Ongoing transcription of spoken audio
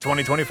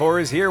2024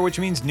 is here, which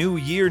means new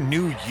year,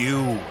 new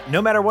you.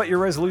 No matter what your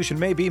resolution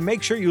may be,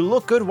 make sure you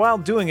look good while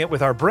doing it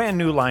with our brand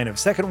new line of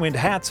Second Wind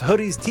hats,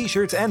 hoodies,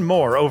 t-shirts, and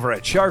more over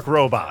at Shark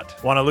Robot.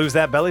 Want to lose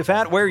that belly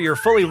fat? Wear your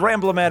fully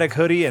Ramblematic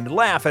hoodie and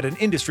laugh at an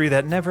industry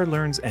that never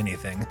learns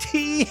anything.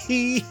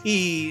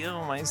 Tee-hee-hee.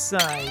 Oh, my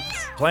sides.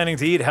 Planning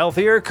to eat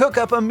healthier? Cook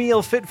up a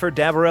meal fit for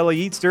Dabarella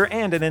Yeatster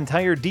and an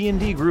entire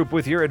D&D group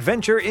with your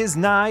Adventure is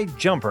Nigh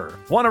Jumper.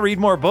 Want to read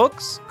more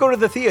books? Go to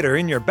the theater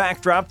in your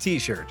backdrop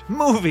t-shirt.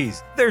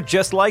 Movies. They're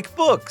just like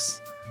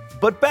books,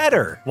 but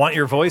better. Want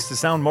your voice to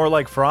sound more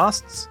like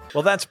Frost's?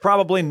 Well, that's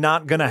probably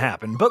not gonna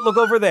happen, but look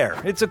over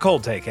there. It's a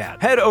cold take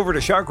hat. Head over to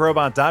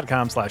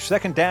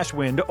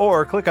sharkrobot.com/second-wind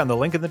or click on the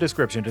link in the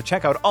description to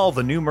check out all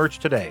the new merch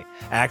today.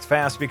 Act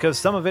fast because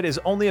some of it is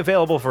only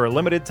available for a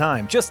limited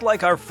time, just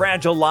like our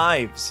fragile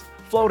lives.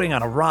 Floating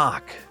on a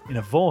rock in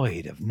a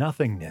void of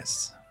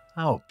nothingness.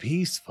 How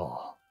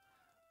peaceful.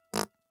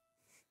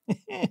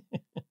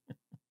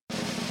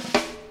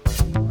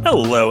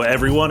 Hello,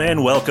 everyone,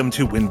 and welcome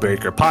to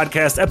Windbreaker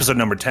Podcast, episode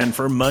number 10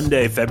 for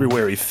Monday,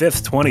 February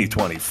 5th,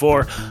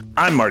 2024.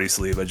 I'm Marty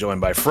Sliva, joined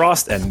by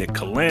Frost and Nick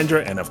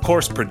Calandra, and of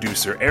course,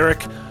 producer Eric.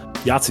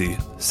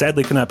 Yahtzee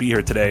sadly could not be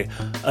here today.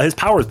 His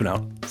power's been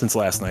out since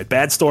last night.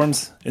 Bad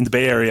storms in the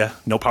Bay Area,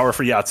 no power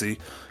for Yahtzee.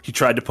 He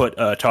tried to put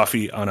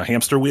Toffee on a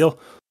hamster wheel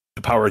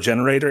to power a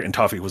generator, and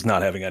Toffee was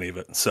not having any of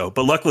it.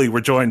 But luckily,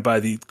 we're joined by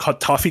the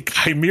Toffee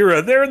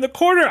Chimera there in the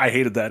corner. I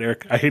hated that,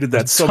 Eric. I hated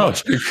that so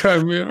much.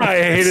 Chimera.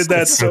 I hated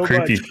that so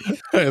creepy.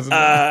 much.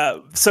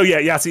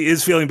 Yahtzee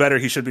is feeling better.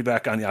 He should be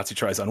back on Yahtzee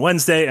Tries on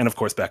Wednesday, and of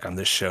course, back on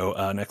this show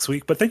next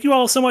week. But thank you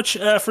all so much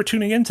for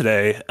tuning in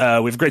today. We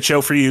have a great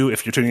show for you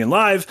if you're tuning in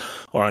live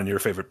or on your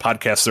favorite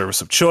podcast service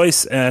of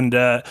choice. And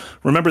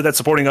remember that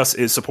supporting us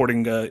is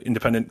supporting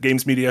independent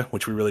games media,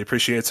 which we really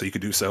appreciate. So you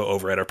could do so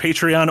over at our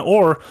Patreon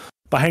or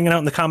by hanging out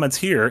in the comments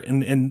here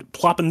and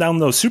plopping down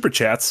those super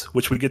chats,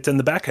 which we get to in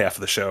the back half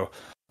of the show.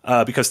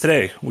 Because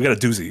today we got a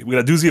doozy. We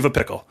got a doozy of a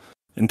pickle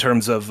in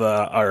terms of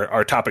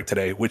our topic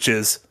today, which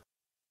is,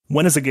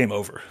 when is the game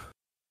over?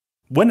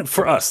 When,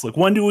 for us, like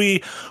what do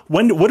we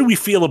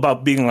feel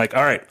about being like,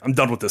 all right, I'm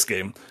done with this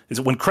game? Is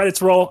it when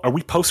credits roll? Are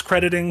we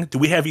post-crediting? Do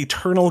we have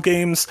eternal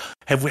games?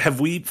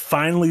 Have we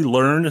finally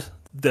learned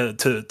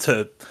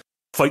to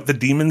fight the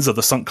demons of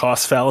the sunk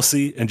cost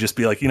fallacy and just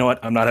be like, you know what,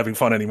 I'm not having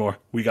fun anymore.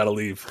 We got to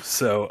leave.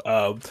 So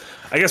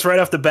I guess right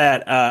off the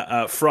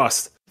bat,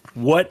 Frost,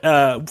 what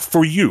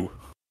for you,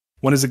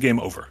 when is the game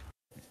over?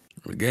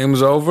 The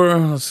game's over?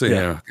 Let's see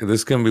here.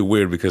 This can be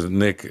weird because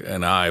Nick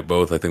and I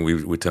both, I think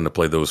we tend to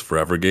play those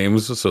forever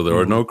games. So there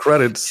are no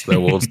credits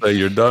that will say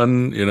you're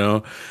done, you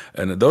know.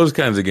 And those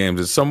kinds of games,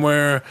 it's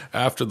somewhere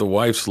after the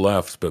wife's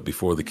left, but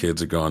before the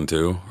kids are gone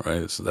too,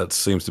 right? So that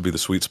seems to be the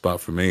sweet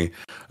spot for me.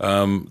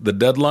 The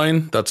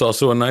deadline, that's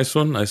also a nice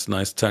one.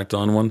 Nice tacked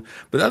on one.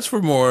 But that's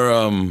for more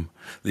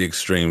the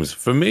extremes.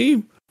 For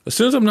me, as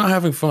soon as I'm not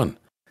having fun,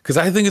 because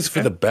I think it's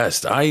for the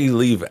best. I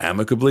leave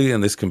amicably,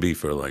 and this can be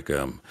for like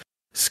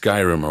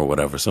Skyrim or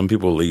whatever. Some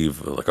people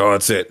leave like, oh,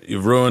 that's it.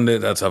 You've ruined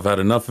it. I've had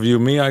enough of you.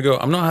 Me, I go,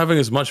 I'm not having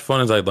as much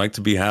fun as I'd like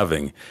to be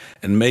having.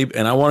 And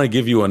I want to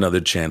give you another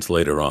chance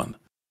later on.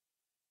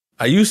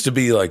 I used to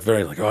be like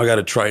very like, oh, I got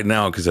to try it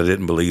now because I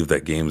didn't believe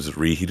that games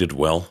reheated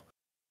well.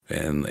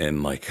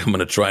 And like, I'm going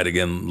to try it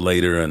again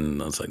later.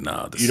 And I was like,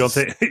 no.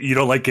 You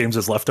don't like games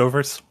as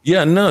leftovers?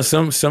 Yeah, no.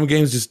 Some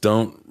games just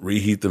don't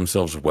reheat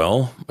themselves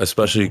well,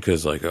 especially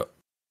because like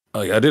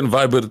I didn't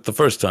vibe with it the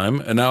first time,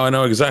 and now I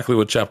know exactly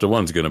what chapter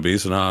 1's going to be,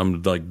 so now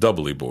I'm like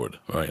doubly bored,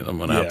 right? I'm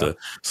going to have to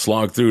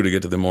slog through to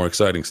get to the more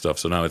exciting stuff,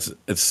 so now it's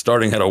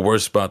starting at a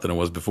worse spot than it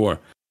was before.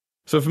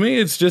 So for me,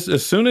 it's just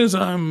as soon as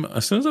I'm not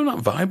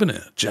vibing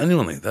it,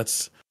 genuinely,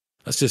 that's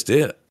just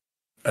it.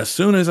 As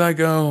soon as I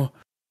go,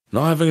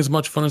 not having as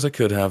much fun as I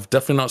could have,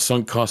 definitely not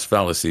sunk cost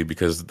fallacy,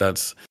 because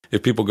that's,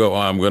 if people go,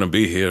 oh, I'm going to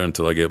be here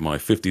until I get my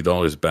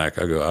 $50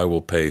 back, I go, I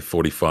will pay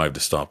 $45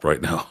 to stop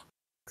right now.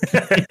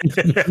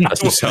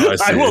 That's just how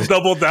I will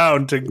double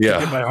down to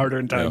get my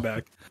hard-earned time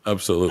back.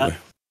 Absolutely.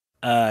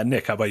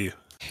 Nick, how about you?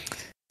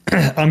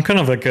 I'm kind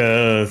of like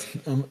I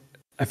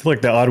feel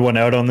like the odd one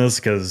out on this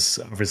because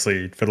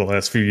obviously for the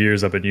last few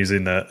years I've been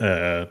using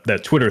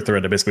that Twitter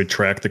thread to basically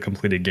track the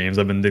completed games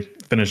I've been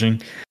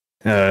finishing.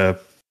 And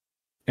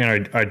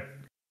I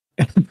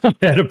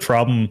had a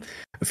problem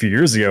a few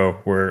years ago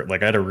where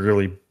like I had a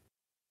really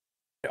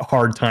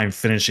hard time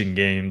finishing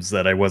games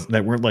that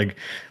weren't like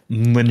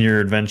linear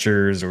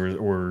adventures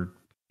or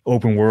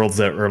open worlds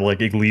that are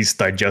like at least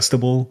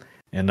digestible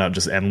and not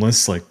just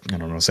endless. Like, I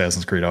don't know,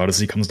 Assassin's Creed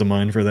Odyssey comes to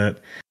mind for that.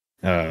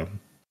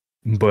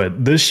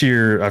 But this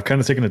year I've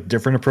kind of taken a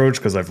different approach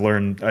because I've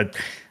learned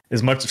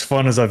as much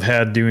fun as I've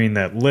had doing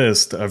that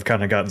list, I've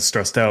kind of gotten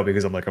stressed out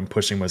because I'm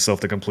pushing myself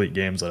to complete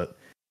games that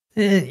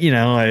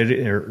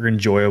are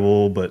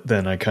enjoyable, but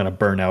then I kind of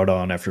burn out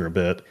on after a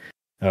bit.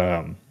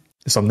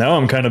 So now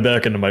I'm kind of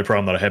back into my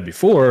problem that I had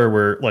before,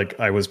 where like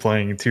I was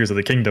playing Tears of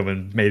the Kingdom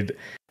and made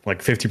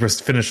like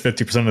 50%, finished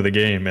 50% of the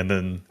game, and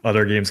then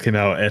other games came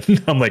out,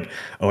 and I'm like,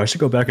 oh, I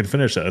should go back and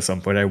finish that at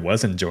some point. I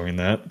was enjoying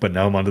that, but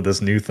now I'm onto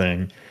this new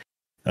thing.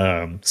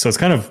 So it's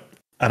kind of,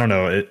 I don't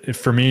know.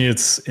 For me,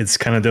 it's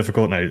kind of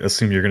difficult, and I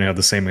assume you're going to have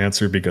the same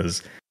answer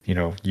because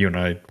you and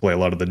I play a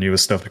lot of the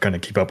newest stuff to kind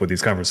of keep up with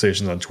these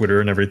conversations on Twitter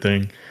and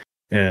everything.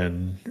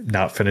 And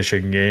not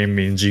finishing a game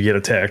means you get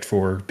attacked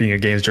for being a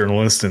games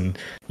journalist and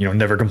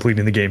never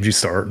completing the games you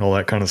start and all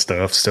that kind of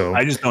stuff. So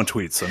I just don't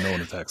tweet, so no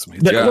one attacks me.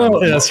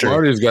 That's true.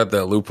 Marty's got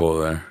that loophole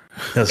there.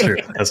 That's true.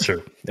 That's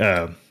true.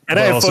 And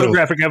I have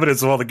photographic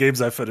evidence of all the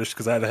games I finished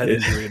because I have a head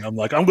injury, and I'm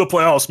like, I'm going to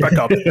play all Spec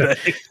Ops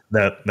today.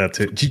 That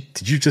too.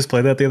 Did you just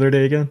play that the other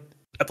day again?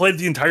 I played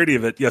the entirety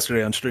of it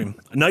yesterday on stream.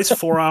 A nice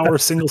 4-hour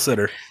single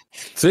sitter.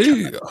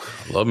 See,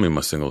 love me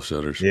my single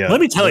sitters. Yeah.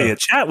 Let me tell you,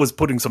 chat was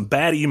putting some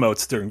bad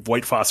emotes during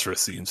White Phosphorus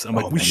scenes. I'm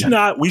like,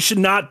 we should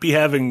not be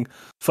having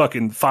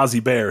fucking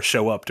Fozzie Bear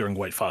show up during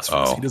White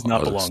Phosphorus. He does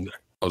not belong there.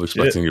 I was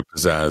expecting your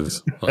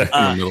pizzazz in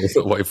the middle of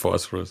the White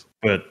Phosphorus.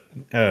 But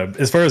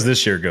as far as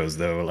this year goes,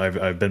 though,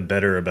 I've been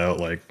better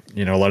about a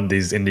lot of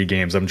these indie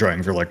games I'm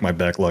trying for my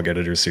backlog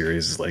editor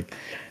series.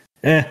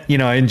 I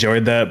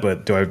enjoyed that,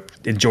 but do I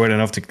enjoy it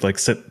enough to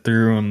sit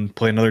through and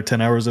play another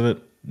 10 hours of it?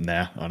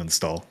 Nah,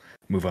 uninstall.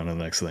 Move on to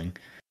the next thing.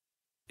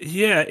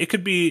 Yeah, it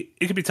could be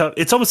tough.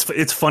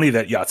 It's funny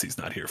that Yahtzee's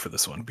not here for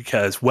this one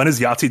because when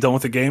is Yahtzee done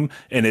with the game?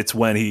 And it's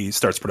when he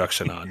starts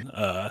production on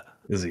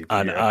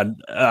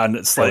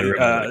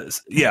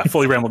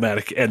fully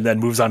Ramblomatic, and then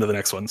moves on to the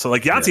next one. So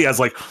Yahtzee has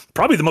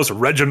probably the most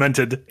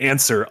regimented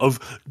answer of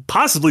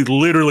possibly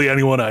literally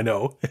anyone I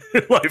know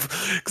in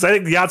life. Because I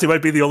think Yahtzee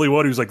might be the only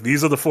one who's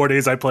these are the 4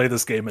 days I play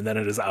this game, and then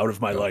it is out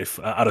of my life,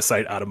 out of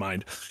sight, out of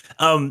mind.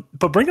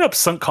 But bringing up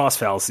sunk cost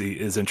fallacy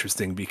is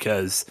interesting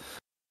because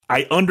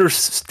I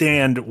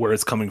understand where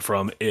it's coming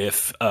from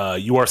if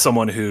you are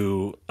someone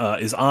who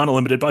is on a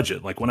limited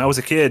budget. Like when I was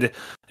a kid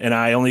and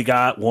I only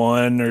got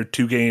 1 or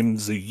 2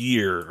 games a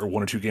year or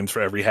 1 or 2 games for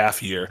every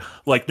half year,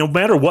 no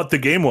matter what the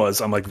game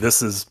was, I'm like,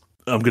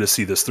 I'm going to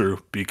see this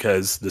through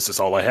because this is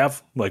all I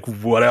have.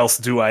 What else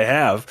do I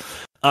have?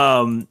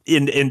 And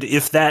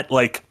if that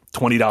 $20,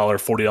 $40,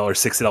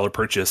 $60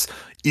 purchase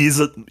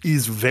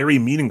is very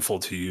meaningful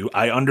to you,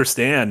 I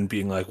understand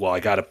being well, I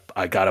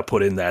gotta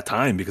put in that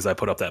time because I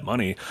put up that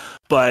money.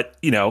 But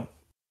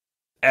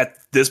at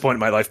this point in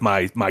my life,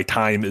 my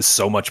time is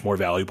so much more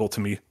valuable to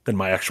me than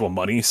my actual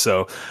money.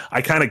 So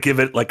I kind of give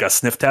it a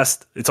sniff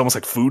test. It's almost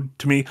like food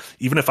to me.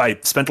 Even if I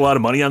spent a lot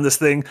of money on this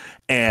thing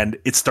and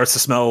it starts to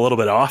smell a little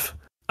bit off,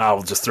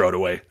 I'll just throw it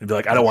away and be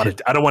like, I don't want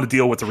to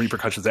deal with the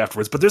repercussions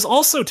afterwards. But there's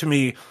also, to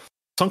me,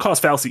 sunk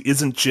cost fallacy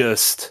isn't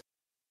just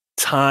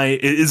time.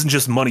 It isn't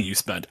just money you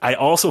spent. I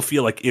also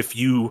feel like if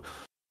you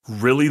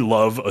really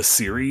love a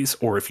series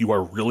or if you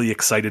are really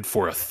excited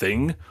for a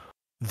thing,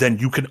 then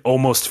you can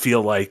almost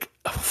feel like,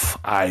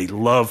 I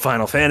love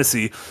Final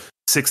Fantasy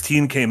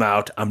 16 came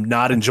out. I'm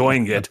not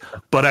enjoying it,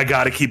 but I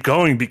got to keep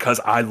going because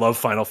I love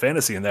Final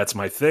Fantasy and that's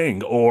my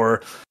thing.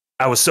 Or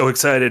I was so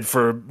excited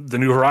for the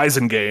new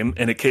Horizon game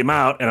and it came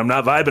out and I'm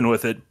not vibing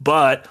with it,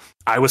 but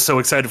I was so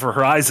excited for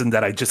Horizon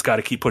that I just got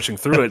to keep pushing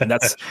through it. And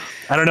that's,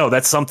 I don't know,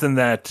 that's something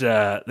that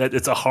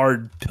it's a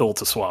hard pill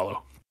to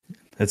swallow.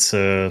 I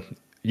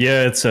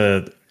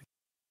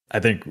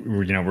think,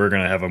 we're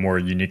going to have a more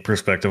unique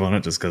perspective on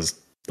it just because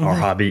our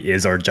hobby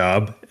is our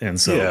job. And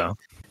so,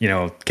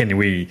 can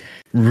we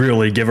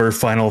really give our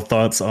final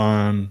thoughts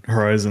on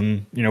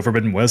Horizon,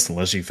 Forbidden West,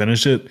 unless you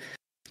finish it?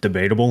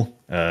 Debatable.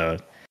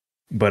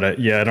 But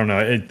I don't know.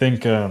 I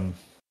think, I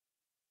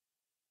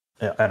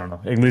don't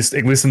know. At least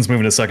since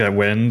moving to Second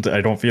Wind,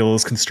 I don't feel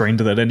as constrained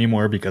to that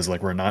anymore because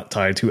we're not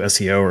tied to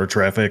SEO or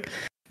traffic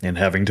and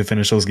having to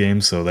finish those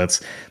games. So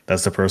that's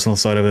the personal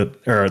side of it,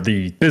 or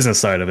the business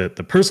side of it.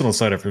 The personal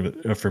side of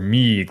it, for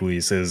me at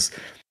least, is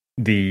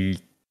the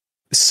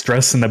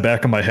stress in the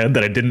back of my head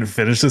that I didn't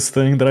finish this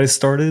thing that I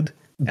started.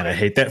 And I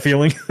hate that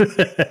feeling.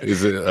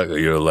 Is it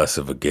you're less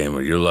of a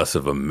gamer? You're less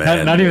of a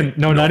man. Not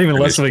even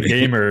less of a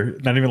gamer.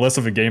 Not even less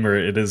of a gamer.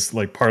 It is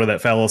part of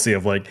that fallacy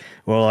of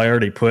well, I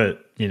already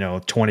put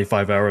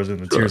 25 hours in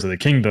the Tears of the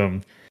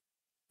Kingdom.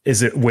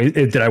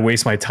 Did I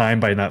waste my time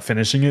by not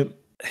finishing it?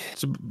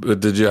 But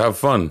did you have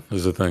fun?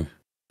 Is the thing.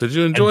 Did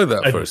you enjoy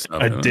that first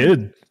time? I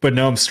did, but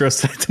now I'm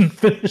stressed that I didn't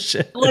finish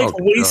it.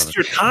 Waste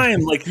your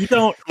time. You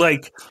don't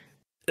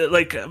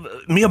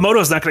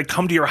Miyamoto's not going to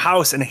come to your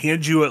house and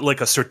hand you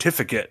a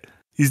certificate.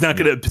 He's not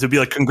going to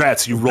be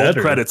congrats, you rolled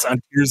credits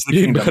on Tears of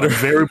the Kingdom. I'm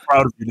very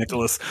proud of you,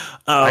 Nicholas.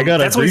 I got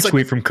a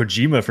retweet from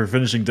Kojima for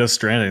finishing Death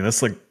Stranding.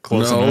 That's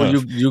close enough. No,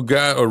 you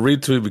got a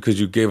retweet because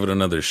you gave it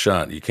another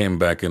shot. You came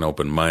back in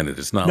open-minded.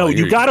 It's not. No,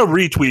 you got a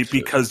retweet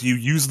because you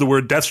used the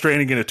word Death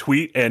Stranding in a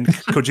tweet, and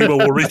Kojima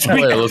will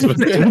retweet.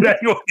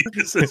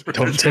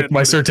 Don't take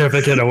my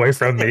certificate away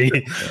from me.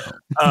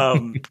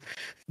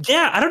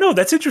 Yeah, I don't know.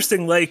 That's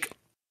interesting.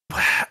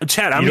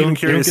 Chad, I'm even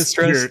curious.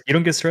 You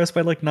don't get stressed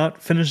by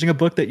not finishing a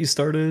book that you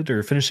started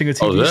or finishing a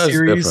TV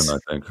series.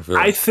 Different,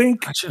 I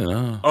think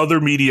other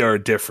media are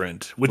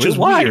different, which is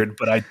weird,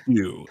 but I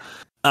do.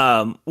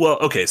 Well,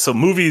 okay, so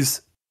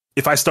movies.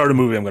 If I start a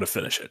movie, I'm going to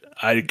finish it.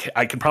 I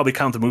can probably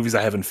count the movies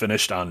I haven't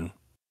finished on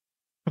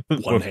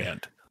one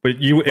hand. But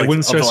it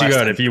wouldn't stress you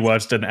out if you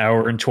watched an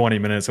hour and 20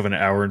 minutes of an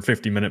hour and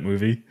 50-minute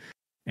movie.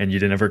 and you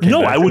didn't ever came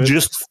No, back I to would it?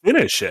 just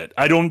finish it.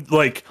 I don't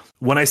like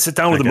when I sit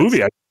down with a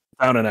movie. I sit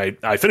down and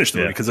I finish the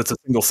movie because it's a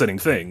single sitting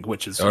thing,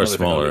 which is or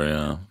smaller.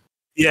 Yeah.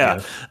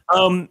 Yeah.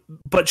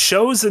 But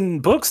shows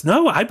and books,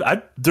 no,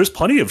 I there's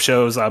plenty of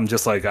shows I'm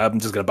just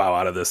gonna bow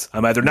out of this.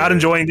 I'm either not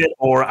enjoying it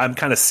or I'm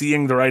kind of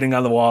seeing the writing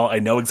on the wall. I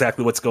know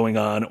exactly what's going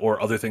on,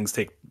 or other things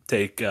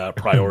take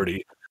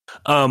priority.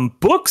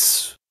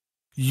 Books,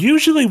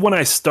 usually when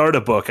I start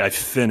a book, I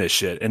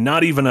finish it, and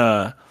not even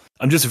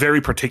I'm just very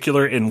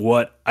particular in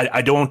what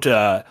I don't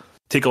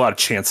take a lot of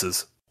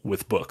chances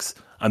with books.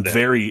 I'm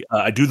very,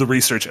 I do the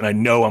research and I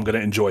know I'm going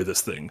to enjoy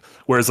this thing.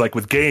 Whereas like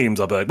with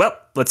games, I'll be like, well,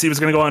 let's see what's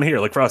going to go on here.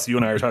 Like Frosty, you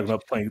and I are talking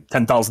about playing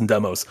 10,000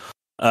 demos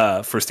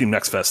for Steam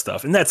Next Fest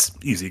stuff. And that's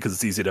easy because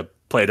it's easy to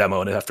play a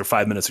demo. And after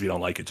 5 minutes, if you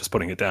don't like it, just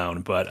putting it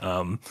down. But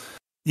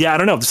yeah, I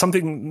don't know. There's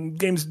something,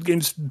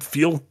 games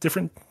feel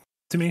different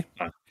to me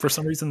for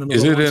some reason.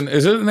 Is it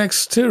an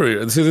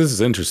exterior? See, this is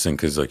interesting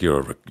because like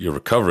you're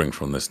recovering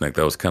from this, Nick.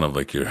 That was kind of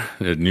like your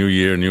new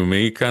year, new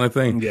me kind of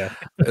thing. Yeah.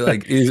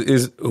 Like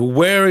is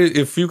where,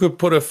 if you could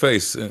put a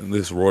face in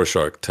this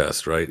Rorschach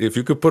test, right? If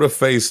you could put a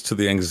face to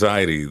the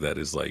anxiety that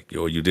is like,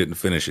 you didn't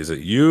finish. Is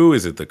it you?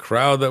 Is it the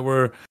crowd that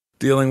we're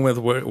dealing with?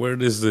 Where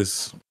does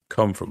this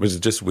come from? Is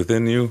it just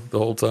within you the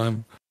whole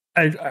time?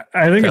 I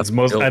think it's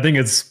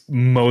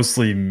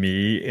mostly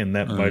me, and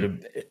that might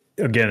have.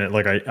 Again,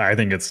 I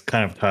think it's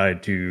kind of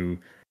tied to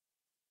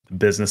the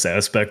business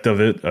aspect of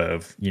it.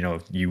 Of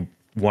you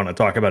want to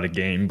talk about a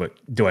game, but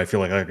do I feel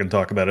like I can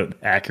talk about it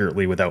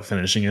accurately without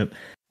finishing it?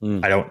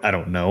 I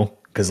don't know,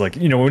 because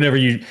whenever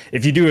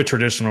if you do a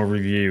traditional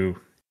review,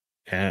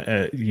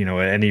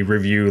 any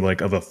review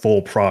like of a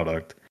full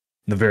product,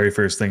 the very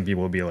first thing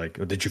people will be like,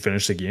 oh, did you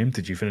finish the game?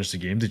 Did you finish the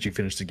game? Did you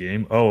finish the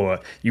game? Oh,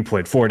 you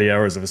played 40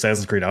 hours of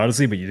Assassin's Creed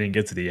Odyssey, but you didn't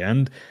get to the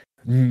end.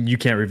 You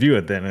can't review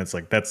it then. It's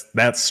like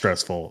that's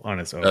stressful on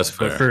its own. That's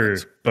fair.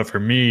 But for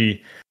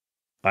me,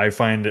 I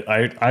find it.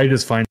 I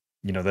just find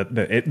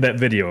that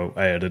video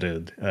I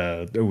edited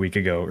a week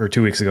ago or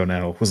 2 weeks ago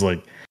now was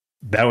like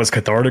that was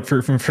cathartic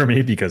for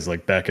me, because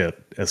like back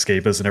at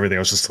Escapist and everything, I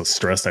was just so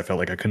stressed. I felt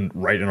like I couldn't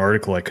write an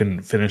article. I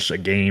couldn't finish a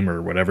game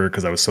or whatever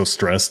because I was so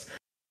stressed.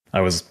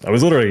 I was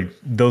literally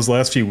those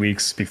last few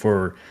weeks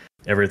before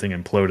everything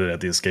imploded at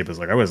the Escapist.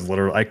 Like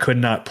I could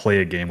not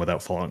play a game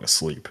without falling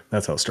asleep.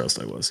 That's how stressed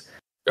I was.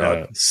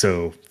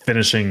 So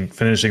finishing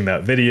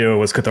that video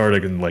was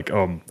cathartic, and like,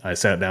 I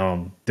sat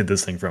down, did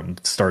this thing from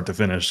start to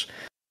finish.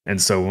 And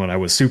so when I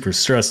was super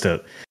stressed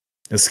at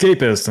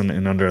Escapist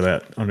and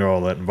under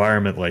all that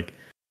environment, like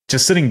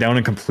just sitting down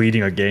and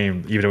completing a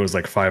game, even if it was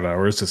like 5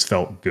 hours, just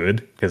felt good,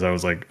 because I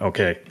was like,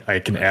 okay, I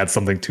can add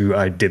something to,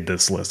 I did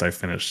this list, I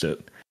finished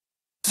it.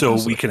 So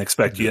we can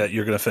expect you're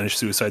going to finish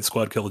Suicide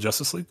Squad Kill the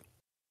Justice League?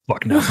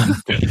 Fuck no.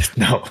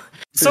 No.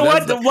 So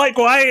what? Like,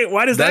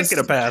 why does that get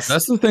a pass?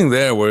 That's the thing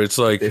there, where it's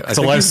like it's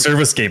a live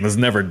service game is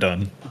never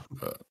done.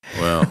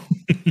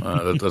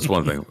 That's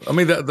one thing. I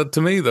mean, that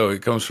to me though,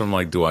 it comes from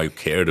like, do I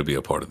care to be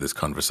a part of this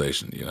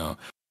conversation?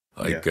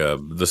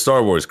 The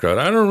Star Wars crowd.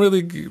 I don't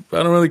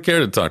really care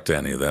to talk to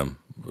any of them.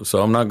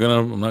 So I'm not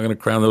gonna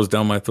cram those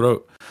down my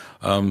throat.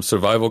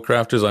 Survival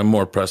crafters, I'm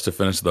more pressed to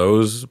finish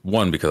those.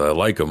 One, because I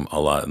like them a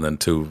lot, and then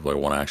two, I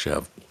want to actually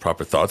have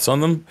proper thoughts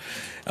on them,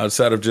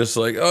 outside of just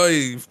like, oh,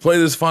 you play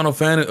this Final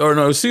Fantasy, or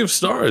no, Sea of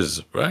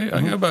Stars, right? Mm-hmm.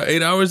 I got about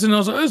 8 hours in, I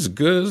was like, it's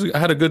good. I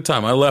had a good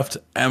time. I left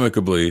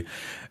amicably,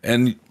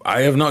 and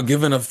I have not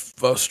given a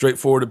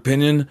straightforward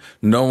opinion.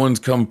 No one's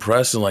come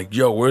press and like,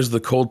 yo, where's the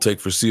cold take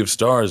for Sea of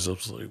Stars? I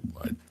was like,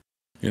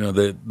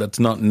 that's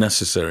not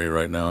necessary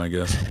right now, I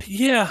guess.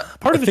 Yeah,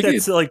 part of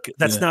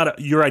that's not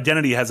your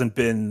identity hasn't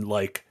been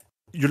like,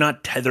 you're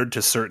not tethered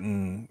to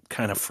certain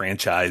kind of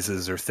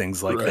franchises or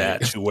things like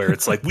that, to where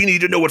it's like, we need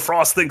to know what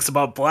Frost thinks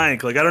about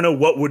blank. Like, I don't know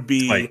what would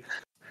be. Like,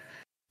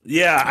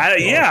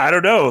 I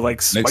don't know.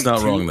 Like, Nick's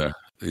not wrong there.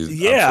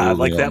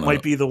 Like that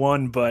might be the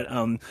one, but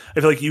I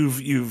feel like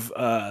you've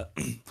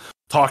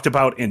talked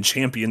about and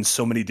championed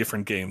so many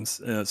different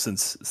games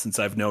since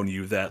I've known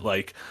you, that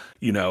like,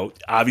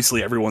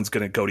 obviously everyone's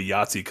going to go to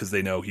Yahtzee because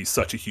they know he's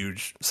such a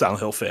huge Silent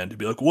Hill fan, to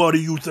be like, what do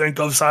you think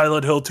of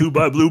Silent Hill 2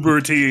 by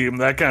Bluebird Team,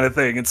 that kind of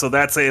thing. And so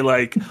that's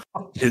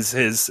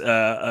his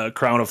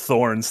crown of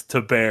thorns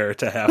to bear,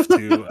 to have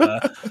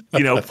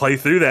to play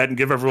through that and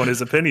give everyone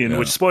his opinion,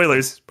 which,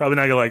 spoilers, probably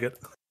not gonna like it.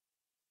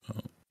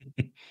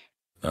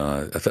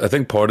 I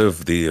think part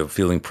of the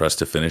feeling pressed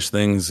to finish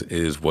things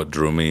is what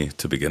drew me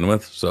to begin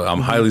with. So I'm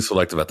highly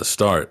selective at the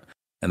start,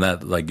 and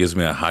that like gives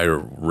me a higher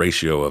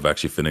ratio of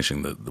actually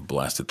finishing the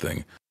blasted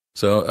thing.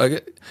 So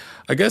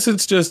I guess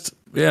it's just,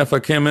 if I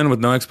came in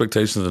with no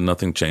expectations and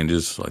nothing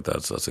changes, like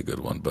that's a good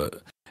one.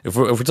 But if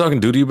we're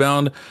talking duty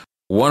bound,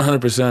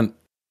 100%.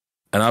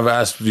 And I've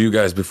asked you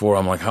guys before,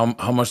 I'm like,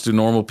 how much do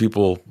normal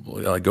people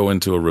like go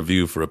into a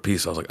review for a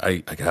piece? I was like,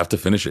 I have to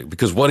finish it,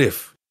 because what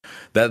if?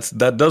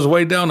 That does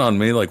weigh down on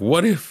me. Like,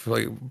 what if?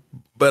 Like,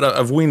 but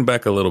I've weaned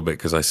back a little bit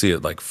because I see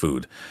it like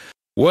food.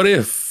 What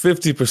if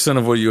 50%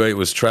 of what you ate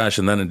was trash,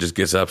 and then it just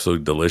gets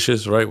absolutely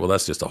delicious? Right? Well,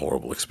 that's just a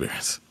horrible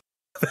experience.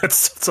 That's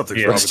something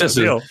wrong with the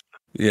deal.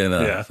 Yeah,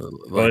 no. Yeah.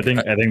 Well, I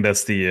think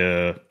that's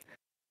the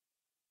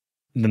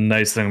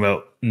nice thing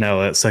about now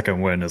that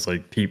second win is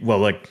like people. Well,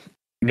 like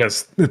I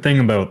guess the thing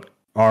about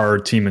our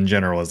team in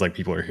general is like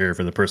people are here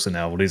for the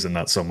personalities and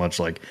not so much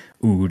like,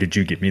 ooh, did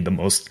you give me the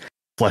most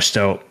fleshed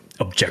out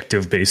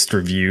objective based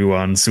review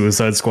on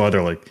Suicide Squad?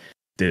 They're like,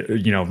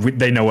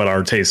 they know what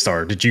our tastes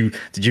are. Did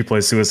you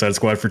play Suicide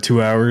Squad for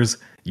 2 hours?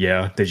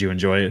 Yeah. Did you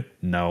enjoy it?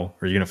 No.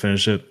 Are you gonna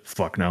finish it?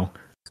 Fuck no.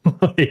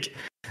 Like,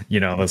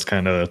 that's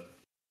kind of.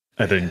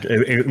 I think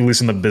at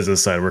least on the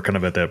business side, we're kind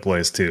of at that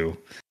place too.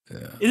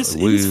 Yeah.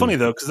 It's funny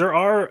though, because there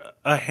are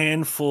a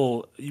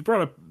handful. You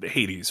brought up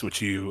Hades,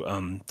 which you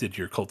did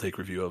your Cult Take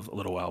review of a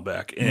little while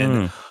back,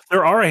 and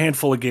there are a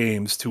handful of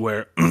games to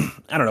where I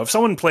don't know if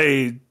someone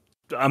played.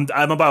 I'm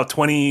about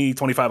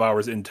 20-25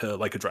 hours into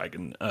Like a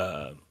Dragon,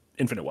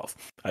 Infinite Wealth.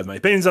 I have my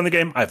opinions on the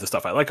game. I have the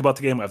stuff I like about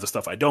the game. I have the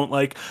stuff I don't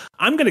like.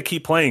 I'm going to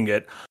keep playing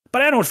it,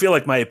 but I don't feel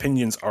like my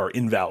opinions are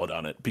invalid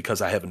on it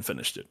because I haven't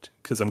finished it,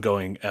 because I'm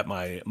going at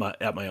my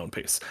own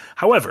pace.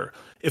 However,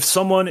 if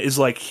someone is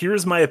like,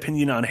 here's my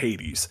opinion on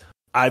Hades,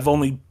 I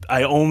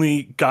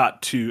only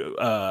got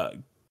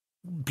to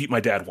beat my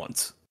dad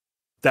once.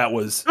 That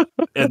was,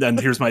 and then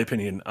here's my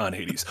opinion on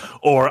Hades.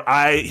 Or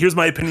here's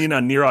my opinion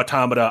on Nier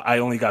Automata. I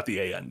only got the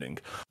A ending.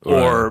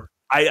 Right. Or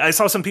I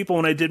saw some people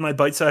when I did my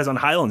bite size on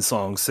Highland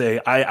Song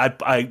say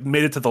I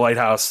made it to the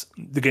lighthouse.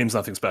 The game's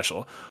nothing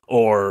special.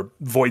 Or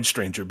Void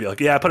Stranger be like,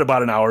 yeah, I put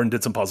about an hour and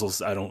did some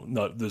puzzles. I don't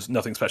know. There's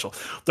nothing special.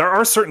 There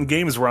are certain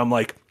games where I'm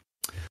like,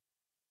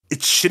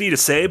 it's shitty to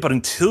say, but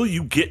until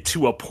you get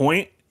to a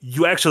point,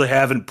 you actually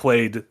haven't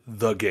played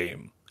the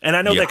game. And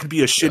I know that could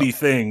be a shitty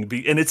thing.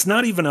 And it's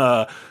not even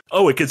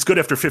it gets good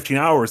after 15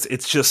 hours.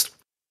 It's just,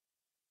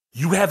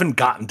 you haven't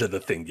gotten to the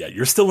thing yet.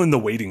 You're still in the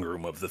waiting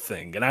room of the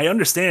thing. And I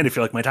understand if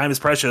you're like, my time is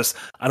precious.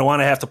 I don't want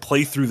to have to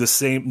play through the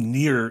same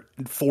Nier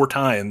 4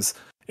 times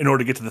in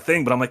order to get to the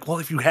thing. But I'm like, well,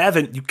 if you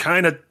haven't, you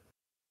kind of,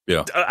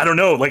 I don't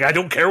know. Like, I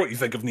don't care what you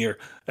think of Nier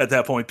at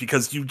that point,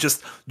 because you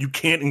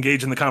can't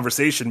engage in the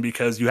conversation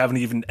because you haven't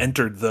even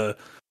entered the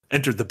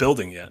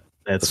building yet.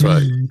 That's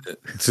right.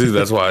 See,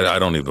 that's why I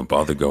don't even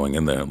bother going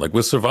in there. Like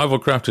with Survival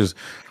Crafters,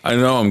 I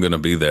know I'm going to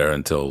be there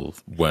until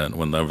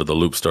whenever the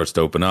loop starts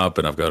to open up,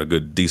 and I've got a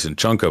good decent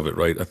chunk of it,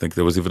 right? I think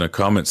there was even a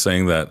comment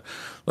saying that,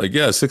 like,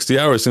 60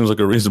 hours seems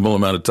like a reasonable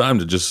amount of time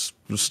to just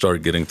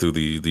start getting through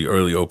the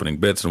early opening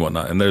bits and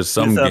whatnot. And there's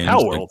some games,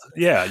 Pal World.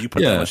 You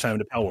put that much time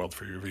into Pal World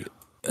for your review.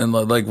 And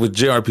like with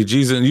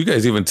JRPGs, and you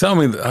guys even tell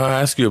me,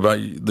 I ask you about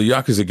the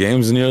Yakuza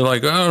games, and you're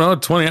like, I don't know,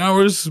 20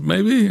 hours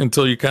maybe,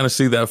 until you kind of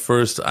see that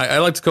first. I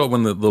like to call it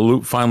when the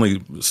loop finally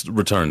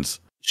returns.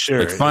 Sure.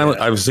 Like finally,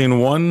 I've seen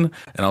one,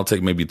 and I'll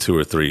take maybe 2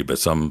 or 3, but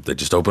some, they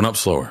just open up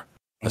slower.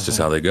 That's just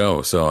how they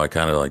go. So I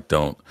kind of like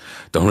don't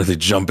really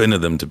jump into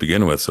them to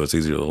begin with, so it's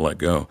easier to let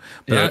go.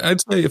 But I'd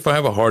say if I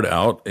have a hard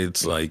out,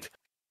 it's like,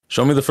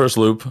 show me the first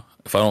loop.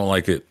 If I don't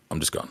like it,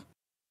 I'm just gone.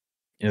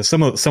 Yeah,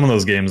 some of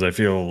those games, I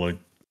feel like,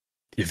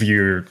 if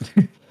you're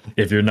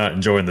not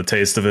enjoying the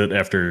taste of it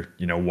after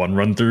one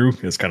run through,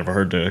 it's kind of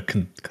hard to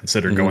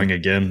consider going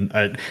again.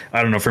 I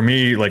don't know. For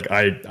me, like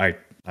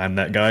I'm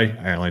that guy.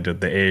 I only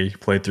did the A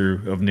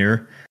playthrough of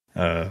Nier,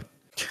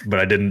 but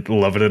I didn't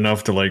love it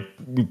enough to like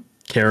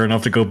care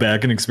enough to go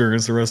back and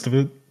experience the rest of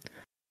it.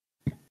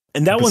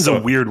 And that one's a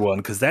weird one,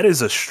 because that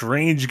is a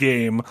strange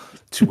game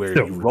to where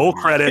you roll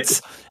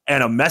credits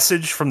and a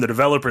message from the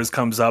developers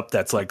comes up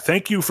that's like,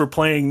 thank you for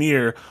playing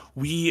Nier.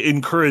 We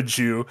encourage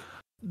you.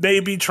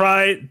 Maybe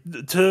try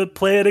to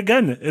play it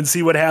again and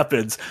see what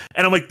happens.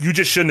 And I'm like, you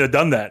just shouldn't have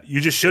done that. You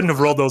just shouldn't have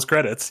rolled those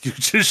credits. You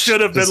just should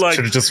have been like,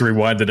 should have just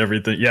rewinded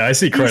everything. Yeah, I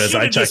see credits.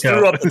 I check out.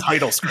 Threw up the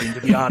title screen, to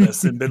be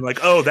honest, and been like,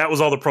 oh, that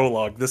was all the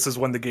prologue. This is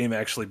when the game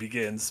actually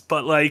begins.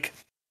 But like,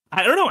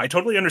 I don't know. I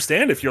totally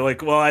understand if you're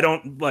like, well,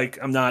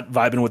 I'm not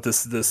vibing with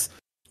this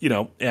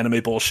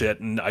anime bullshit,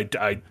 and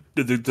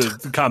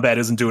the combat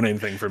isn't doing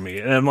anything for me.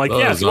 And I'm like,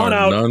 if you want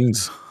out.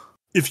 Nuns.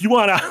 If you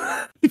want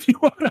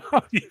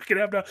out, you can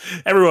have now.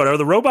 Everyone, are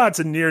the robots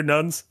in Nier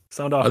nuns?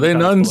 Sound off. Are they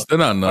nuns? They're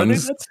not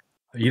nuns.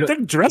 They're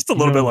dressed a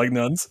little bit like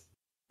nuns.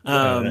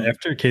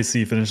 After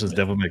Casey finishes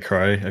Devil May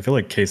Cry, I feel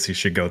like Casey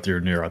should go through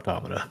Nier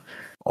Automata.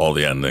 All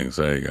the endings.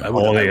 There you go.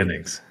 All the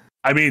endings.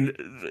 I mean,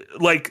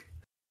 like,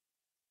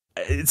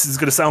 it's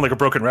going to sound like a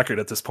broken record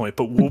at this point,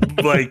 but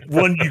like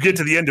when you get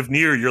to the end of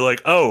Nier, you're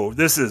like, oh,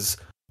 this is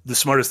the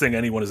smartest thing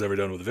anyone has ever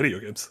done with video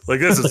games. Like,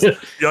 this is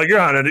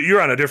you're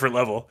on a different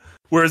level.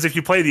 Whereas if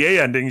you play the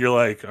A ending, you're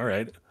like, all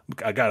right,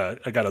 I got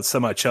a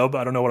semi chub.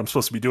 I don't know what I'm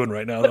supposed to be doing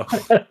right now,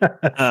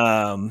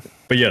 though.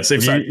 But yes,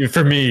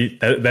 for me,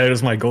 that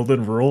is my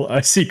golden rule.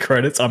 I see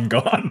credits, I'm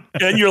gone.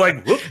 And you're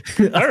like, whoop,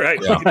 all right,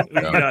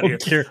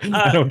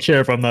 I don't care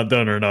if I'm not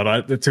done or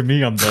not. To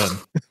me, I'm done.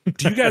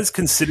 Do you guys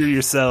consider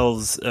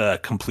yourselves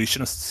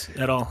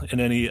completionists at all? In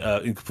any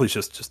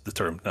completionist, just the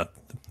term, not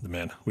the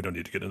man. We don't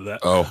need to get into that.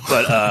 Oh,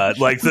 but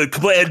like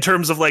in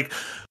terms of like.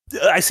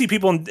 I see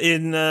people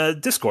in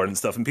Discord and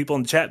stuff, and people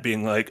in chat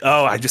being like,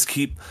 "Oh, I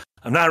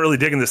I'm not really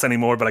digging this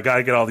anymore, but I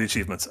gotta get all the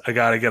achievements. I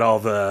gotta get all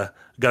the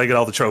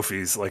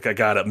trophies. Like I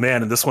got it,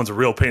 man. And this one's a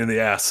real pain in the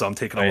ass, so I'm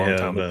taking a long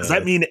time. Does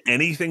that mean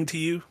anything to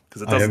you?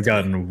 Because I have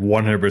gotten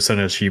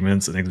 100%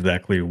 achievements in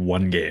exactly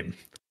one game.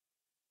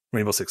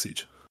 Rainbow Six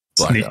Siege.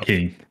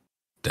 Sneaking.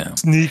 Damn.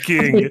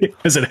 Sneaking.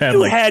 Because it had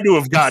had to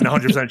have gotten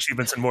 100%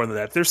 achievements and more than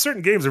that. There's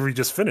certain games where you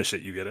just finish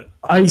it, you get it.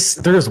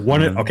 There's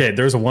one. Okay,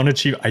 there's one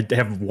achievement. I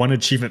have one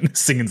achievement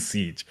missing in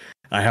Siege.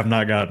 I have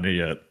not gotten it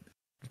yet.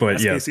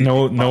 But yes,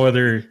 no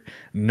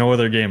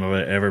other game have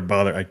I ever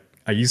bothered.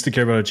 I used to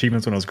care about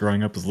achievements when I was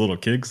growing up as a little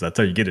kid because that's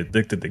how you get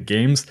addicted to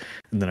games.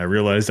 And then I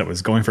realized I was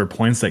going for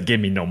points that gave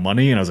me no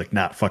money, and I was like,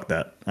 "Nah, fuck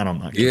that. I don't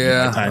mind."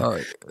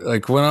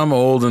 Like when I'm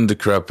old and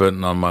decrepit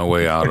and on my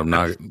way out,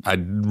 I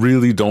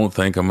really don't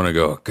think I'm gonna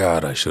go,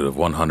 God, I should have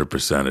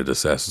 100%ed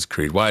Assassin's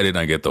Creed. Why didn't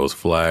I get those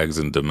flags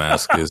in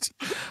Damascus?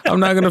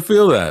 I'm not gonna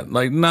feel that.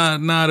 Like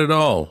not at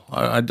all.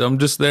 I'm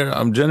just there.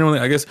 I'm genuinely.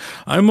 I guess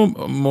I'm a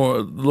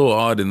little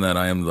odd in that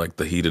I am like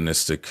the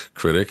hedonistic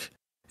critic.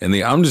 And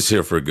I'm just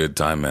here for a good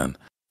time, man.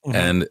 Mm-hmm.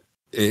 And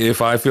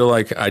if I feel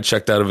like I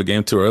checked out of a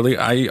game too early,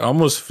 I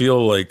almost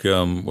feel like,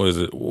 what is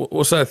it?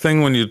 What's that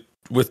thing when you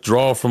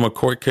withdraw from a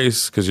court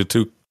case because you're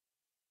too,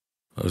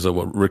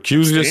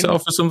 recuse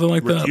yourself or something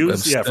like that?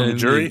 Yeah, from the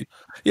jury.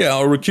 Yeah,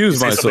 I'll recuse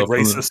myself.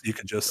 Racist, you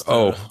could just.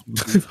 I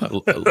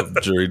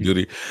love jury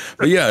duty.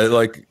 But yeah,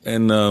 like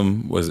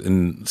was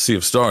in Sea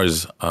of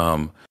Stars.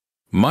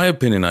 My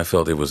opinion, I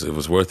felt it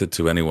was worth it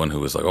to anyone who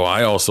was like, oh,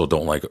 I also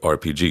don't like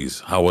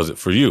RPGs. How was it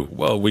for you?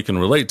 Well, we can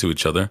relate to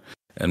each other.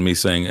 And me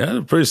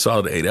saying, pretty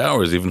solid 8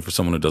 hours, even for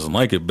someone who doesn't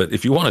like it. But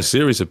if you want a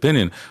serious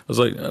opinion, I was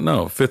like,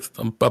 no, fifth.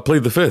 I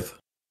played the fifth.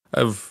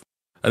 I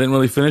didn't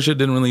really finish it.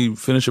 Didn't really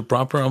finish it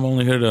proper. I'm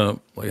only here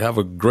to have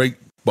a great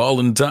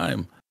balling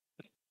time.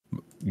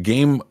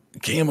 Game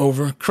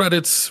over.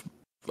 Credits,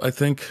 I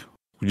think,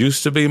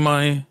 used to be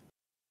my.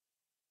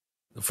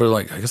 For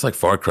I guess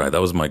Far Cry, that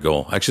was my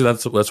goal. Actually,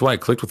 that's why it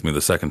clicked with me the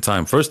second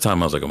time. First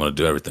time, I was like, I'm going to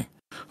do everything.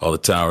 All the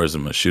towers,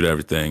 I'm going to shoot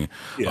everything.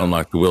 Yeah.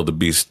 Unlock the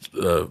wildebeest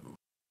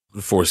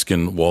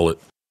foreskin wallet.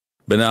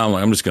 But now I'm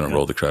like, I'm just going to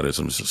roll the credits.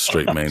 I'm just a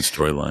straight main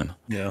storyline.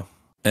 Yeah.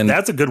 And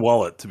that's a good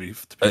wallet to be.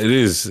 It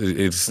is.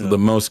 It's the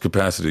most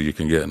capacity you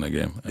can get in a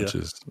game. It's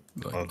just.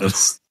 And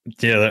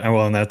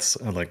that's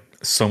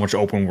so much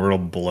open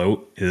world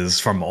bloat is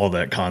from all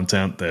that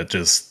content that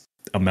just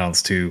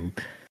amounts to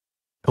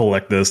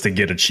collect this to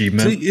get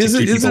achievement. See, is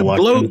it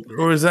bloat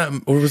or was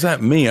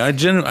that me?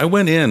 I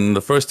went in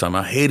the first time.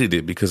 I hated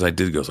it because I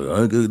did go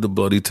I got the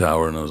bloody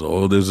tower and I was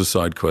like, there's a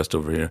side quest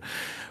over here.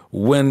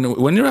 When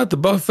you're at the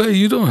buffet,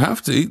 you don't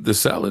have to eat the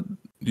salad.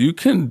 You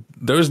can.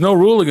 There's no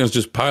rule against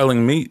just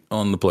piling meat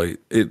on the plate.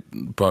 You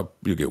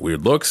get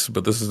weird looks,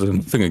 but this is the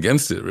thing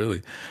against it,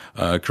 really.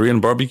 Korean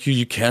barbecue,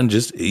 you can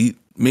just eat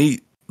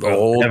meat the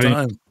whole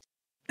time.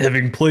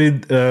 Having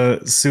played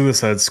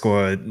Suicide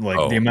Squad,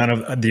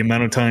 the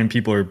amount of time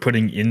people are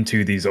putting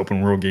into these open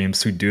world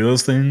games to do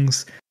those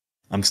things,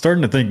 I'm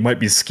starting to think might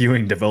be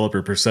skewing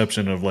developer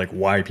perception of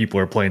why people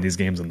are playing these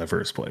games in the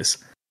first place.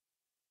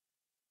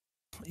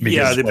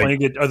 Because, are they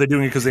playing it? Are they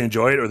doing it because they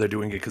enjoy it, or they're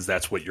doing it because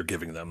that's what you're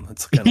giving them?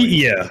 It's kind of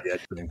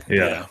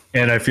yeah.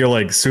 And I feel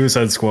like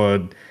Suicide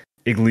Squad,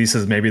 at least,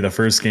 is maybe the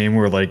first game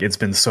where it's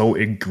been so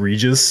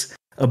egregious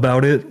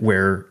about it,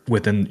 where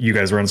within you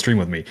guys were on stream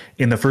with me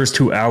in the first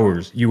 2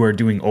 hours, you are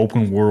doing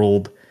open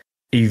world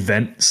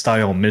event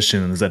style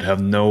missions that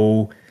have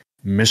no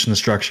mission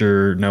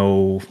structure,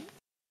 no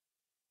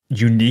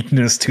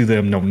uniqueness to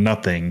them, no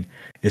nothing.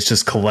 It's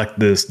just collect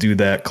this, do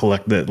that,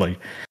 collect that.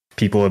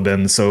 People have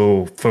been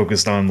so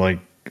focused on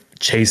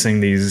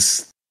chasing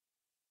these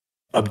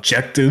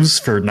objectives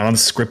for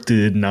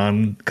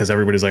non-scripted, because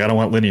everybody's like, I don't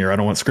want linear, I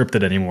don't want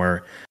scripted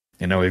anymore.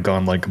 We've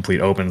gone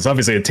complete open. It's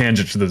obviously a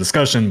tangent to the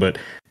discussion, but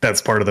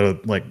that's part of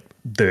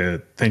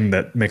the thing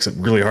that makes it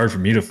really hard for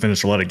me to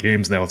finish a lot of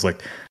games now. It's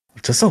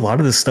just a lot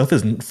of this stuff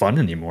isn't fun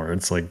anymore.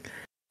 It's and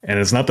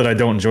it's not that I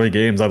don't enjoy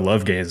games. I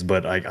love games,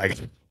 but I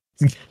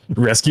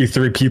rescue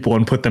 3 people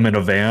and put them in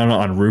a van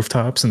on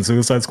rooftops in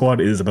Suicide Squad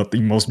is about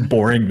the most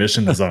boring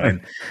mission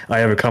design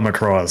I ever come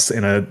across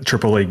in a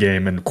AAA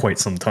game in quite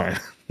some time.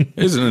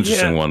 It's an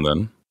interesting one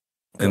then,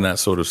 in that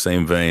sort of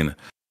same vein.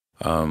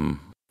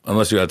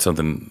 Unless you had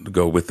something to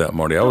go with that,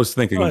 Marty. I was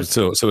thinking,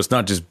 so it's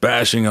not just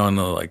bashing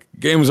on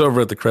games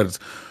over at the credits.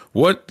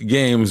 What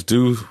games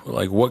do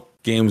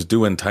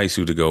entice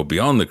you to go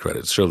beyond the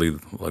credits? Surely,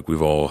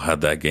 we've all had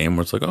that game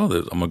where it's I'm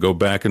gonna go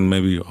back and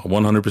maybe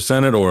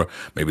 100% it, or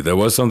maybe there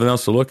was something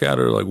else to look at,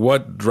 or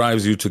what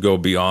drives you to go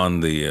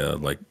beyond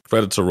the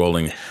credits are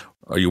rolling?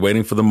 Are you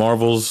waiting for the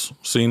Marvels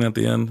scene at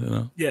the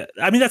end? Yeah,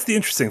 I mean that's the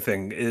interesting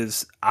thing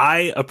is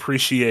I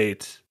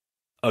appreciate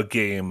a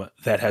game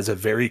that has a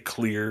very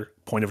clear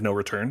point of no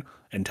return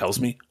and tells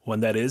me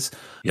when that is.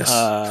 Yes.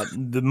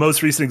 The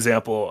most recent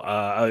example,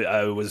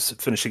 I was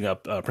finishing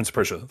up Prince of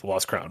Persia, The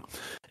Lost Crown.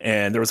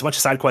 And there was a bunch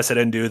of side quests I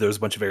didn't do. There was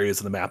a bunch of areas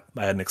of the map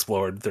I hadn't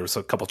explored. There was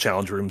a couple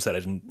challenge rooms that I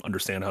didn't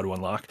understand how to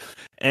unlock.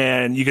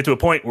 And you get to a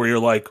point where you're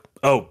like,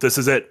 oh, this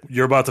is it.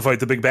 You're about to fight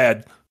the big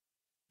bad.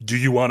 do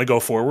you want to go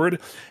forward?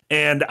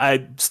 And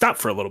I stopped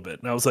for a little bit,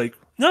 and I was like,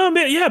 no,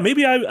 man, yeah,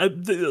 maybe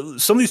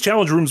some of these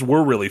challenge rooms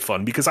were really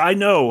fun, because I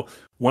know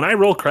when I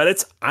roll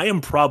credits, I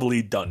am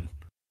probably done.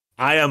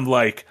 I am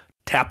like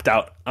tapped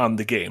out on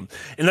the game.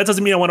 And that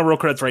doesn't mean I want to roll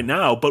credits right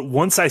now, but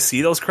once I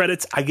see those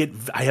credits, I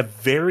have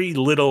very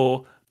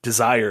little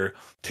desire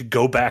to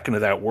go back into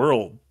that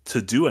world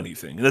to do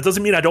anything. And that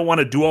doesn't mean I don't want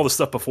to do all the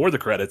stuff before the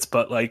credits,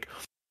 but like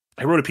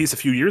I wrote a piece a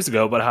few years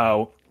ago about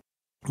how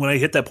when I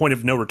hit that point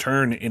of no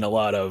return in a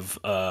lot of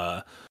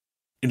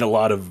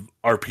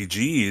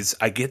RPGs,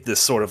 I get this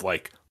sort of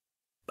like,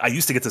 I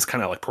used to get this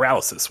kind of like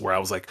paralysis where I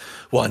was like,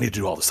 well, I need to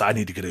do all this. I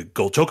need to get a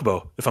gold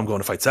chocobo if I'm going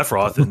to fight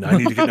Sephiroth, and I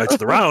need to get Knights of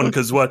the Round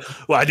because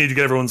I need to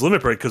get everyone's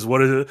limit break because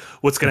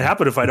what's going to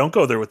happen if I don't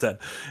go there with that?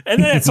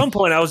 And then at some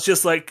point I was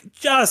just like,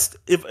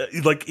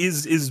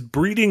 is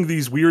breeding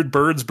these weird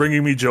birds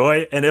bringing me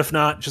joy? And if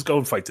not, just go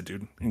and fight the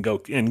dude and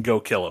go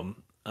kill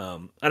him. I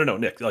don't know,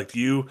 Nick, like, do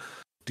you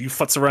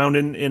futz around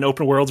in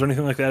open worlds or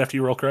anything like that after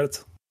you roll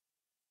credits?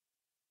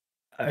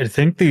 I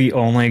think the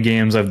only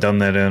games I've done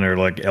that in are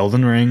like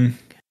Elden Ring,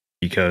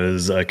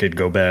 because I could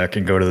go back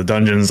and go to the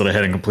dungeons that I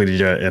hadn't completed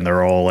yet, and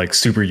they're all like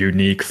super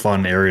unique,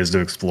 fun areas to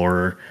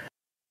explore.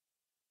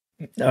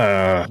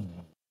 I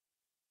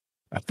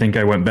think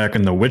I went back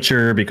in The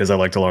Witcher because I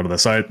liked a lot of the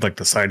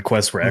side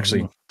quests were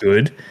actually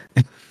good.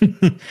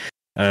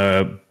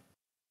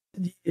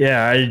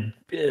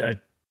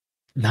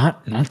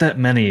 Not that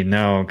many,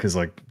 no, because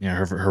like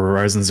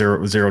Horizon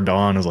Zero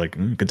Dawn is like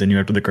continue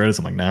after the credits.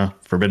 I'm like, nah.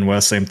 Forbidden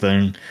West, same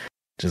thing.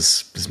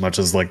 Just as much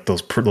as like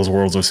those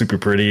worlds are super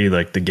pretty,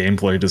 like the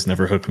gameplay just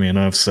never hooked me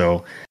enough.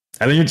 So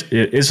I think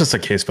it's just a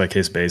case by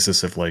case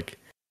basis. If like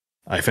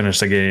I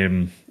finished a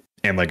game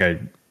and like I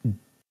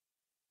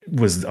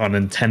was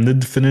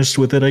unintended finished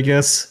with it, I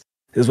guess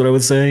is what I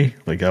would say.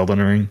 Like Elden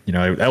Ring,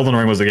 Elden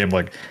Ring was a game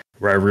like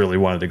where I really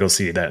wanted to go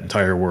see that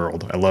entire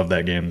world. I love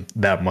that game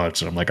that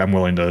much, and I'm like, I'm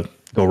willing to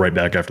go right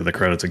back after the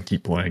credits and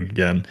keep playing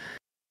again.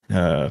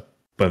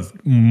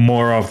 But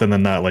more often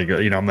than not, like,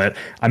 I'm at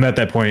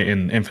that point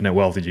in Infinite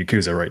Wealth of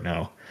Yakuza right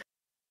now,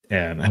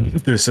 and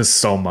there's just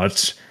so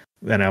much.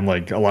 And I'm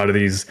like, a lot of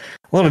these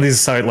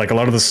side, like a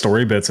lot of the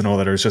story bits and all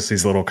that are just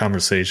these little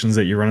conversations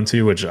that you run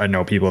into, which I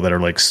know people that are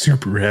like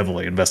super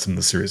heavily invested in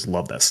the series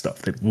love that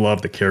stuff. They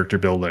love the character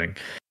building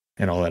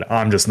and all that.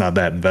 I'm just not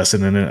that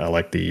invested in it. I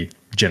like the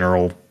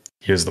general,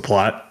 here's the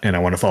plot, and I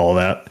want to follow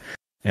that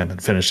and then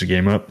finish the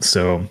game up.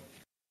 So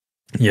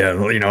yeah,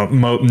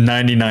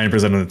 99%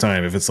 of the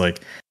time, if it's like,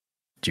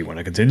 do you want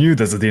to continue?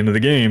 That's at the end of the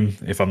game.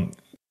 If I'm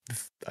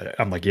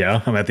like,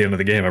 yeah, I'm at the end of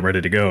the game. I'm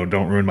ready to go.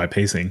 Don't ruin my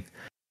pacing.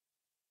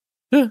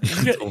 Yeah,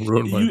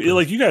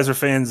 you guys are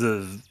fans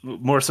of,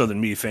 more so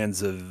than me,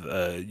 fans of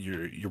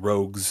your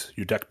rogues,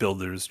 your deck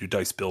builders, your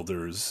dice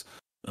builders,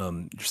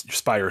 your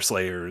spire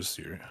slayers,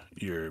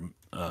 your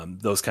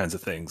those kinds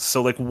of things.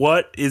 So like,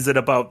 what is it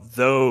about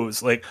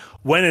those? Like,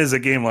 when is a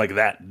game like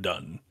that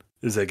done?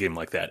 Is a game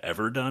like that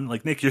ever done?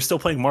 Like, Nick, you're still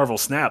playing Marvel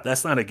Snap.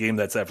 That's not a game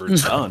that's ever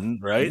done,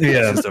 right?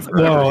 Yeah.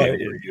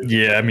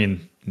 Yeah. I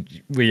mean,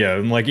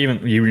 yeah. Like,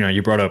 even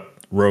you brought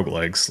up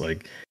roguelikes,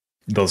 like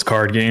those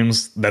card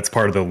games. That's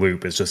part of the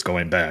loop. Is just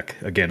going back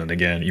again and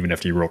again, even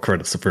after you roll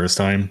credits the first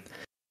time.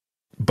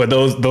 But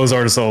those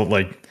are so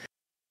like,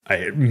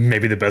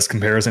 maybe the best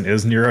comparison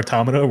is Nier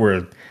Automata,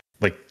 where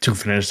like to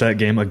finish that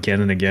game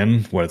again and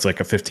again, it's like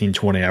a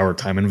 15-20 hour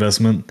time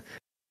investment,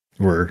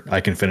 where I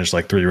can finish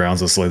like 3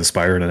 rounds of Slay the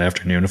Spire in an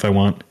afternoon if I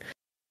want.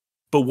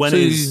 But when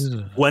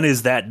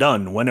is that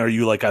done? When are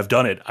you like, I've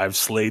done it, I've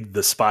slayed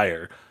the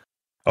Spire?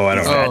 Oh, I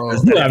don't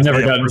know. I've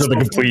never gotten to the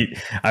complete.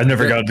 I've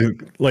never gotten to,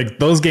 like,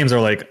 those games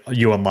are like,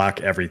 you unlock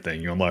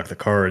everything. You unlock the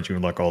cards, you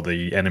unlock all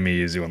the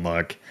enemies, you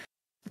unlock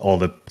all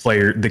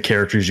the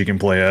characters you can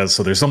play as.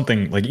 So there's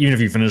something like, even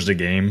if you finish the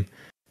game,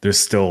 there's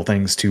still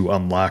things to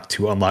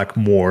unlock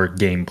more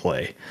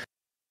gameplay.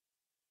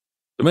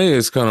 To me,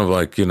 it's kind of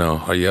like,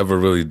 are you ever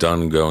really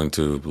done going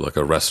to like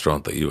a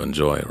restaurant that you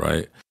enjoy,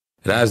 right?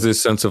 It has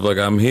this sense of like,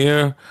 I'm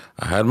here,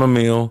 I had my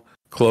meal,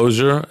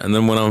 closure, and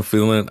then when I'm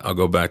feeling it, I'll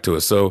go back to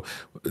it. So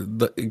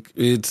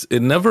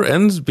it never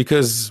ends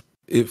because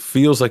it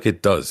feels like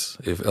it does.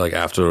 If like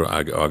after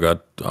I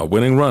got a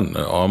winning run,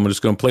 or I'm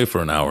just going to play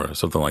for an hour or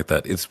something like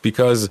that. It's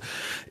because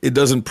it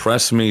doesn't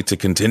press me to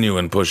continue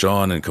and push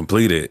on and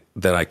complete it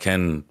that I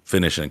can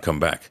finish and come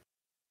back,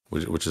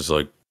 which is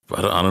like,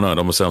 I don't know. It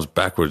almost sounds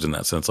backwards in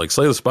that sense. Like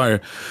Slay the Spire,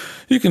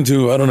 you can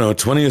do,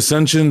 20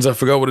 ascensions. I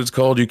forgot what it's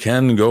called. You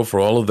can go for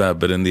all of that.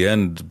 But in the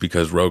end,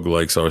 because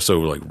roguelikes are so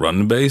like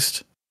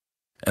run-based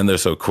and they're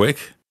so quick,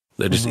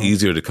 they're just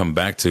easier to come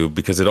back to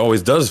because it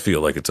always does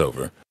feel like it's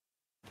over.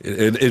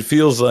 It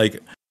feels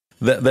like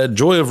that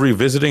joy of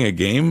revisiting a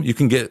game, you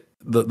can get,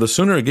 the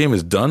sooner a game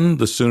is done,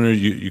 the sooner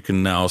you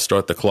can now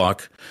start the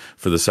clock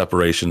for the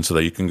separation so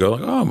that you can go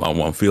like,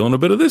 I'm feeling a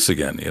bit of this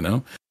again,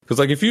 Because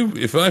like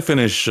if I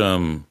finish,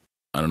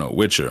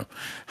 Witcher,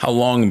 how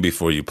long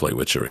before you play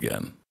Witcher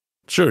again?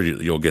 Sure,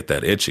 you'll get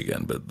that itch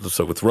again. But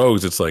so with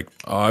Rogues, it's like,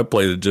 I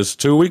played it just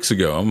 2 weeks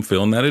ago. I'm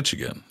feeling that itch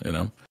again,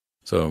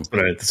 So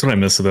that's what I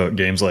miss about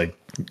games like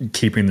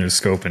keeping their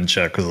scope in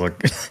check, because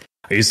like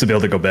I used to be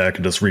able to go back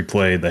and just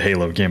replay the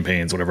Halo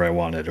campaigns whenever I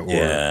wanted, or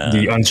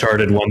the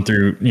Uncharted 1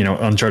 through,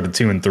 Uncharted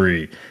 2 and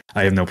 3.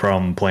 I have no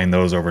problem playing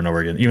those over and over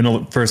again. Even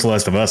though first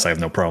Last of Us, I have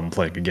no problem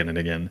playing again and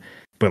again.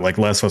 But like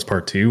Last of Us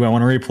Part 2, I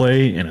want to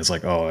replay, and it's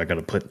like, oh, I got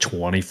to put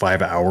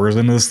 25 hours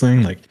in this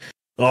thing. Like,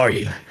 oh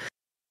yeah.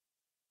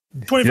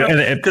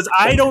 25, because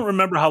I don't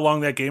remember how long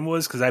that game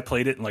was, because I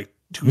played it in like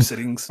 2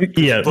 sittings.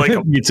 Yeah,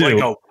 me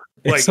too.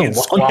 Like in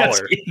squalor.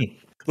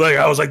 Like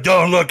I was like,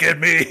 don't look at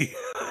me.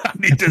 I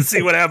need to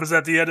see what happens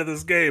at the end of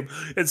this game.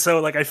 And so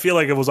like I feel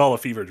like it was all a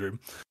fever dream.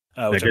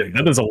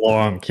 That is a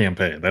long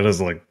campaign. That is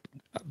like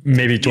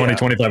maybe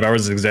 25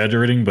 hours is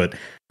exaggerating, but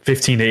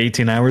 15 to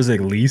 18 hours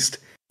at least.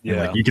 Yeah,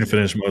 and like you can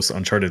finish most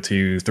Uncharted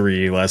 2,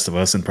 3, Last of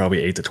Us in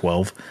probably 8 to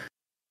 12.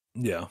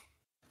 Yeah.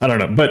 I don't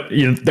know, but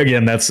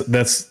again, that's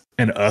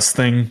an us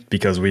thing,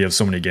 because we have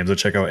so many games to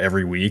check out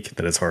every week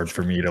that it's hard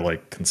for me to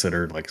like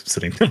consider like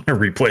sitting down and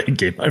replay a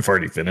game I've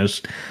already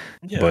finished.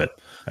 Yeah. But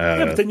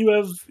then you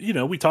have,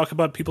 we talk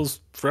about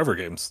people's forever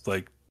games.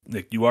 Like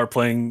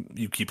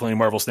you keep playing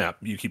Marvel Snap,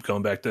 you keep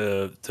going back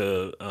to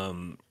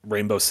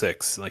Rainbow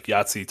Six. Like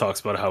Yahtzee talks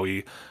about how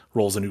he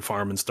rolls a new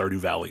farm in Stardew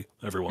Valley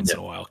every once in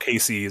a while.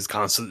 Casey is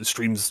constant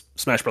streams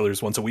Smash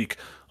Brothers once a week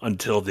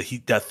until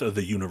the death of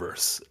the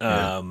universe.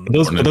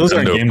 Those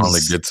aren't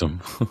games. Gets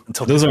them.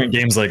 Those aren't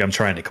games like I'm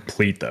trying to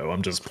complete though.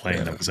 I'm just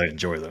playing them because I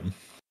enjoy them.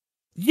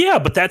 Yeah,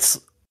 but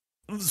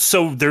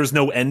so there's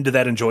no end to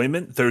that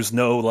enjoyment. There's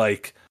no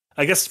like.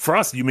 I guess for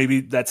us,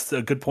 that's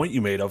a good point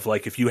you made of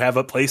like, if you have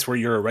a place where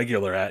you're a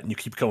regular at and you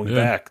keep going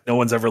back, no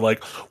one's ever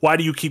like, why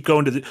do you keep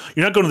going to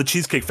you're not going to the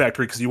Cheesecake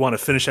Factory because you want to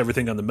finish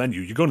everything on the menu.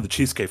 You're going to the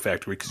Cheesecake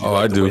Factory because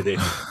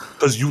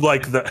because you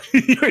like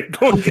you're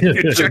going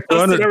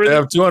to I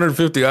have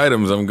 250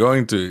 items. I'm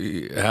going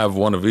to have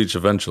one of each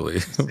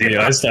eventually.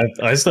 Yeah,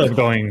 I stopped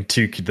going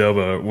to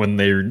Qdoba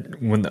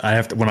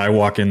when I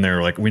walk in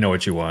there, like, we know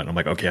what you want. I'm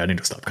like, okay, I need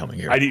to stop coming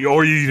here.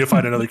 Or you need to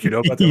find another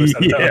Qdoba. That's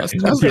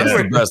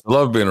the best. I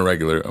love being a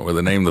regular where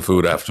they name the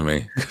food after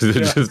me,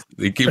 because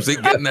it keeps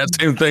getting that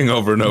same thing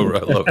over and over. I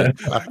love it.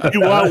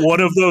 You want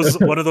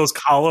one of those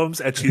columns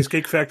at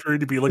Cheesecake Factory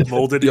to be like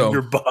molded in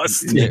your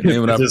bust. Name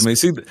it after me.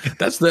 See,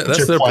 that's their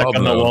problem.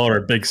 On the wall, or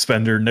a big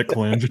spender, Nick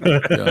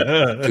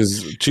Calandra.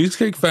 Because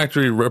Cheesecake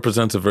Factory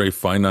represents a very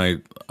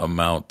finite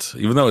amount.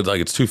 Even though it's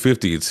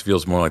 250, it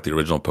feels more like the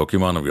original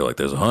Pokemon. And you're like,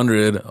 there's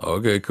 100.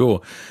 Okay,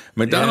 cool.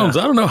 McDonald's,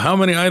 I don't know how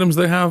many items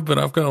they have, but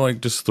I've got like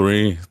just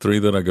three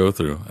that I go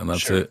through, and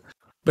that's it.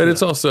 But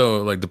it's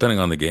also like, depending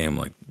on the game,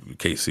 like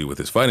Casey with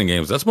his fighting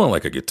games, that's more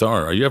like a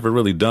guitar. Are you ever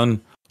really done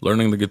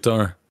learning the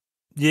guitar?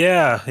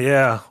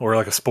 Yeah. Or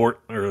like a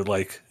sport, or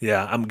like,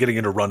 I'm getting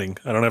into running.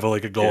 I don't have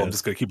a goal. I'm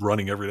just going to keep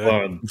running every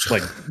day.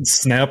 Like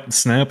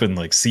Snap and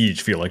like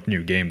Siege feel like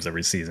new games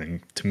every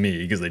season to me,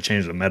 because they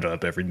change the meta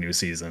up every new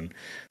season.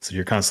 So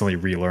you're constantly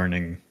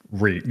relearning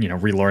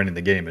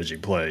the game as you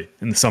play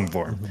in some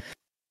form. Mm-hmm.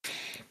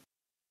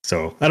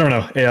 So I don't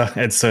know. Yeah,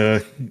 it's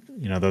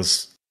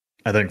those,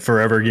 I think,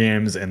 forever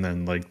games, and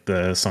then like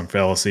the sunk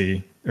cost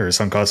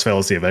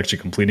fallacy of actually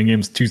completing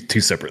games, two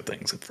separate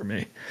things for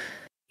me.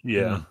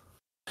 Yeah.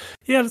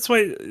 Yeah, that's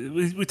why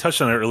we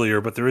touched on it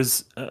earlier, but there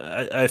is,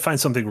 I find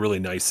something really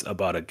nice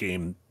about a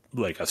game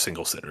like a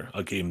single sitter,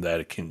 a game that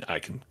I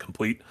can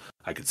complete.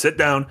 I could sit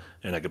down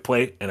and I could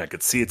play and I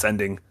could see its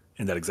ending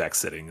in that exact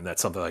sitting. And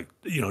that's something like,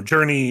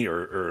 Journey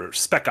or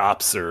Spec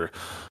Ops or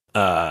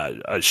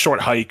a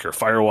Short Hike or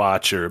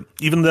Firewatch, or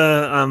even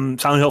the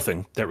Silent Hill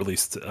thing that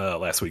released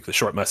last week. The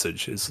Short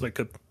Message is like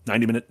a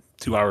 90-minute,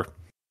 2-hour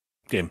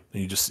game,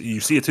 and you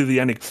see it through the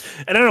ending.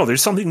 And I don't know,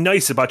 there's something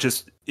nice about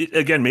just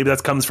again, maybe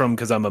that comes from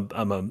because I'm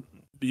a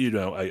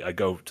I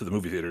go to the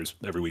movie theaters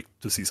every week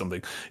to see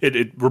something.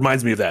 It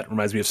reminds me of that. It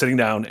reminds me of sitting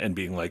down and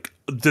being like,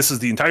 this is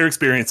the entire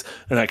experience,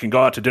 and I can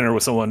go out to dinner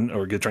with someone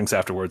or get drinks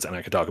afterwards, and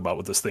I can talk about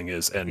what this thing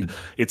is. And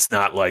it's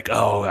not like,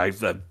 oh, I've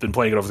been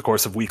playing it over the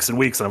course of weeks and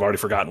weeks, and I've already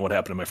forgotten what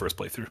happened in my first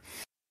playthrough.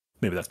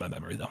 Maybe that's my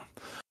memory though.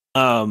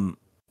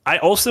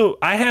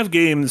 I have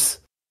games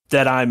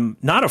that I'm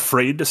not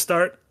afraid to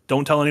start.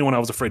 Don't tell anyone I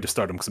was afraid to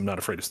start them, because I'm not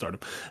afraid to start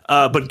them.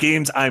 But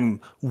games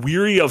I'm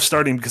weary of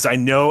starting because I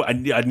know I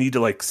need to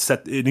like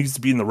set. It needs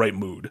to be in the right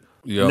mood.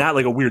 Yep. Not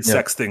like a weird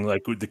sex thing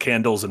like with the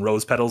candles and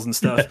rose petals and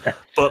stuff.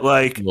 But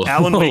like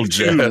Alan Wake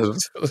 2.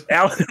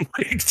 Alan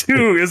Wake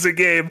 2 is a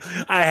game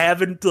I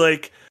haven't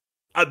like.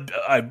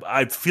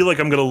 I feel like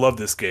I'm gonna love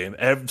this game.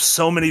 I have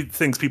so many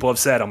things people have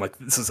said. I'm like,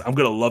 I'm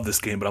gonna love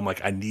this game, but I'm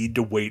like, I need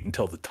to wait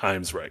until the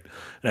time's right,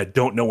 and I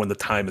don't know when the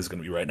time is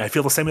gonna be right. And I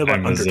feel the same way about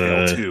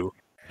Undertale too.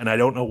 And I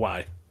don't know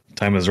why.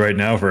 Time is right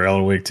now for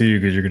Alan Wake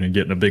 2, because you're going to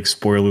get in a big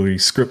spoilery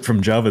script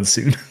from Java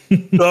soon.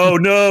 Oh,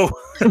 no.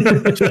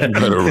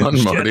 Better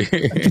run, Marty.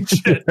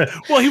 Shit.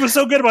 Well, he was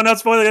so good about not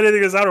spoiling anything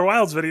in his Outer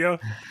Wilds video.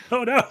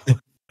 Oh, no.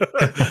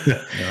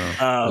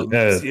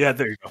 Yeah,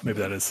 there you go. Maybe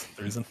that is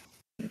the reason.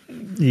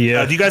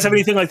 Yeah. Do you guys have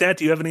anything like that?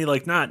 Do you have any,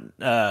 like, not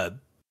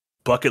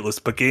bucket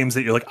list, but games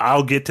that you're like,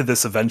 I'll get to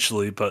this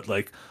eventually, but,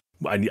 like,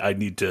 I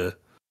need to,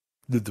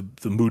 the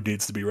mood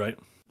needs to be right?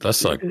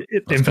 That's like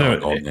Infinite kind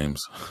of all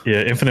games.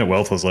 Yeah, Infinite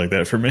Wealth was like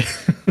that for me.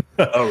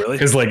 Oh, really?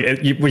 Because like,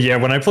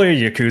 when I play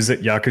a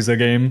Yakuza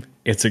game,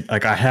 it's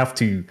like I have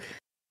to,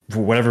 for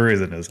whatever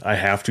reason it is, I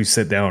have to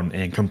sit down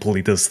and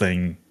complete this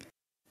thing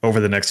over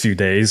the next few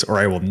days, or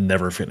I will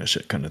never finish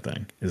it. Kind of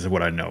thing is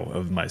what I know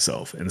of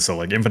myself. And so,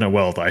 like Infinite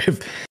Wealth,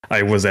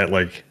 I was at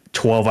like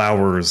 12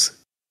 hours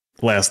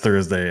last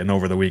Thursday, and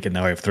over the weekend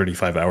now I have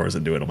 35 hours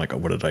into it. I'm like, oh,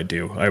 what did I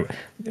do?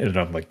 And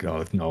I'm like,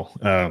 oh no.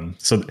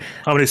 So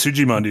how many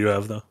Sujimon do you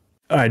have though?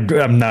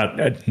 I'm not.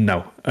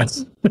 No, I'm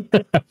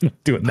not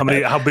doing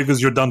that. How big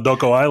is your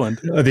Dondoko Island?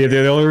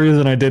 The only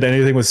reason I did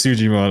anything with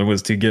Sujimon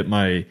was to get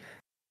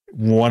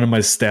one of my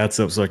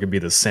stats up so I could be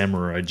the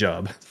samurai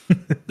job.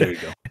 There you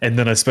go. And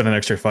then I spent an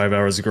extra 5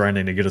 hours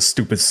grinding to get a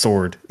stupid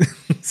sword.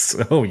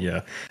 So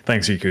yeah,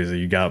 thanks Yakuza,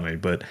 you got me.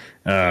 But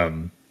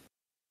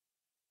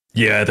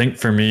yeah, I think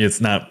for me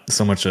it's not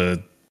so much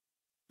a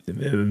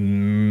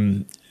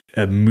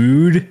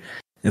mood.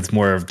 It's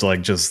more of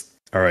like just,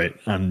 all right,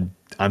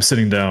 I'm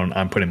sitting down,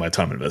 I'm putting my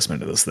time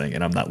investment into this thing,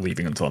 and I'm not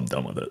leaving until I'm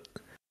done with it.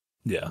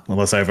 Yeah.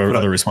 Unless I have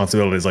other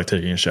responsibilities like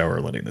taking a shower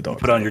or letting the dog.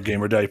 Put on your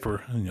gamer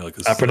diaper, and you're like,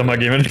 I put on my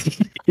gamer.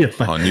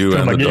 On you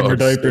and my the gamer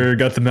dogs. diaper.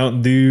 Got the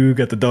Mountain Dew.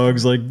 Got the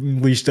dogs like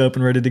leashed up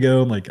and ready to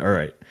go. I'm like, all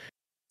right,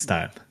 it's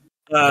time.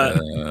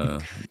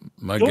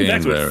 My going game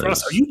back to there it,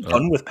 Frost, are you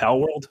done with Pal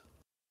World?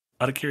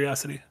 Out of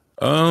curiosity.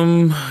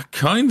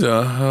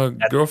 Kinda.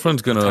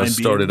 Girlfriend's gonna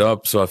start being? it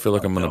up, so I feel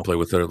like I'm gonna play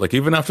with her. Like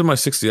even after my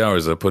 60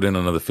 hours, I put in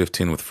another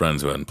 15 with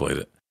friends who hadn't played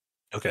it.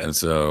 Okay. And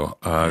so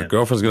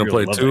girlfriend's gonna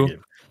play it love that too.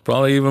 game.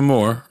 Probably even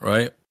more,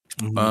 right?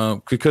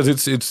 Mm-hmm. Because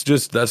it's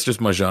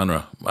just my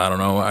genre. I don't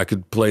know. I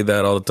could play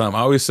that all the time.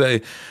 I always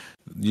say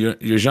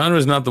your genre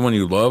is not the one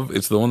you love.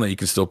 It's the one that you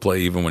can still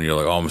play even when you're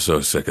like, oh, I'm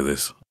so sick of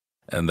this.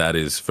 And that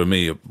is for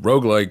me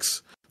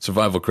roguelikes,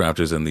 survival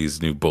crafters, and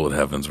these new bullet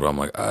heavens where I'm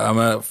like, I'm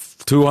at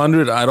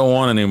 200. I don't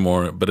want any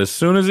more. But as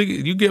soon as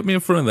you get me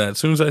in front of that, as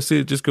soon as I see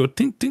it just go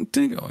tink tink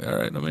tink, I'm like, all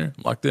right, I'm here,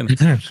 I'm locked in.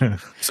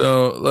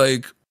 So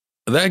like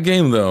that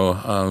game though,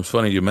 it's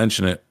funny you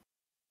mention it.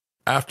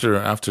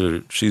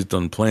 After she's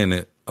done playing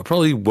it, I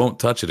probably won't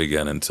touch it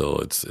again until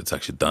it's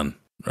actually done,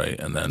 right?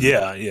 And then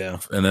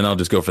and then I'll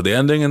just go for the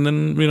ending, and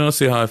then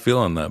see how I feel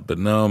on that. But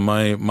no,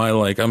 my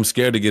like I'm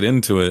scared to get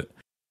into it.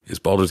 Is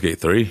Baldur's Gate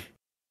 3?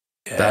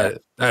 Yeah.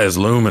 That is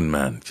looming,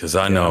 man, because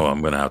I know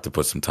I'm gonna have to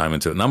put some time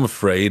into it, and I'm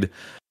afraid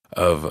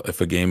of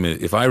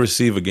if I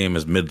receive a game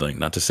as middling.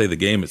 Not to say the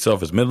game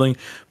itself is middling,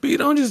 but you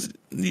don't just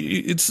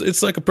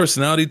it's like a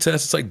personality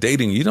test. It's like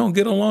dating. You don't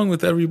get along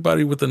with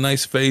everybody with a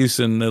nice face,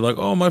 and they're like,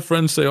 oh, my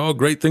friends say all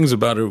great things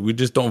about her. We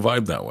just don't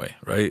vibe that way,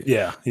 right?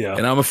 Yeah.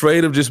 And I'm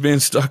afraid of just being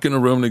stuck in a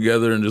room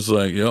together and just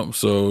like, yep.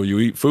 So you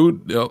eat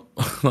food, yep.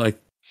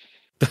 Like.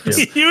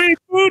 You eat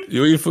food?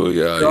 You eat food?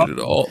 Yeah, I eat it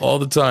all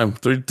the time,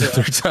 three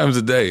times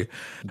a day.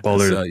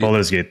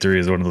 Baldur's Gate 3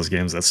 is one of those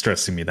games that's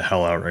stressing me the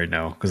hell out right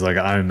now. Because like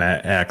I'm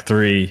at Act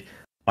 3,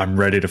 I'm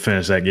ready to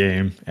finish that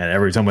game, and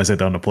every time I sit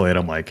down to play it,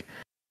 I'm like,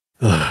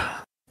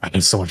 I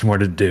have so much more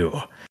to do.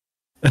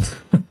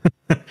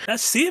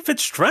 See if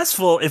it's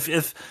stressful.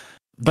 If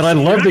but I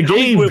love the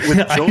game.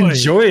 I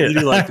enjoy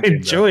it. Like I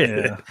enjoy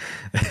it. Yeah.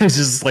 It's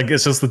just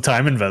the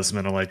time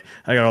investment. I'm like,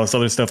 I got all this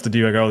other stuff to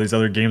do. I got all these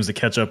other games to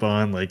catch up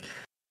on. Like,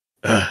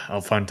 I'll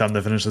find time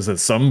to finish this at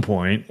some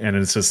point. And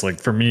it's just like,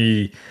 for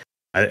me,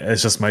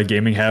 it's just my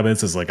gaming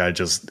habits is like,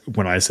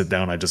 when I sit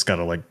down, I just got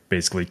to like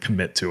basically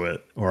commit to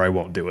it or I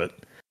won't do it.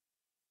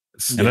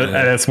 And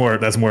that's more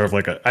of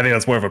like I think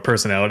that's more of a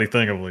personality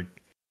thing of like,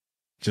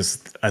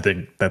 I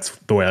think that's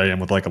the way I am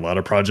with like a lot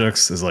of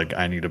projects is like,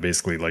 I need to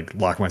basically like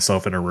lock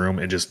myself in a room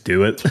and just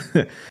do it.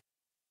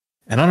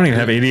 And I don't even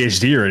have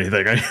ADHD or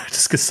anything. I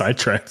just get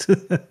sidetracked.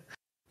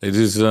 It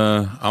is.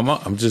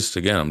 I'm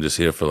just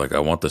here for like I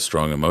want the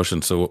strong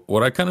emotion. So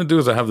what I kind of do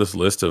is I have this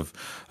list of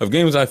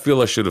games I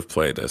feel I should have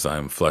played as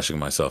I'm fleshing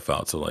myself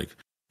out. So like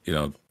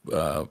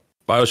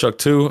BioShock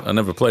 2, I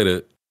never played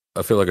it.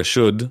 I feel like I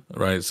should,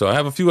 right? So I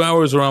have a few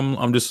hours where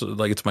I'm just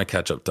like it's my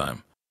catch up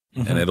time,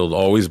 and it'll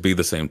always be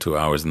the same 2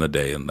 hours in the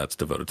day, and that's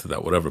devoted to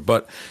that, whatever.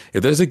 But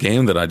if there's a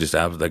game that I just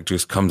have that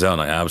just comes out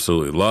and I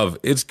absolutely love,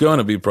 it's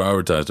gonna be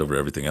prioritized over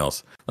everything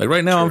else. Like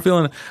right now, I'm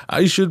feeling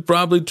I should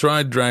probably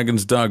try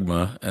Dragon's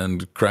Dogma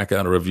and crack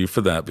out a review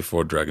for that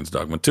before Dragon's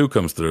Dogma 2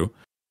 comes through.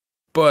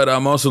 But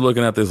I'm also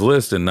looking at this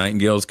list, and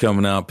Nightingale's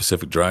coming out,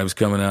 Pacific Drive's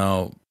coming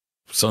out,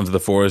 Sons of the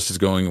Forest is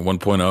going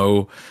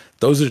 1.0.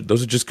 Those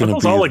are just going to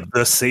be all like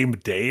the same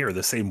day or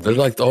the same week. They're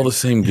like all the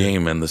same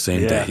game and the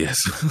same day.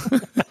 Yes.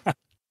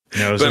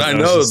 But I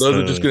know those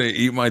are just going to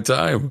eat my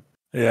time.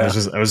 Yeah,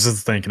 I was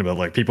just thinking about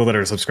like people that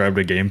are subscribed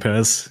to Game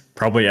Pass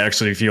probably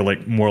actually feel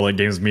like more like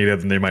games media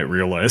than they might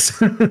realize.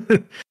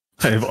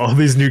 I have all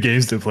these new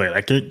games to play.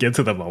 I can't get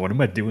to them all. What am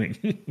I doing?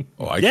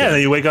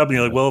 Then you wake up and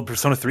you're like, well,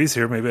 Persona 3's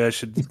here. Maybe I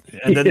should.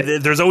 And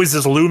then there's always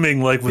this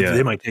looming like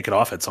they might take it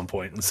off at some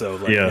point. And so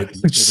maybe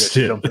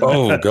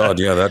oh god,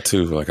 yeah, that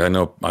too. Like I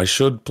know I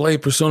should play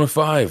Persona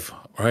 5.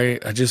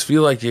 Right? I just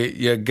feel like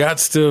you got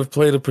to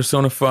play the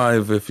Persona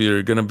 5 if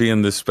you're going to be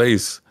in this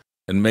space.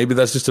 And maybe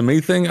that's just a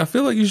me thing. I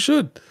feel like you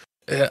should.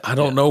 I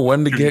don't know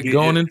when to get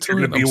going into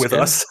you're it. Be with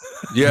scared. us.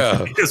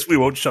 Yeah. Because we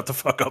won't shut the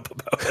fuck up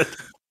about it.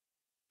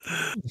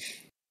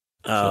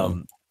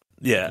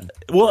 Yeah.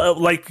 Well,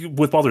 like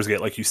with Baldur's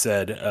Gate, like you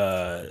said,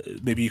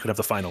 maybe you could have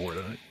the final word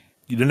on it.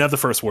 You didn't have the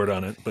first word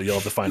on it, but you'll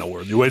have the final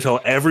word. You wait till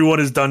everyone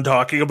is done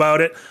talking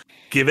about it,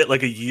 give it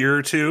like a year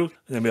or two,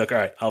 and then be like, all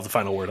right, I'll have the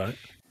final word on it.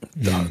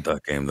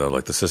 That game, though,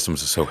 like the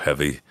systems are so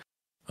heavy.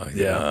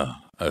 Yeah.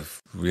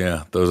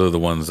 Those are the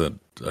ones that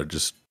are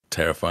just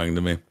terrifying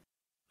to me.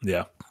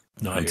 Yeah.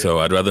 No, and so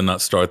I'd rather not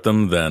start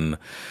them than,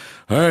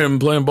 all right, I'm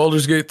playing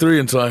Baldur's Gate 3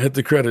 until I hit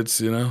the credits,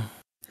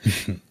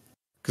 Because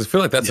I feel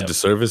like that's a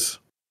disservice.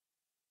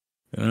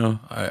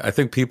 I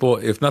think people,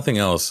 if nothing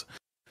else,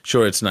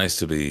 sure, it's nice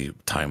to be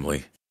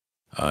timely.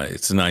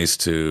 It's nice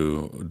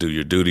to do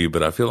your duty,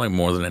 but I feel like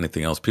more than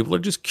anything else, people are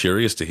just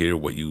curious to hear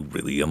what you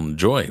really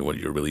enjoy, what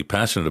you're really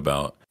passionate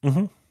about.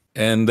 Mm-hmm.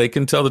 And they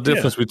can tell the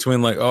difference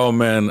between like, oh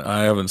man,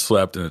 I haven't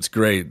slept and it's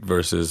great,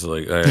 versus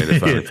like, all right, I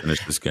finally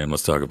finished this game.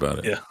 Let's talk about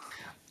it. Yeah.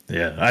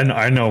 Yeah.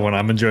 I know when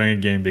I'm enjoying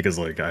a game because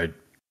like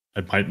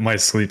my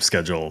sleep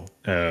schedule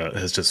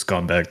has just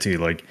gone back to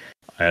like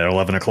at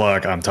 11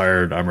 o'clock, I'm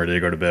tired. I'm ready to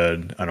go to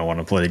bed. I don't want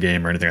to play a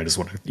game or anything. I just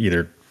want to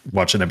either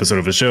watch an episode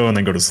of a show and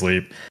then go to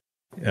sleep.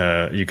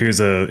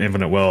 Yakuza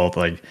Infinite Wealth,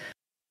 like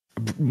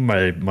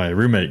my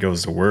roommate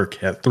goes to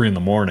work at 3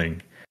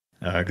 a.m.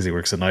 Because he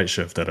works a night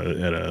shift at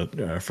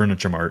a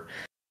furniture mart,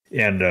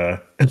 and I'm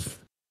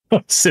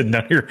sitting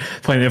down here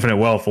playing Infinite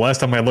Wealth.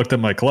 Last time I looked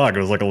at my clock, it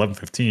was like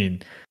 11:15,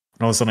 and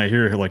all of a sudden I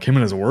hear like him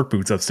in his work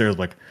boots upstairs.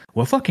 Like,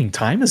 what fucking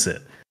time is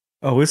it?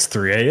 Oh, it's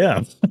 3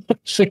 a.m.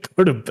 Should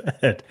go to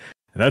bed.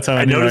 And that's how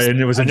I knew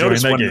I was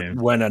enjoying that game.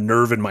 When a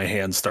nerve in my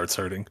hand starts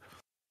hurting.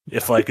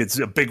 If like it's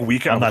a big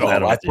weekend,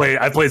 I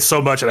played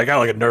so much and I got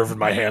like a nerve in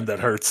my hand that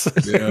hurts.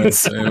 Yeah,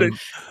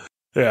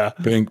 yeah.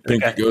 Pinky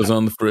goes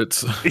on the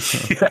fritz.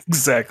 Yeah,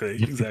 exactly.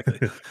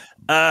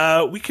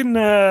 We can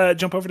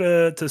jump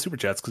over to super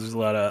chats because there's a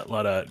lot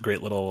of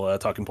great little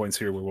talking points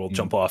here where we'll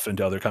jump off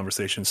into other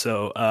conversations.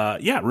 So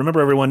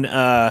remember everyone,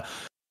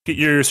 get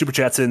your super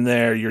chats in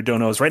there, your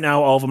donos. Right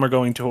now, all of them are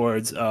going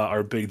towards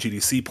our big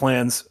GDC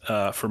plans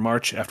for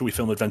March after we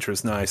film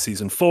Adventures Nigh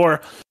Season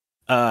 4.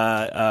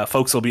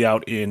 Folks will be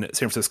out in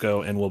San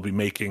Francisco and we'll be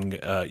making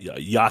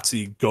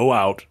Yahtzee go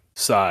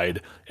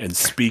outside and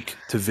speak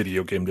to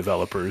video game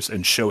developers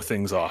and show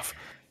things off.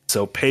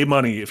 So pay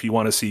money if you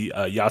want to see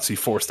Yahtzee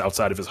forced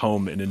outside of his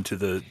home and into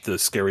the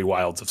scary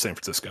wilds of San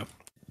Francisco.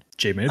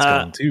 J-Mate's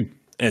going too.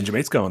 And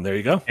J-Mate's going. There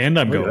you go. And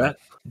I'm going. That.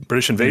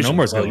 British invasion.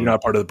 You're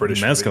not part of the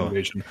British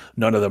invasion.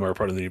 None of them are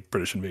part of the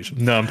British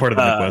invasion. No, I'm part of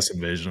the Midwest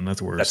invasion.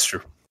 That's worse. That's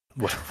true.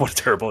 What a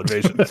terrible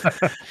invasion.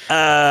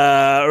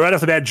 Right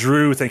off the bat,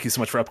 Drew, thank you so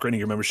much for upgrading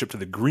your membership to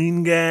the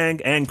Green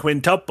Gang. And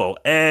Quintuple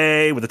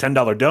A with a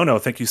 $10 dono.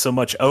 Thank you so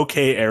much.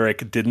 Okay,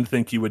 Eric, didn't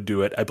think you would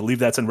do it. I believe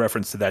that's in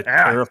reference to that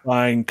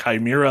terrifying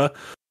chimera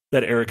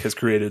that Eric has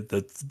created,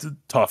 the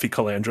Toffee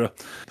Calandra.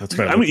 That's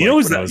right. I mean,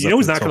 he's not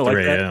going to like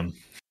that.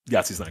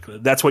 Yahtzee's not going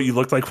to. That's what you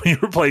looked like when you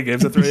were playing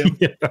games at 3 a.m.?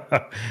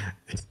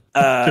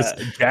 Just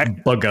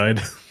Jack,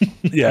 bug-eyed.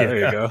 Yeah, there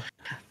you go.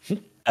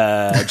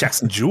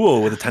 Jackson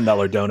Jewel with a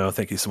 $10 dono.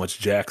 Thank you so much,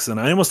 Jackson.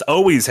 I almost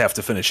always have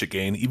to finish a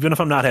game. Even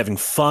if I'm not having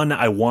fun,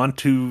 I want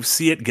to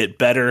see it get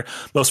better.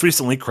 Most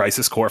recently,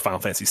 Crisis Core Final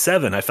Fantasy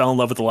VII. I fell in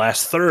love with the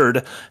last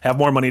third. Have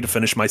more money to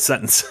finish my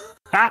sentence.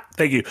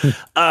 Thank you.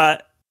 I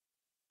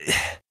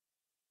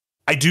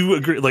do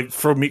agree. Like,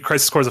 for me,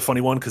 Crisis Core is a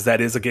funny one because that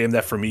is a game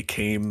that for me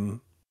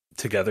came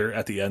together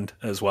at the end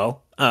as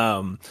well.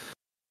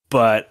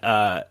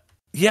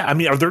 Yeah, I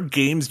mean, are there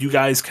games you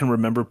guys can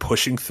remember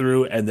pushing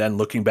through and then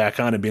looking back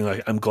on and being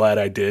like, I'm glad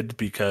I did,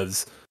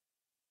 because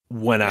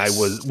when I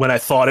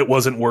thought it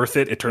wasn't worth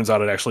it, it turns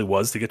out it actually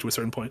was to get to a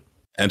certain point?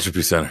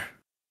 Entropy Center.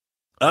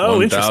 Oh,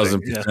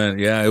 1,000%.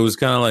 Yeah, it was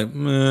kind of like,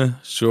 meh,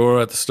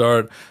 sure at the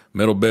start.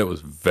 Middle bit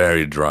was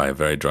very dry.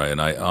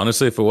 And I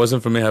honestly, if it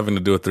wasn't for me having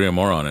to do a 3 or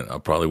more on it, I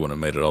probably wouldn't have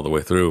made it all the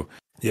way through.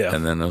 Yeah.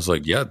 And then I was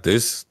like, yeah,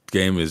 this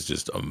game is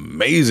just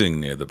amazing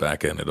near the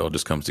back end. It all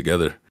just comes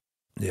together.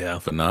 Yeah.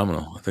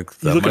 Phenomenal. I think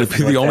that might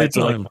be the only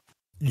time.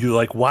 You're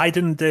like, why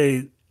didn't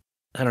they?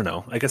 I don't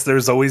know. I guess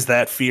there's always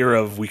that fear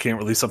of we can't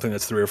release something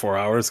that's 3 or 4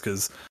 hours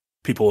because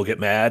people will get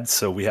mad.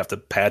 So we have to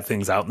pad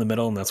things out in the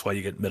middle. And that's why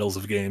you get middles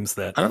of games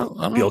that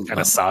feel kind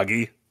of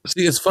soggy.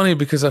 See, it's funny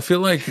because I feel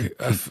like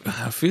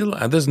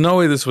there's no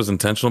way this was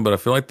intentional, but I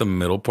feel like the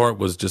middle part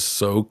was just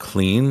so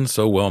clean,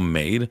 so well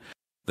made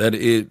that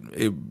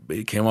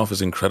it came off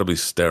as incredibly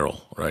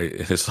sterile, right?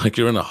 It's like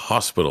you're in a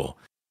hospital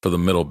for the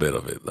middle bit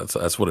of it.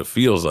 That's what it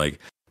feels like.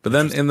 But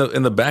then in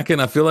the back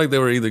end, I feel like they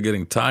were either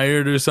getting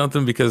tired or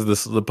something because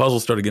the puzzle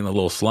started getting a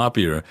little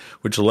sloppier,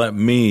 which let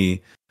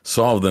me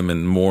solve them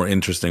in more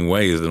interesting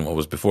ways than what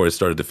was before. It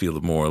started to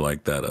feel more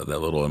like that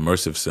little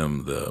immersive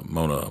sim, the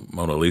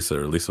Mona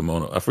Lisa or Lisa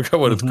Mona. I forgot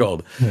what it's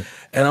called.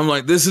 And I'm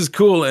like, this is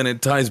cool, and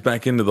it ties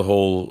back into the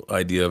whole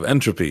idea of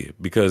entropy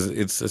because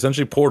it's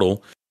essentially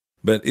Portal.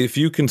 But if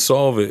you can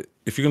solve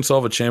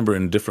a chamber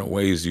in different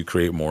ways, you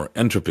create more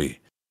entropy.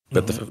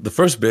 But the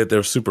first bit,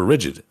 they're super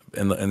rigid.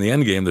 In the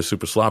end game, they're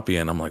super sloppy.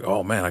 And I'm like,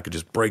 oh, man, I could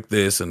just break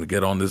this and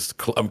get on this.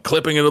 I'm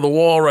clipping into the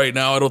wall right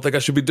now. I don't think I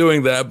should be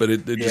doing that. But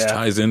it just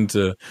ties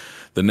into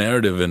the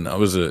narrative. And I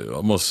was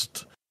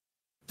almost...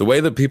 The way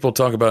that people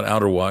talk about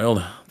Outer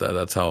Wild,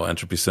 that's how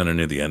Entropy Center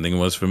near the ending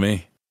was for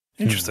me.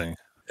 Interesting.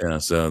 Yeah,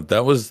 so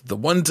that was the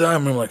one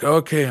time I'm like,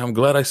 okay, I'm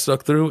glad I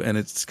stuck through. And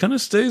it kind of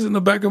stays in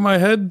the back of my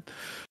head.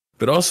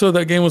 But also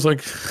that game was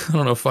like, I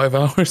don't know, 5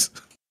 hours.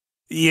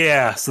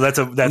 Yeah, so that's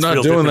I'm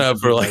not doing that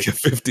for like a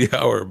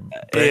 50-hour.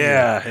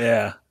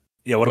 Yeah.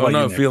 What about I'm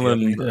not you,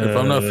 feeling? If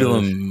I'm not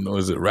feeling,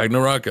 was it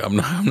Ragnarok? I'm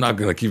not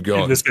gonna keep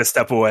going. I'm just gonna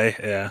step away.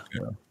 Yeah.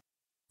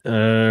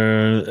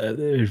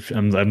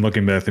 I'm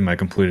looking back through my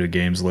completed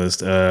games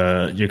list.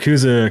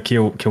 Yakuza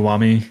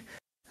Kiwami.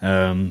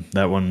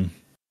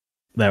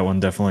 That one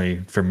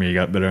definitely for me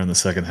got better in the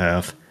second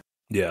half.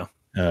 Yeah.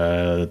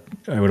 I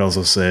would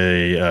also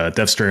say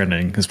Death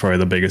Stranding is probably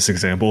the biggest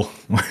example.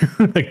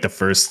 Like the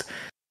first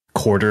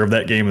quarter of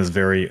that game is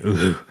very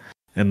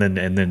and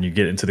then you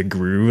get into the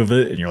groove of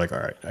it and you're like, all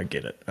right, I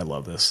get it, I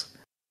love this.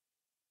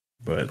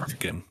 But perfect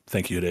game.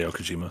 Thank you, Hideo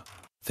Kojima.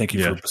 Thank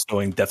you for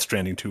bestowing Death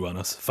Stranding 2 on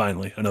us.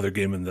 Finally, another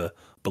game in the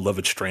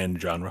beloved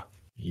Strand genre.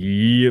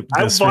 Yep,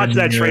 I've watched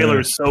that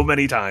trailer so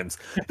many times.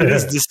 It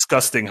is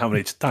disgusting how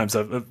many times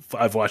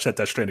I've watched that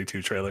Death Stranding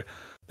 2 trailer.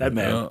 That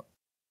man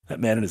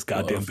and his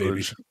goddamn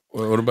baby.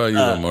 What about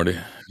you, Marty?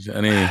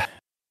 Any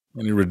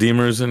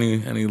redeemers?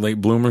 Any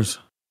late bloomers?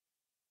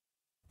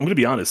 I'm going to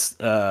be honest.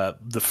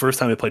 The first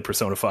time I played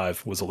Persona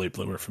 5 was a late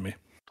bloomer for me.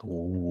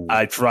 Ooh.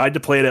 I tried to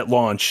play it at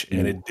launch,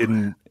 and it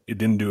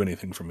didn't do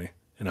anything for me.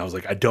 And I was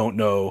like, I don't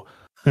know.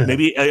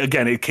 Maybe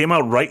again, it came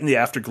out right in the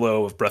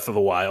afterglow of Breath of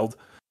the Wild,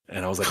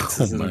 and I was like,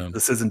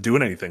 this isn't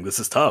doing anything. This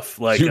is tough.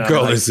 Like you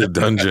call this a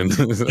dungeon?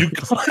 And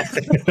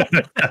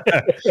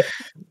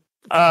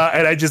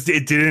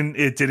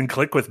it didn't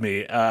click with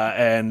me.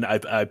 And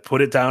I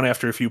put it down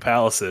after a few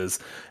palaces,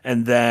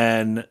 and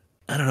then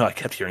I don't know. I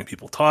kept hearing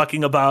people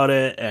talking about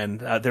it, and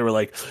they were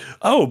like,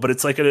 "Oh, but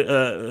it's like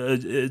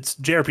it's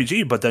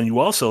JRPG, but then you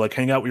also like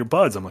hang out with your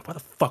buds." I'm like, "Why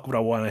the fuck would I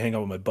want to hang out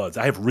with my buds?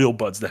 I have real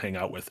buds to hang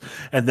out with."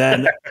 And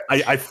then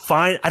I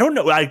don't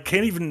know. I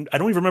don't even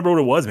remember what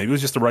it was. Maybe it was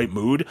just the right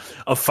mood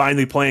of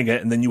finally playing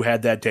it, and then you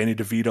had that Danny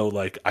DeVito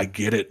like I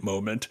get it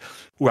moment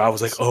where I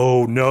was like,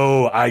 "Oh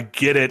no, I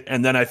get it."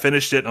 And then I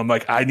finished it, and I'm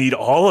like, "I need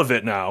all of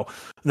it now."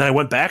 And then I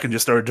went back and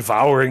just started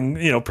devouring,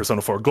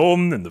 Persona 4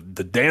 Golden and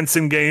the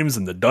dancing games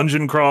and the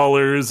dungeon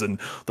crawlers and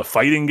the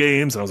fighting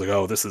games. And I was like,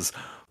 oh, this is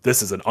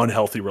an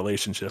unhealthy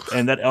relationship.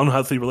 And that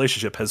unhealthy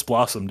relationship has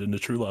blossomed into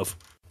true love.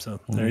 So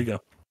there you go.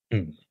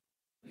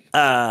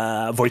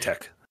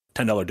 Wojtek,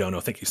 $10 dono.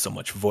 Thank you so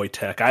much,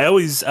 Wojtek. I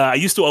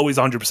used to always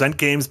 100%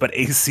 games, but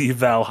AC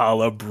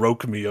Valhalla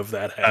broke me of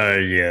that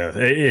habit. Yeah.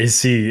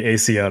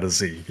 AC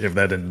Odyssey. If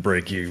that didn't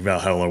break you,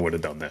 Valhalla would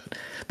have done that.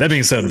 That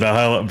being said,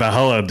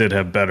 Valhalla did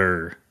have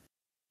better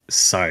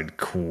side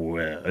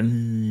quest.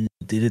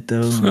 Did it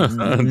though?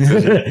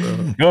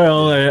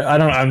 Well, I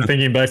don't know. I'm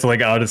thinking back to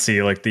like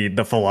Odyssey, like the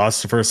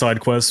philosopher side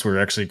quests were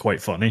actually quite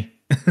funny.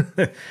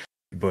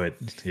 But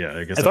yeah,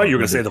 I guess I thought you were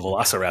going to say the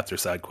Velociraptor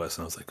side quest,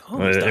 and I was like,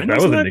 oh, if that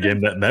was in the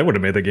game, that would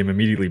have made the game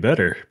immediately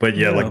better. But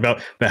yeah, like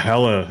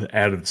Valhalla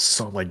added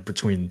so like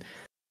between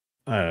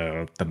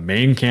the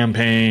main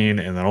campaign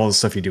and then all the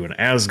stuff you do in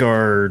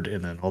Asgard,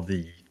 and then all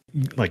the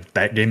like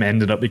that game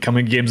ended up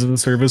becoming games as a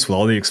service with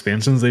all the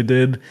expansions they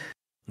did.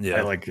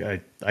 Yeah,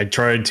 I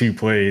tried to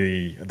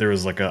play there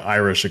was like an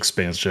Irish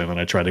expansion, and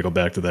I tried to go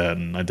back to that,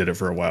 and I did it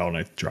for a while, and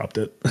I dropped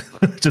it.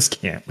 Just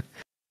can't.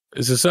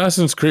 Is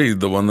Assassin's Creed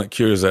the one that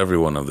cures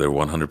everyone of their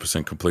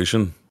 100%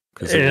 completion?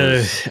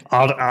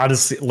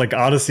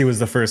 Odyssey was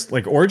the first.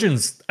 Like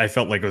Origins, I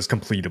felt like it was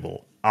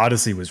completable.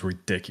 Odyssey was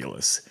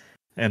ridiculous.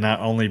 And not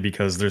only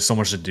because there's so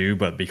much to do,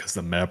 but because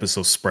the map is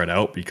so spread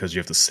out because you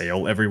have to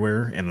sail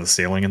everywhere, and the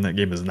sailing in that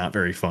game is not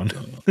very fun.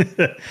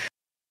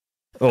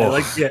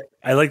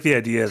 I like the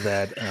idea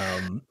that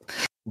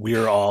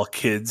we're all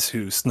kids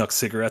who snuck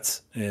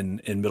cigarettes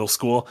in middle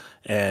school,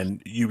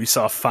 and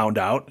Ubisoft found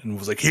out and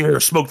was like, "Here,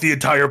 smoke the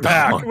entire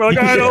pack." We're like,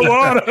 "I don't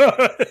want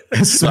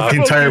to smoke the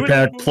entire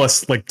pack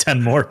plus like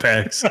 10 more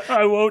packs."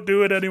 I won't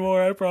do it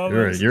anymore. I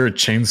promise. You're a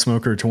chain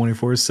smoker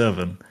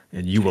 24/7,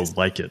 and you will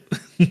like it.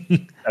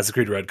 That's a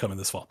Creed Red coming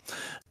this fall.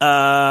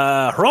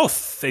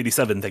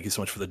 Heroth87, thank you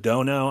so much for the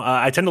dono.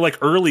 I tend to like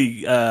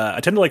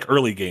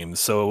early games,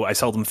 so I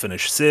seldom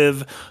finish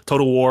Civ,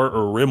 Total War,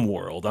 or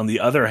RimWorld. On the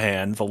other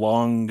hand,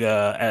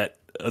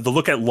 the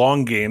look at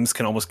long games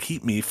can almost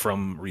keep me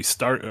from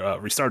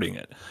restarting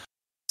it.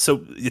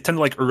 So you tend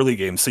to like early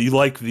games. So you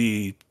like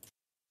the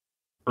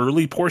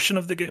early portion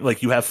of the game,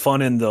 like you have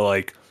fun in the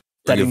like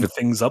setting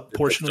things up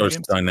portion of the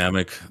game.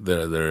 Dynamic,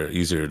 they're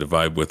easier to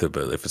vibe with it.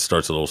 But if it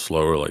starts a little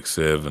slower, like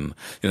Civ, and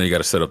you got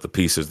to set up the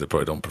pieces, they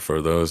probably don't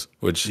prefer those.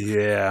 Which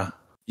I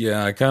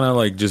kind of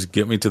like just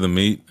get me to the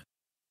meat,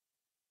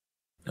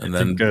 and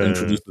then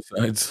introduce the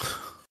sides.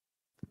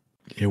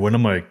 Yeah, one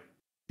of my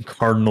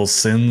cardinal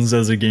sins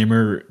as a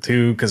gamer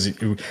too, because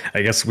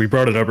I guess we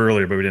brought it up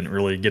earlier, but we didn't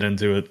really get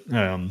into it.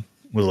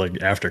 was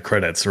like after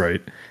credits,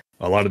 right?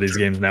 A lot of these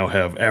games now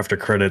have after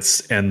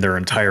credits and their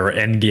entire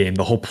end game.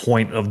 The whole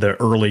point of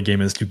the early game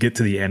is to get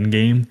to the end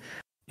game.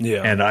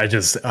 Yeah. And I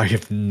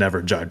have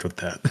never jived with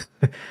that.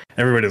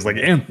 Everybody's like,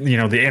 and the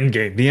end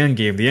game, the end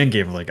game, the end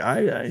game. Like,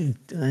 I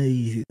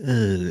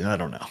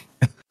don't know.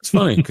 It's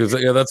funny because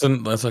that's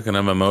like an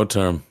MMO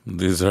term.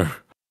 These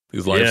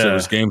live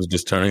service games are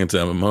just turning into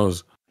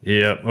MMOs.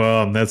 Yeah,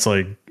 well, that's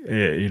like,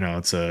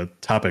 it's a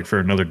topic for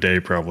another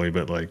day probably,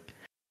 but like,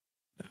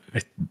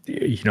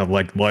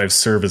 like live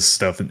service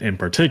stuff in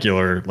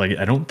particular, like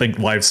I don't think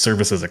live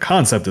service as a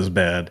concept is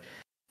bad.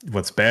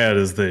 What's bad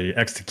is the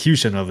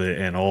execution of it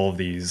and all of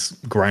these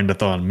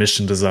grindathon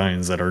mission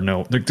designs that are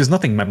there's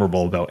nothing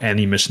memorable about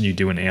any mission you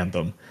do in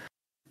Anthem.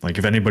 Like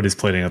if anybody's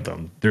played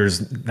Anthem,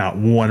 there's not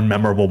one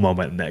memorable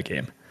moment in that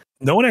game.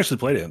 No one actually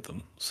played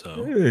Anthem, so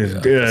it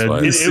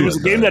was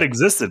a game that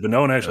existed, but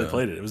no one actually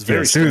played it. It was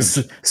very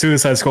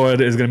Suicide Squad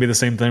is going to be the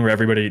same thing where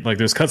everybody like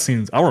there's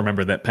cutscenes. I'll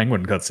remember that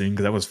penguin cutscene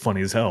because that was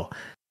funny as hell.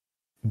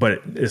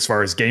 But as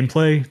far as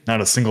gameplay,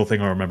 not a single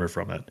thing I remember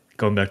from it.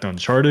 Going back to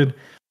Uncharted,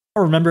 I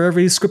remember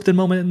every scripted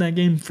moment in that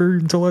game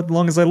until as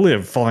long as I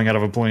live. Falling out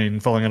of a plane,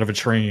 falling out of a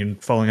train,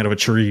 falling out of a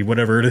tree,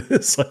 whatever it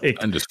is. Like,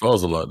 and just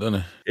falls a lot, doesn't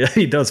he? Yeah,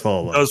 he does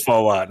fall a lot. He does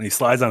fall a lot, and he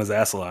slides on his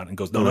ass a lot and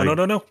goes,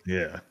 no.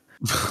 Yeah.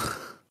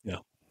 Yeah,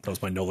 that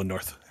was my Nolan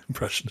North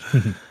impression.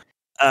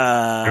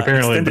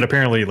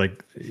 Apparently,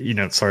 like,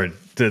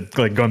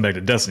 going back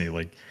to Destiny,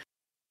 like,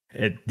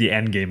 the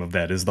end game of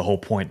that is the whole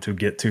point to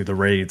get to the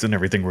raids and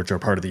everything, which are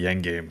part of the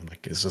end game.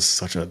 Like, it's just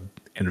such an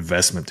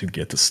investment to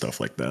get to stuff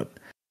like that.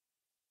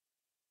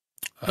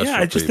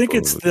 I just think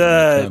it's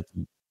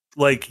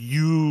like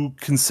you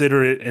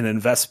consider it an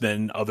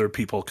investment, other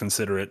people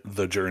consider it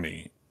the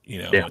journey.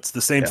 It's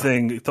the same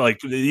thing.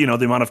 Like, the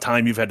amount of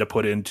time you've had to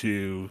put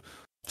into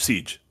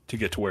Siege to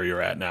get to where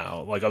you're at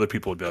now. Like other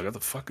people would be like, what the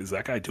fuck is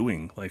that guy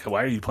doing? Like,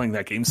 why are you playing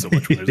that game so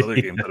much when there's other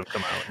games that have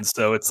come out? And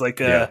so it's like,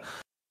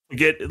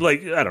 get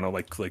like, I don't know,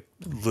 like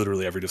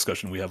literally every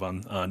discussion we have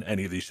on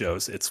any of these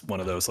shows, it's one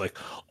of those like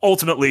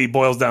ultimately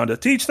boils down to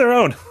teach their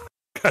own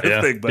kind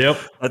of thing. But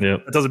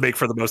that doesn't make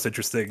for the most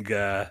interesting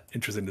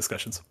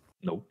discussions.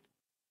 Nope.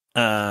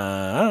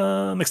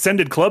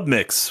 Extended Club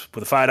Mix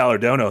with a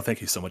 $5 dono.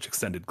 Thank you so much,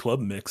 Extended Club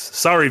Mix.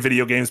 Sorry,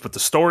 video games, but the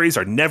stories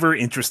are never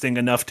interesting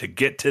enough to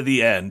get to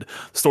the end.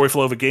 The story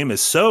flow of a game is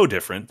so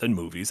different than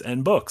movies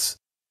and books.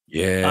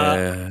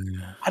 Yeah.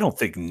 I don't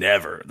think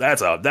never.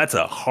 That's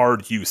a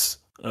hard use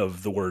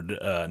of the word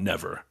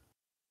never.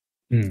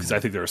 Because I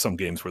think there are some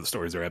games where the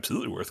stories are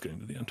absolutely worth getting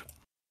to the end.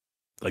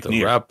 Like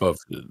the wrap up.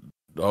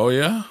 Oh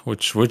yeah?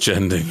 Which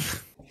ending?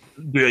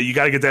 Yeah, you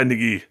gotta get the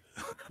ending E.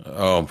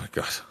 Oh my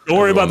god! Don't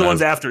worry about the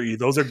ones after E;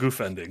 those are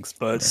goof endings.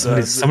 But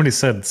somebody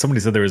said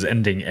there was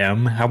ending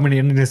M. How many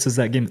endings does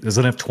that game? Does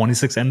it have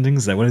 26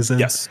 endings? Is that what it says?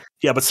 Yes.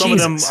 Yeah, but some of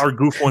them are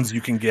goof ones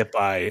you can get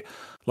by,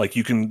 like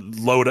you can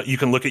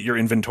look at your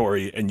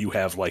inventory and you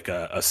have like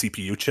a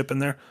CPU chip in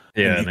there.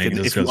 Yeah, and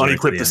if you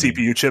unequip the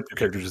CPU chip, your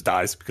character just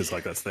dies because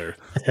like that's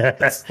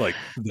like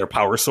their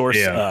power source.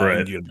 Yeah, right.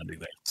 And you get an ending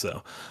there.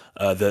 So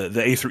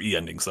the A through E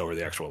endings though are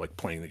the actual like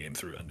playing the game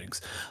through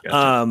endings.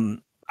 Gotcha.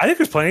 I think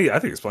there's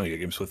plenty of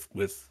games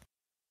with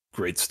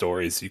great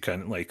stories. You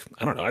kind of like,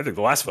 I don't know. I think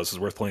The Last of Us is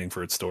worth playing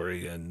for its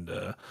story, and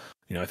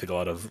I think a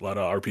lot of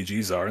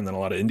RPGs are, and then a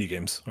lot of indie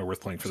games are worth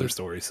playing for their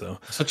story. So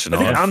such an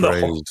odd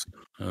phrase.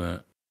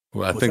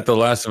 Well, I think The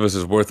Last of Us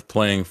is worth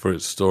playing for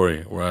its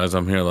story, whereas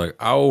I'm here like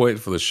I'll wait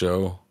for the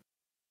show.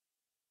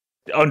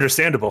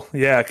 Understandable,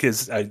 yeah,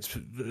 because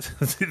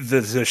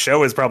the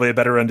show is probably a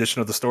better rendition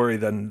of the story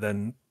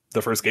than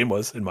the first game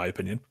was, in my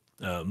opinion.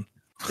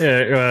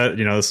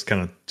 It's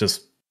kind of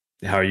just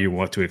how you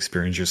want to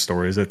experience your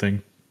stories, I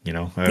think.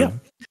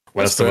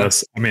 Last of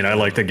Us. I mean, I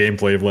like the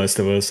gameplay of Last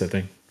of Us, I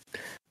think.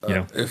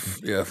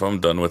 If I'm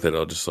done with it,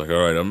 I'll just like,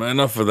 all right, I'm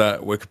enough of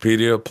that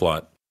Wikipedia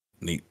plot.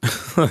 Neat.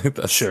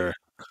 That's sure.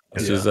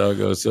 That's just how it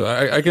goes. So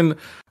I can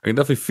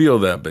definitely feel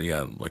that, but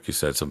yeah, like you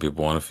said, some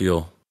people want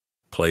to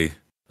play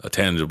a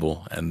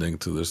tangible ending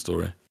to their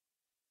story.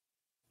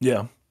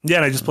 Yeah. Yeah,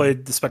 and I just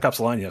played the Spec Ops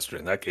The Line yesterday,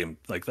 and that game,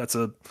 like that's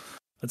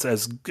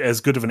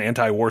as good of an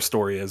anti-war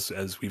story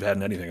as we've had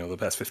in anything over the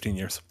past 15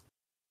 years.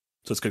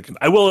 So it's good.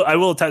 I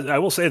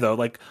will say though,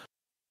 like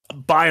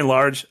by and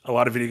large, a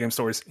lot of video game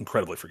stories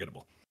incredibly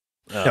forgettable.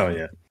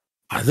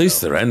 At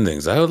least their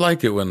endings. I would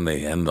like it when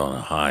they end on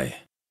a high.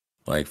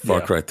 Like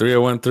Far Cry 3 I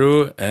went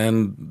through,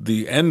 and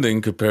the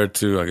ending compared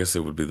to, I guess it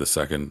would be the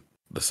second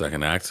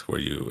act where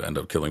you end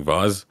up killing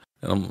Vaz.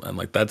 And I'm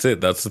like, that's it.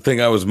 That's the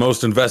thing I was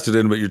most invested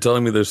in, but you're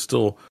telling me there's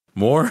still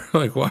more?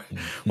 Like why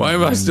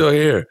am I still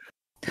here?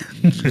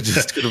 It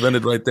just could have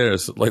ended right there.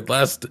 So like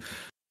last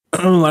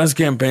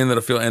campaign that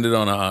I feel ended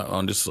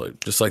on just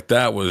like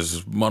that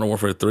was Modern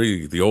Warfare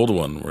 3, the old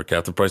one, where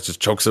Captain Price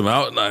just chokes him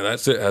out and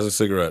that's it. Has a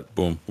cigarette.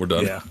 Boom, we're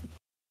done.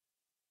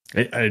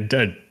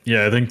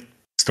 Yeah, I think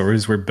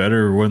stories were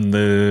better when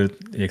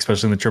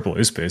especially in the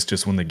AAA space,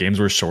 just when the games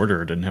were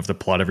shorter, didn't have to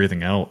plot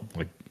everything out.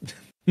 Like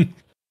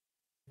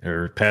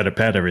or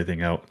pad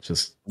everything out.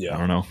 Just Yeah. I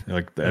don't know.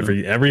 Like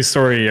every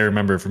story I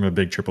remember from a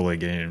big AAA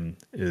game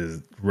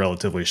is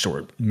relatively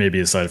short. Maybe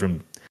aside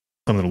from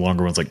some of the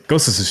longer ones, like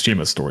Ghost of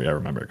Tsushima story, I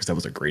remember because that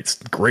was a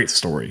great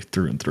story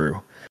through and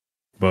through.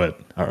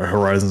 But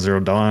Horizon Zero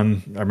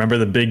Dawn, I remember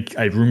the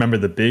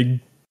big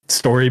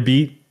story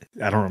beat.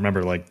 I don't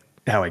remember like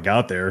how I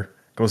got there.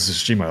 Ghost of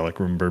Tsushima, I like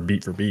remember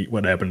beat for beat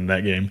what happened in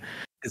that game.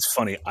 It's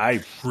funny.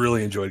 I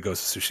really enjoyed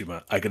Ghost of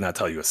Tsushima. I could not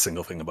tell you a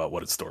single thing about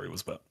what its story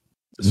was about.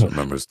 Just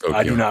remembers Tokyo.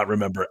 I do not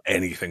remember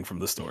anything from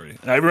the story.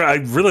 I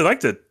really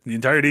liked it the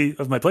entirety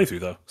of my playthrough,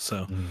 though.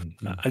 So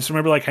I just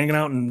remember like hanging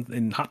out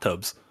in hot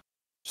tubs,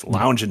 just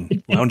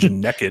lounging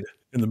naked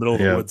in the middle of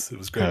the woods. It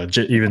was great.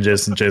 Even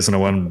Jason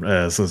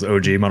 01 says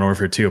OG Modern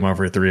Warfare 2 and Modern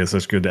Warfare 3 is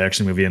such good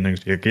action movie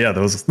endings. Yeah,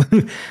 those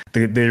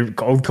the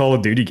old Call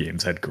of Duty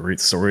games had great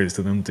stories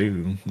to them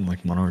too.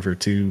 Like Modern Warfare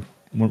 2,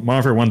 Modern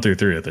Warfare 1 through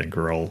 3, I think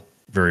are all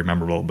very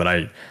memorable. But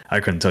I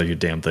couldn't tell you a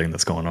damn thing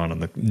that's going on in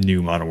the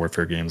new Modern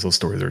Warfare games. Those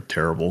stories are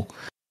terrible.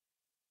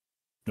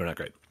 They're not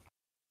great.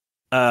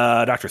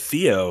 Dr.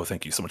 Theo,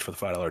 thank you so much for the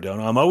 $5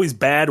 donor. I'm always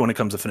bad when it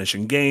comes to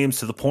finishing games,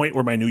 to the point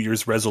where my New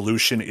Year's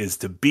resolution is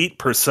to beat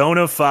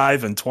Persona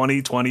 5 in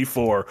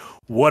 2024.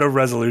 What a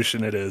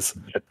resolution it is.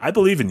 I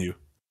believe in you.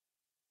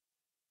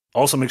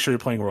 Also, make sure you're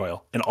playing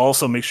Royal. And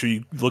also make sure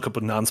you look up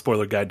a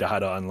non-spoiler guide to how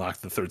to unlock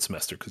the third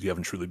semester, because you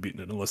haven't truly beaten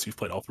it unless you've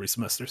played all 3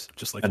 semesters.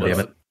 Just like Damn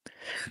it.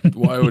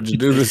 Why would you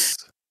do this?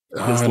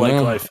 Just like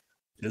life.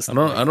 I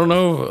don't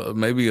know.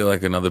 Maybe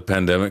like another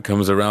pandemic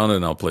comes around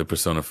and I'll play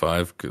Persona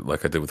 5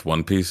 like I did with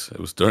One Piece. It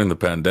was during the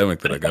pandemic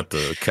that I got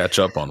to catch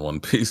up on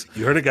One Piece.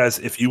 You heard it, guys.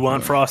 If you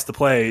want Frost to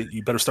play,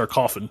 you better start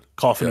coughing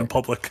in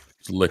public.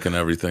 Just licking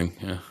everything.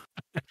 Yeah.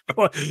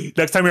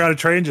 Next time you're on a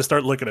train, just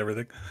start licking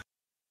everything.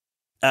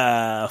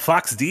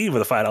 Fox D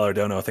with a $5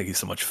 dono. Thank you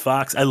so much,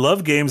 Fox. I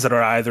love games that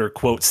are either,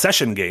 quote,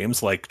 session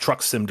games like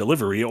Truck Sim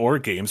Delivery, or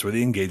games where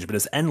the engagement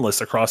is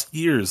endless across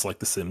years like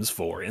The Sims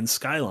 4 and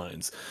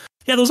Skylines.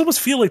 Yeah, those almost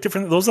feel like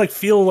different. Those like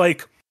feel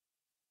like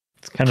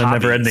it's kind of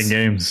never-ending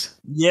games.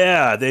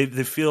 Yeah, they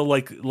feel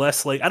like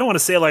less like, I don't want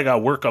to say like a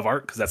work of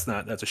art, because that's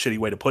a shitty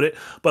way to put it.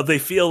 But they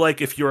feel like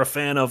if you're a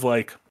fan of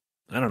like,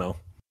 I don't know,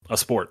 a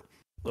sport,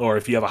 or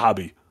if you have a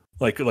hobby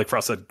like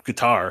Frost said,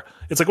 guitar.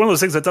 It's like one of those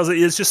things that does it.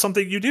 It's just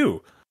something you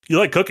do. You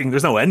like cooking.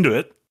 There's no end to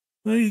it.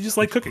 You just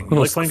like cooking. You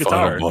like playing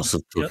guitar.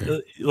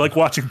 You like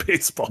watching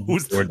baseball.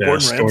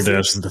 DoorDash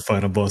is the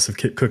final boss of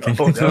cooking.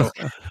 Oh,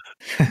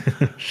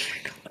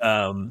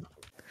 no.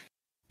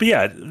 But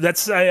yeah,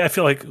 that's. I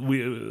feel like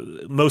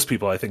most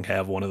people, I think,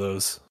 have one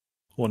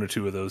or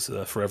two of those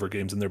forever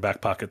games in their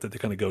back pocket that they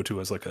kind of go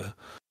to as like a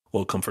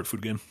little comfort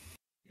food game.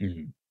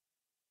 Mm-hmm.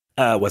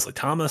 Wesley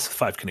Thomas,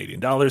 $5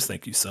 Canadian.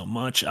 Thank you so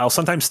much. I'll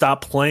sometimes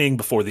stop playing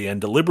before the end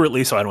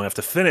deliberately so I don't have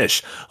to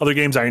finish. Other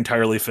games I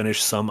entirely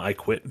finish. Some I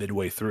quit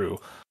midway through.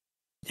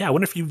 Yeah, I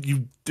wonder if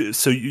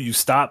you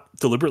stop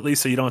deliberately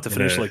so you don't have to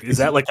finish. Like, is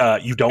that like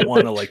you don't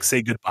want to like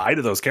say goodbye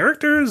to those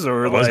characters,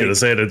 or I was going to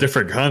say in a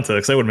different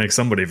context that would make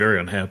somebody very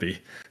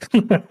unhappy.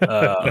 Hubba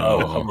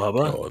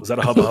Hubba? Was that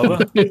a Hubba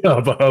Hubba?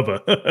 Hubba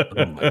Hubba.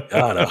 Oh my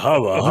god, a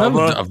Hubba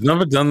Hubba! I've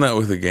never done that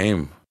with a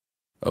game.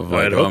 Of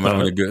like, I'm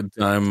having a good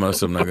time,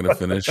 so I'm not going to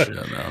finish.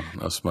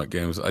 No smart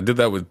games. I did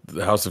that with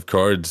House of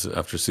Cards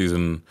after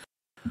season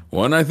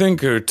 1, I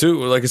think, or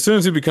 2. Like, as soon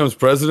as he becomes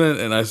president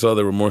and I saw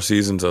there were more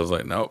seasons, I was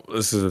like, no,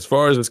 this is as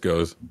far as this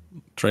goes.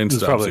 Train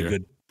stops probably here.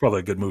 Probably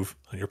a good move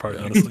on your part,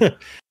 honestly.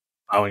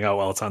 Bowing out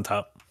while it's on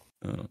top.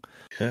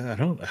 Yeah, I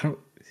don't.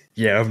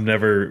 Yeah, I've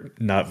never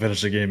not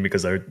finished a game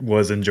because I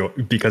was enjoying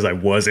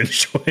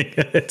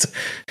it.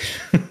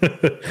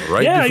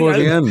 Before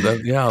the end.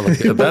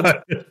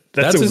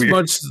 That's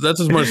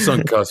as much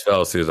sunk cost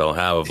fallacy as I'll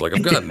have. Of like,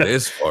 I've gotten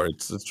this far.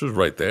 It's just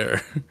right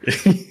there.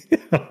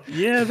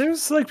 Yeah,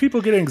 there's like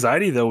people get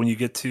anxiety though when you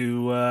get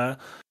to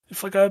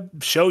it's like a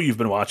show you've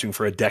been watching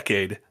for a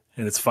decade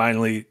and it's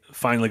finally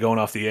going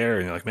off the air,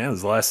 and you're like, man, this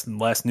is the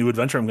last new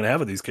adventure I'm going to have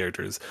with these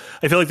characters.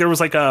 I feel like there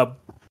was like a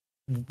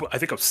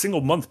single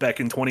month back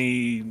in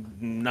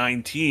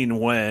 2019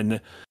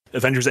 when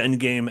Avengers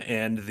Endgame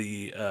and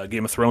the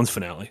Game of Thrones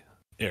finale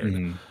aired.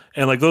 Mm-hmm.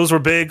 And like those were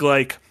big,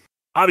 like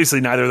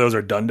obviously neither of those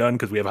are done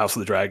because we have House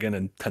of the Dragon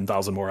and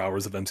 10,000 more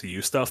hours of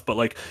MCU stuff, but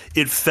like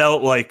it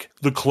felt like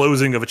the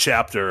closing of a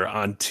chapter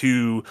on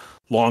 2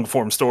 long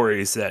form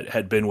stories that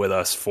had been with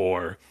us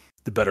for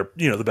the better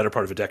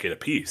part of a decade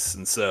apiece.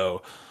 And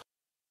so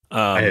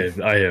I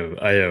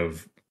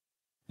have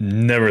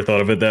never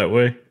thought of it that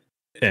way.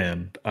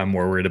 And I'm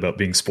more worried about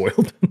being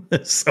spoiled.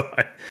 So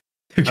I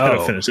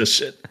gotta finish this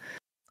shit.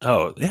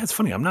 Oh, yeah, it's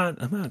funny. I'm not.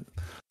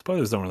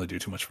 Spoilers don't really do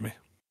too much for me.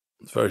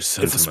 It's very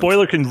sentimental.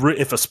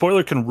 If a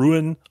spoiler can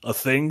ruin a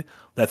thing,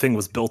 that thing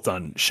was built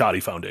on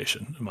shoddy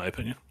foundation, in my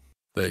opinion.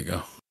 There you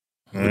go.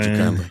 Would you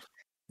kindly?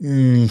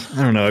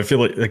 I don't know. I feel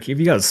like if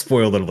you got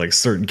spoiled on like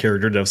certain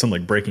character to have something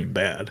like Breaking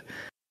Bad,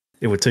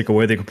 it would take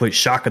away the complete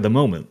shock of the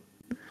moment.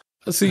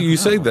 See, you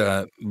say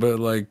that, but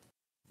like.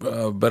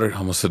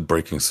 Almost said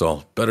Breaking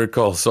Saul. Better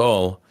Call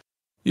Saul.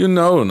 You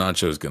know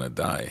Nacho's gonna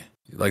die.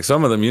 Like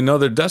some of them,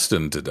 they're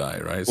destined to die,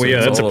 right? Well,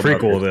 yeah, that's a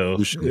prequel, though.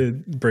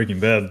 Breaking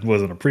Bad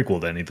wasn't a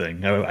prequel to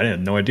anything. I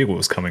had no idea what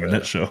was coming in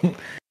that show.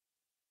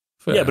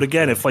 Fair. Yeah, but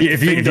again, if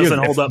it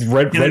doesn't hold up,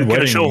 can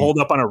a show hold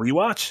up on a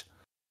rewatch?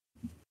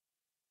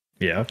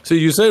 Yeah. So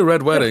you say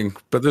Red Wedding,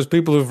 but there's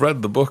people who've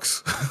read the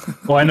books.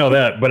 Well, I know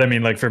that, but I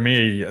mean, like for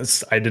me,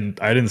 I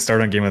didn't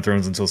start on Game of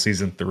Thrones until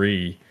season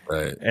 3,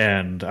 right?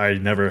 And I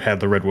never had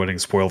the Red Wedding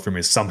spoiled for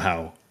me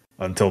somehow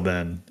until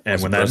then. And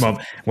when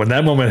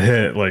that moment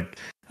hit, like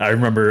I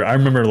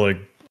remember like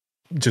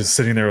just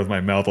sitting there with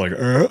my mouth like,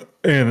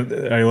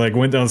 and I like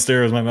went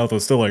downstairs, my mouth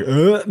was still like,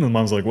 and the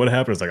mom's like, "What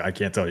happened?" It's like, "I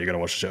can't tell. You gotta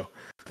watch the show."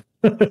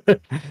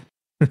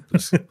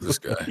 this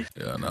guy,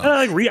 yeah, no.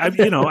 I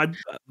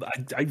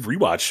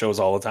rewatch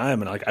shows all the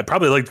time, and like I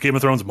probably liked Game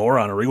of Thrones more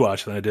on a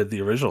rewatch than I did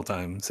the original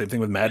time. Same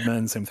thing with Mad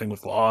Men, same thing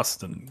with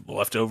Lost and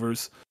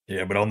Leftovers.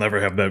 Yeah, but I'll never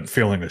have that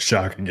feeling of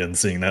shock again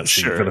seeing that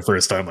scene for the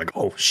first time. Like,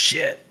 oh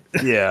shit.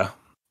 Yeah.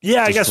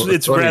 Yeah, I guess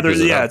it's rather,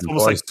 it's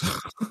almost like,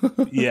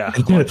 yeah.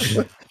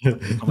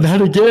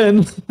 Not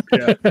again.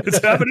 Yeah, it's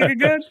happening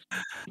again.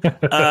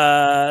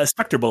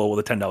 Spectrable with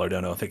a $10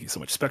 dono. Thank you so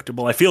much,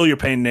 Spectrable. I feel your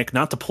pain, Nick.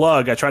 Not to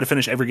plug, I try to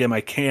finish every game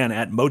I can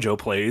at Mojo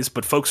Plays,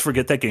 but folks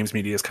forget that games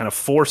media is kind of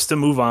forced to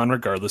move on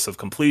regardless of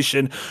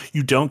completion.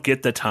 You don't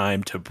get the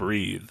time to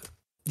breathe.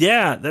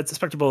 Yeah, that's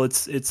Spectrable.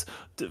 It's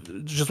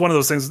just one of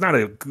those things. It's not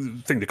a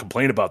thing to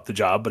complain about the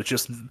job, but it's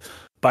just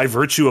by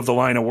virtue of the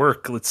line of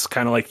work, it's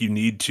kind of like you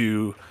need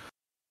to,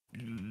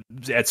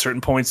 at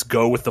certain points,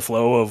 go with the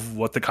flow of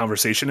what the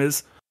conversation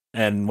is.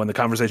 And when the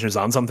conversation is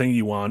on something,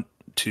 you want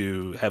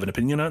to have an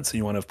opinion on, so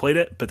you want to have played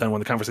it. But then when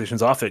the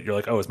conversation's off it, you're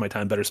like, oh, is my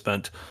time better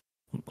spent,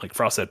 like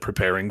Frost said,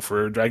 preparing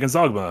for Dragon's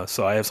Dogma?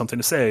 So I have something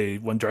to say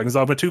when Dragon's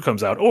Dogma 2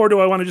 comes out. Or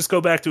do I want to just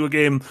go back to a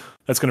game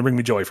that's going to bring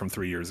me joy from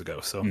 3 years ago?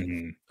 So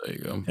there you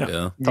go.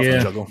 Yeah. Tough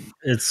to juggle.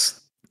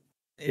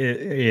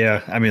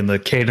 Yeah, I mean the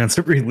cadence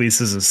of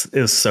releases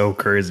is so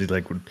crazy.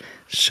 Like,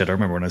 shit, I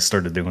remember when I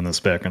started doing this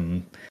back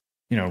in,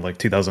 like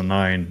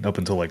 2009 up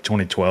until like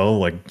 2012.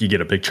 Like, you get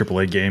a big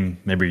AAA game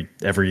maybe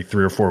every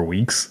 3 or 4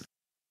 weeks.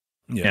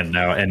 Yeah. And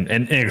now, and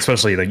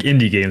especially like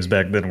indie games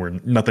back then were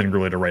nothing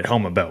really to write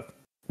home about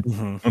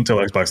until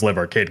Xbox Live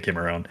Arcade came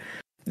around.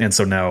 And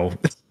so now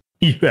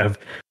you have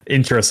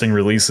interesting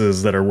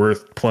releases that are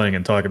worth playing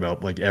and talking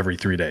about like every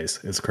 3 days.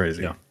 It's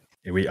crazy. Yeah.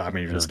 You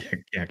just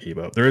can't keep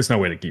up. There is no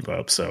way to keep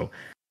up. So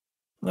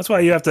that's why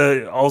you have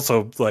to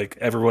also, like,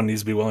 everyone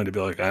needs to be willing to be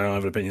like, I don't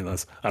have an opinion on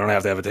this. I don't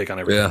have to have a take on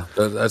everything.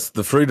 Yeah, that's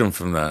the freedom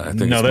from that. I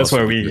think that's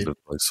why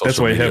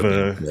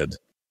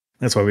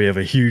we have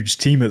a huge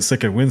team at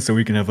Second Wind, so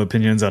we can have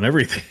opinions on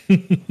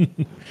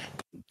everything.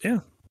 Yeah.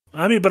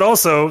 I mean, but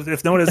also,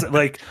 if no one is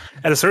like,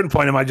 at a certain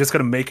point, am I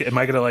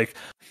going to like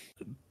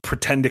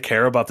pretend to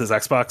care about this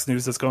Xbox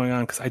news that's going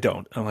on? Because I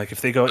don't. I'm like,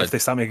 if they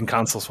stop making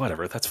consoles,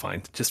 whatever, that's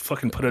fine. Just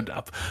fucking put it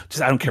up.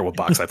 I don't care what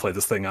box I play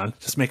this thing on.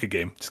 Just make a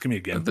game. Just give me a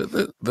game.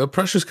 The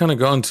pressure's kind of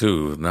gone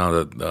too now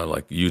that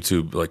like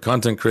YouTube, like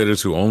content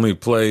creators who only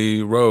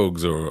play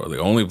Rogues or they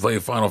only play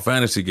Final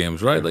Fantasy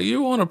games, right? Like,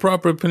 you want a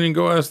proper opinion,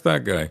 go ask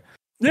that guy.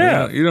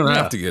 Yeah, you don't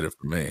have to get it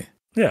from me.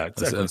 Yeah,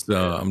 exactly.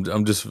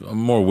 I'm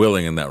more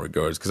willing in that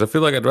regards, because I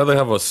feel like I'd rather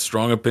have a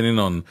strong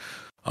opinion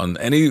on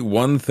any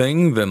one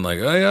thing than like,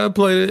 oh yeah, I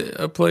played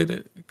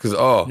it because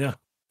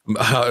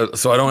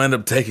so I don't end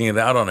up taking it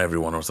out on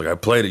everyone. I was like, I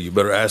played it. You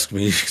better ask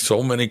me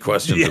so many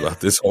questions about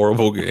this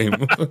horrible game.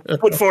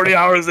 Put 40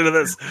 hours into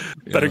this.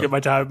 Better get my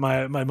time,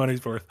 my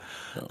money's worth.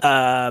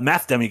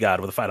 Math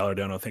Demigod with a $5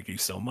 dono. Thank you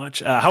so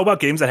much. How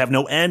about games that have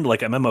no end, like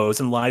MMOs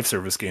and live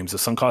service games? The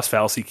sunk cost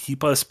fallacy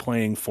keep us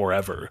playing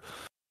forever.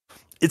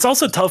 It's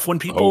also tough when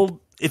people,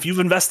 if you've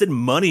invested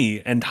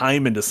money and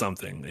time into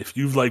something, if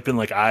you've like been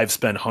like, I've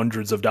spent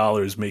hundreds of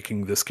dollars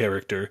making this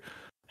character,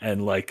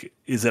 and like,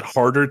 is it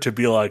harder to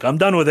be like, I'm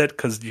done with it?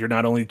 Because you're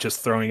not only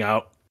just throwing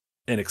out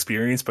an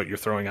experience, but you're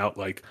throwing out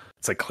like,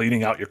 it's like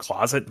cleaning out your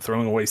closet and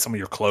throwing away some of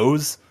your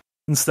clothes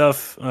and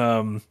stuff.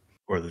 Or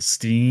the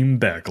Steam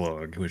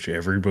backlog, which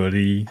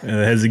everybody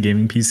has a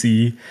gaming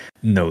PC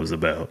knows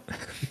about.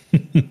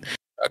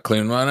 I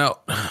cleaned mine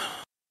out.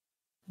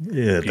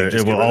 Yeah,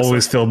 it will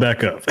always fill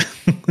back up.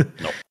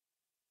 Nope.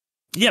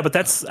 Yeah, but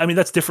that's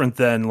different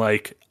than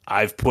like,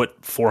 I've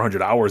put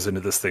 400 hours into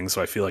this thing, so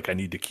I feel like I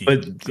need to keep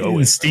going.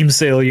 In Steam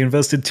sale, you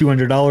invested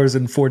 $200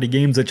 in 40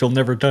 games that you'll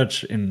never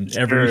touch, and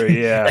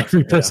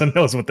every person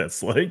knows what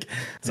that's like.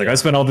 It's like, I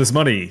spent all this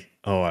money.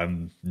 Oh,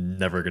 I'm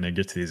never gonna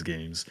get to these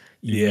games.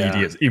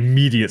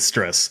 Immediate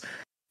stress.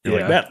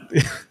 You're like that.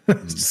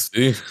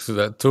 See, so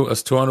that's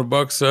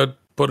 $200 I'd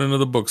put into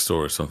the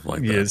bookstore or something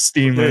like that.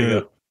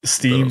 Yeah,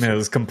 Steam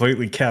has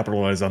completely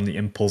capitalized on the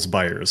impulse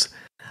buyers,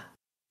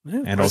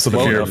 and also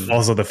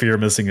the fear of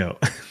missing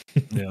out.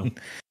 Yeah.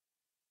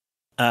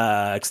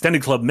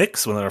 Extended Club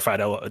Mix, $1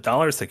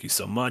 $5. Thank you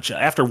so much.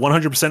 After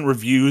 100%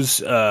 reviews,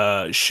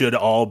 should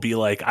all be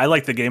like, I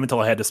liked the game until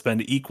I had to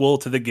spend equal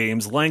to the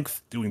game's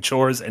length doing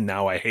chores, and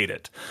now I hate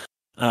it.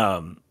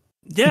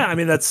 Yeah, I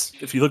mean, that's,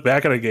 if you look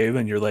back at a game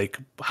and you're like,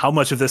 how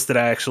much of this did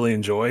I actually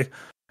enjoy?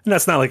 And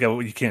that's not like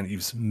you can't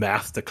use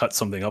math to cut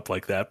something up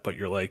like that, but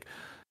you're like,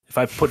 if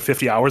I put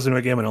 50 hours into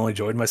a game and only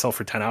enjoyed myself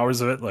for 10 hours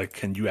of it, like,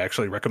 can you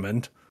actually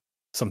recommend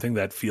something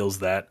that feels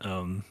that, I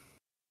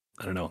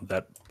don't know,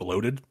 that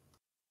bloated?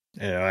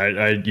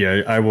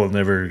 Yeah, I will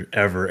never,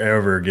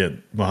 ever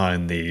get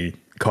behind the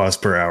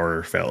cost per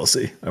hour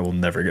fallacy. I will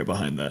never get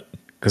behind that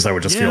because I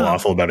would just feel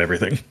awful about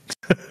everything.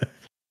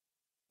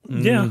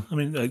 Yeah, I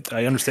mean,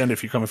 I understand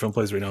if you're coming from a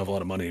place where you don't have a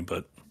lot of money,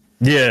 but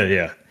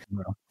yeah.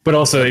 But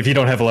also, if you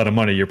don't have a lot of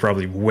money, you're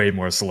probably way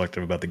more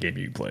selective about the game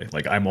you play.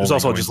 Like, I'm only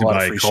also going just to a lot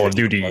of buy free Call of shit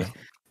you Duty. can play.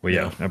 Well,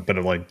 yeah, but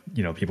like,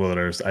 you know, people that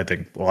are, I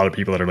think a lot of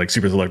people that are like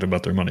super selective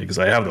about their money because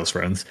I have those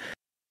friends.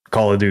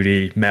 Call of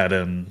Duty,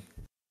 Madden,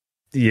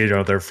 you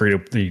know, they're free to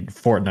the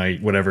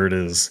Fortnite, whatever it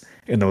is,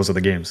 and those are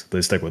the games.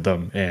 They stick with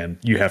them, and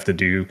you have to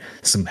do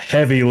some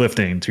heavy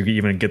lifting to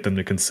even get them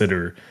to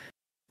consider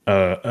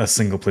a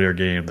single player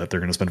game that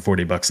they're going to spend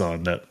 $40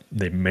 on that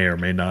they may or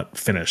may not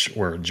finish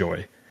or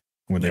enjoy,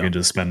 when they can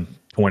just spend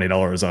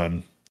 $20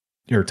 on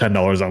or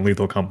 $10 on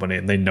Lethal Company,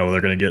 and they know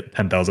they're going to get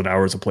 10,000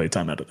 hours of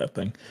playtime out of that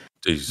thing.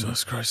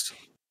 Jesus Christ.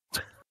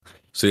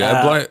 See,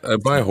 I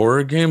buy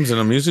horror games, and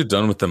I'm usually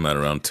done with them at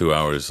around 2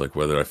 hours, like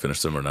whether I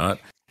finish them or not.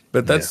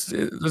 But that's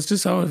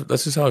just how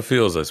it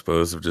feels, I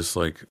suppose. Of just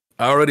like,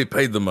 I already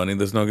paid the money.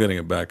 There's no getting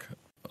it back.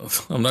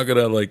 I'm not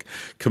gonna like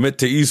commit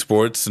to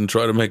esports and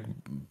try to make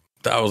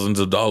thousands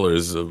of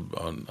dollars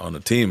on a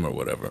team or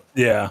whatever.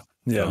 Yeah.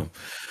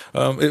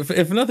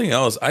 If nothing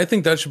else, I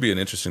think that should be an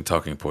interesting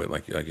talking point,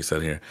 like you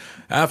said here.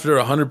 After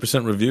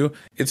 100% review,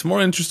 it's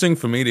more interesting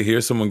for me to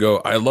hear someone go,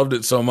 "I loved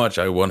it so much,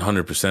 I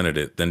 100%ed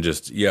it," than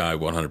just, "Yeah, I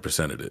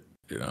 100%ed it."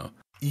 You know?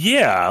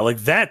 Yeah, like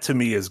that to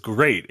me is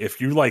great.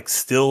 If you like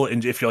still,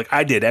 and if you're like,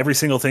 I did every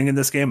single thing in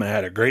this game, I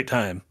had a great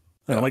time.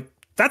 And I'm like,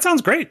 that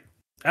sounds great.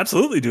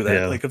 Absolutely do that.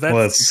 Yeah, like if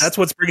that's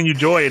what's bringing you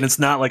joy, and it's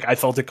not like I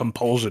felt a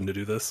compulsion to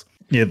do this.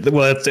 Yeah,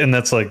 well,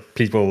 that's like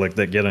people like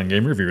that get on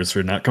game reviewers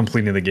for not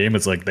completing the game.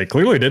 It's like they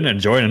clearly didn't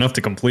enjoy it enough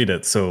to complete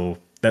it, so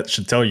that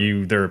should tell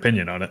you their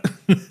opinion on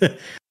it.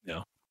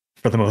 Yeah,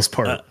 for the most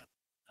part.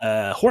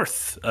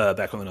 Horth,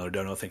 back on another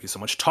dono. Thank you so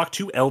much. Talk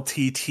to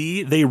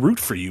LTT. They root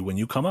for you when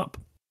you come up.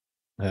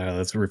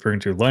 That's referring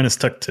to Linus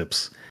Tech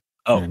Tips.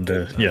 Oh, and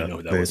yeah, I know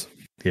who that was.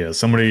 Yeah,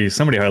 somebody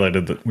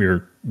highlighted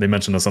that they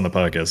mentioned us on the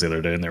podcast the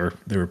other day, and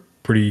they were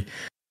pretty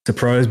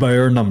surprised by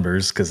our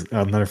numbers because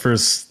on their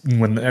first,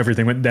 when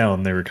everything went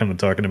down, they were kind of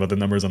talking about the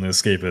numbers on the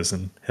Escapist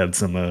and had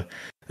some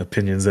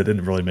opinions that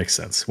didn't really make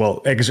sense.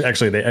 Well,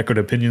 actually, they echoed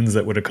opinions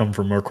that would have come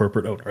from our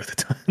corporate owner at the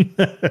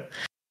time.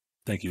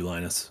 Thank you,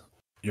 Linus.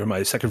 You're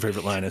my second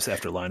favorite Linus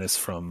after Linus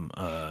from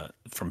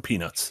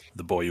Peanuts,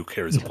 the boy who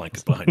carries a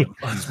blanket behind him.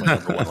 He's my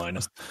number one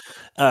Linus.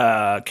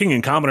 King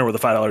and Commoner with a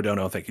 $5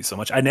 dono. Thank you so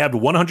much. I nabbed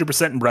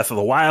 100% in Breath of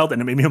the Wild,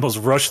 and it made me almost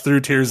rush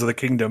through Tears of the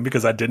Kingdom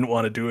because I didn't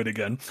want to do it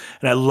again.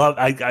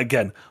 And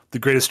again, the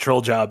greatest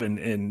troll job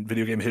in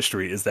video game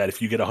history is that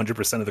if you get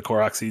 100% of the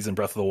Koroks in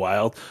Breath of the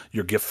Wild,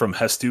 your gift from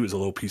Hestu is a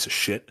little piece of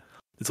shit.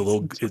 It's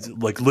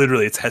like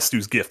literally it's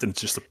Hestu's gift, and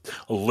it's just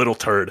a little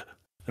turd,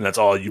 and that's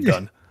all you've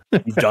done.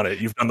 You've done it.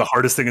 You've done the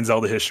hardest thing in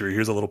Zelda history.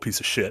 Here's a little piece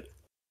of shit.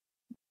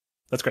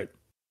 That's great.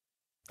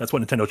 That's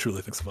what Nintendo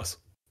truly thinks of us.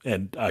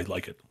 And I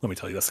like it. Let me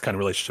tell you, that's the kind of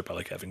relationship I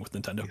like having with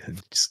Nintendo.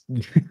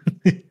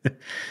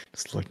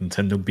 Just like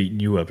Nintendo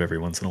beating you up every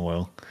once in a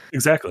while.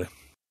 Exactly.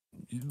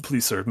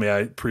 Please, sir, may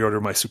I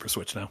pre-order my Super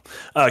Switch now?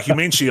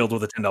 Humane Shield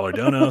with a $10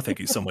 dono. Thank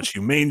you so much,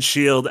 Humane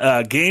Shield.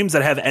 Games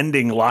that have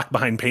ending locked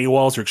behind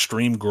paywalls or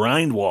extreme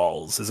grind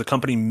walls. Is a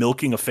company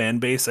milking a fan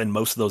base, and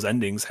most of those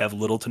endings have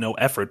little to no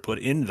effort put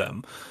in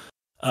them.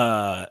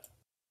 I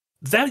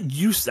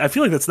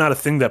feel like that's not a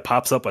thing that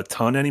pops up a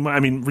ton anymore. I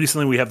mean,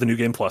 recently we have the New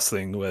Game Plus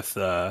thing with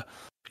the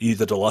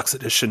deluxe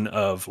edition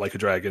of Like a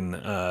Dragon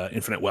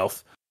Infinite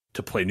Wealth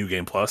to play New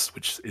Game Plus,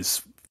 which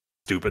is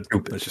stupid.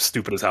 It's just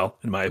stupid as hell,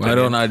 in my opinion. Why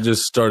don't I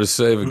just start a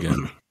save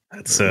again?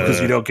 That's because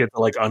you don't get to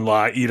like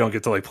unlock. You don't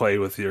get to like play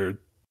with your.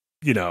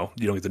 You don't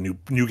get the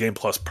new Game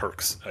Plus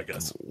perks, I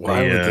guess.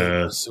 Why would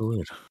that's so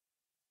weird?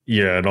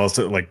 Yeah, and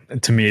also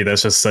like to me,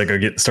 that's just like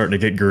starting to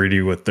get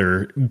greedy with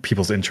their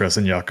people's interest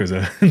in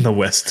Yakuza in the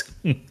West.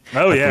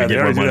 Oh yeah, they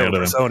already do that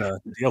with Persona.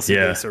 The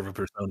DLC server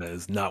Persona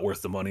is not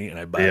worth the money, and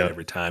I buy it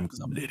every time because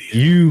I'm an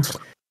idiot.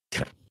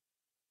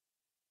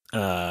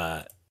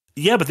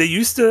 Yeah, but they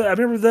used to. I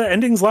remember the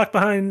endings locked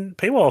behind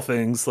paywall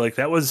things. Like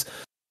there was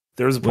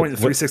a point in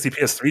the 360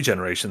 PS3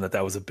 generation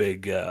that was a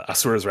big.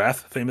 Asura's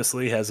Wrath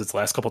famously has its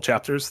last couple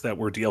chapters that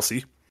were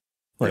DLC.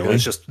 Like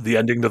it's just the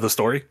ending to the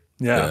story.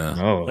 Yeah.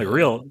 Oh, like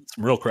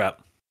some real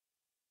crap.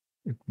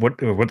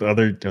 What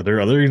other are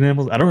there other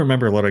examples? I don't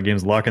remember a lot of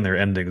games locking their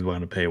endings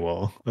behind a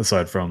paywall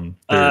aside from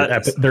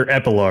their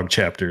epilogue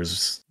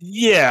chapters.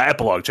 Yeah,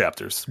 epilogue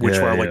chapters, which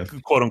were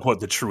like quote unquote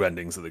the true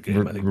endings of the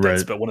game. I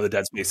think but one of the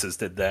Dead Spaces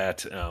did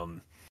that.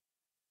 Final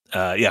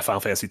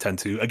Fantasy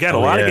X too. Again,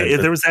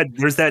 there was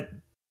that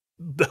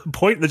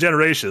point in the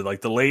generation,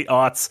 like the late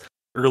aughts,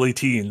 early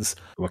teens.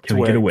 What can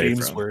we get away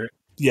from?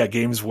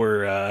 Games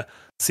were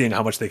seeing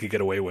how much they could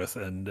get away with,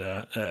 and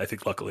I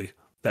think luckily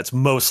that's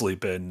mostly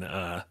been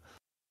kind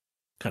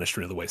of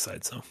strewn to the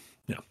wayside. So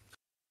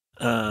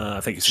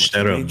Thank you so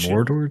much.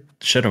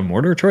 Shadow of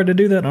Mordor tried to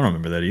do that. I don't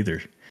remember that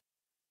either.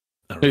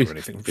 I don't remember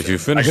anything. If you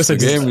finish the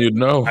game, you'd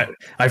know.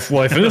 I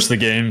finished the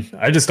game.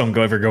 I just don't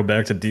ever go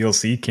back to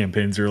DLC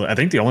campaigns. I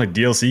think the only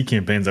DLC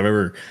campaigns I've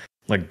ever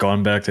like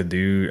gone back to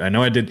do. I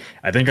know I did.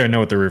 I think I know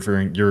what you're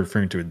referring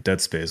to with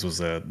Dead Space was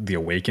the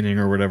Awakening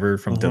or whatever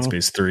from Dead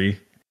Space 3.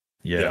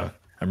 Yeah,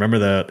 I remember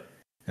that.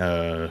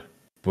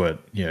 But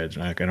yeah,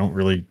 I don't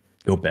really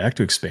go back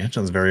to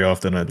expansions very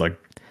often. I'd like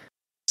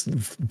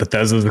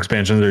Bethesda's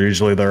expansions are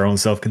usually their own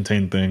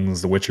self-contained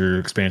things. The Witcher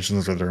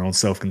expansions are their own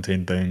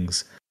self-contained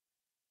things.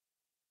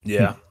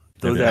 Yeah,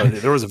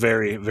 there was a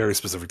very, very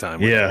specific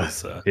time. Where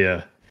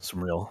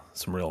some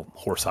real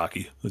horse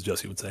hockey, as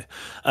Jesse would say.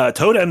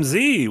 Toad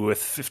MZ with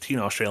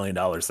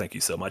 $15 Thank you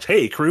so much.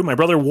 Hey crew, my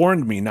brother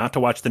warned me not to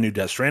watch the new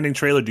Death Stranding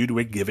trailer due to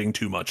it giving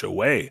too much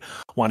away.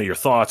 One of your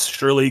thoughts?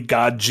 Surely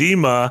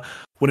Gojima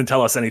wouldn't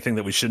tell us anything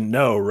that we shouldn't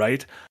know,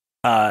 right?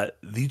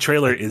 The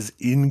trailer is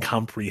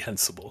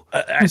incomprehensible.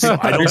 There's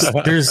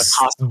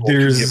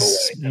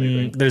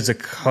a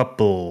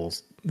couple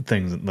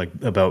things like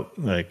about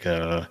like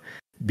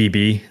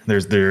BB.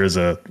 There's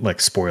a like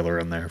spoiler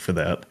in there for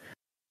that,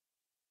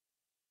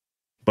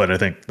 but I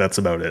think that's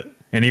about it.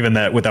 And even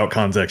that, without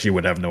context, you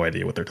would have no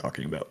idea what they're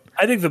talking about.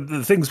 I think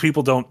the things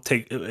people don't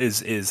take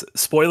is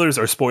spoilers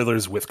are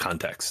spoilers with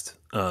context.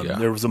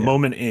 There was a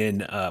moment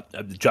in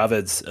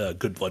Javed's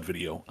Good Blood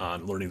video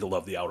on learning to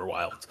love the Outer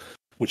Wilds,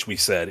 which we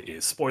said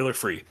is spoiler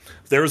free.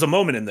 There was a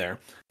moment in there,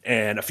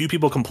 and a few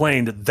people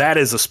complained that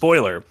is a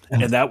spoiler,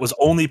 and that was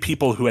only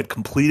people who had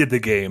completed the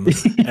game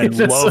and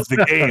loved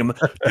the game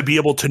to be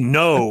able to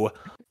know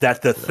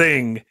that the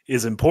thing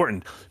is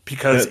important.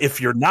 Because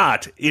if you're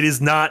not, it is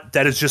not.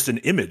 That is just an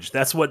image.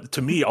 That's what,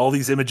 to me, all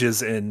these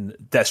images in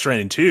Death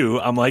Stranding 2,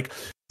 I'm like,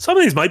 some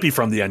of these might be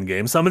from the end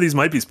game, some of these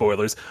might be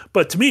spoilers,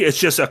 but to me, it's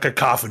just a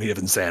cacophony of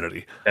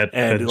insanity. I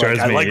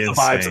like the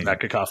vibes of that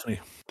cacophony.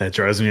 That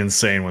drives me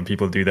insane when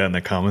people do that in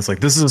the comments.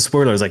 Like, this is a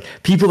spoiler. It's like,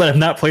 people that have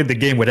not played the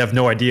game would have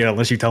no idea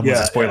unless you tell them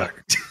it's a spoiler.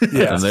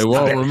 Yeah, and they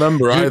won't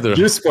remember either.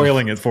 You're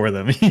spoiling it for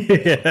them.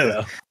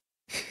 Yeah.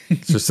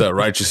 It's just that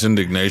righteous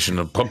indignation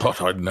of,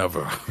 I'd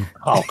never.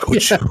 How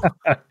could you?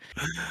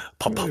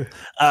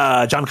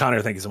 John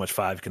Connor, thank you so much.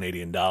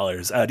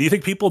 $5 Do you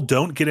think people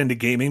don't get into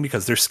gaming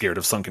because they're scared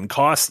of sunken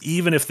costs,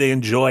 even if they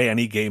enjoy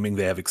any gaming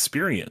they have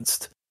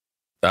experienced?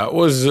 That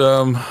was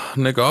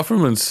Nick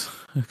Offerman's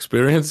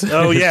experience.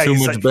 Oh yeah, too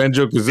much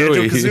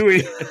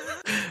Banjo-Kazooie.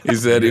 He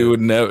said he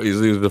would never. He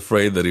was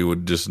afraid that he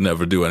would just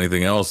never do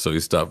anything else, so he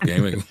stopped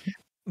gaming.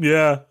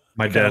 Yeah,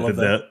 my dad did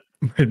that.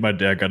 My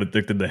dad got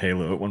addicted to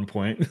Halo at one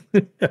point.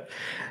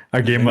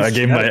 I gave my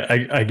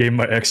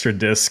extra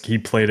disc. He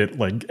played it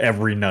like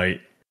every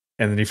night,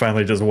 and then he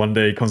finally just one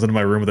day comes into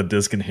my room with a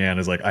disc in hand.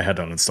 Is like, I had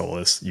to uninstall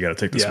this. You got to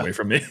take this away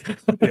from me.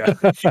 Yeah,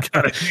 you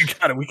got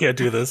it. We can't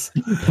do this.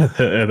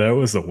 And that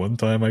was the one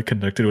time I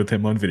connected with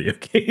him on video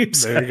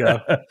games. There you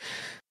go.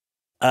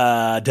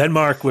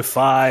 Denmark with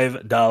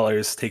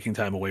 $5, taking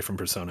time away from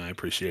Persona. I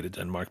appreciate it,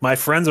 Denmark. My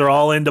friends are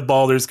all into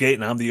Baldur's Gate,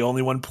 and I'm the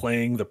only one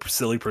playing the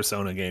silly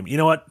Persona game. You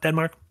know what,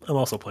 Denmark? I'm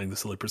also playing the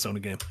silly Persona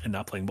game and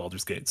not playing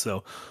Baldur's Gate.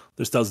 So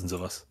there's dozens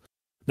of us.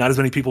 Not as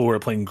many people who are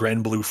playing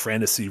Grand Blue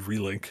Fantasy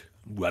Relink.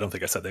 Ooh, I don't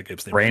think I said that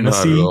game's name.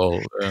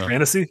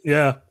 Fantasy?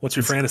 Yeah. What's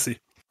your fantasy?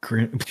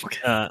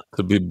 To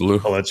be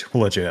blue. We'll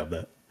let you have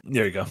that.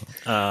 There you go.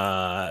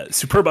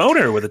 Superb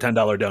Owner with a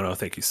 $10 dono.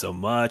 Thank you so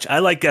much. I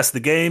like Guess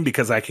the Game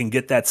because I can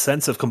get that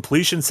sense of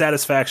completion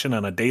satisfaction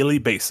on a daily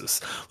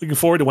basis. Looking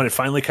forward to when it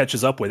finally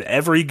catches up with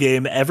every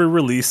game ever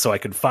released so I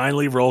can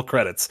finally roll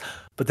credits.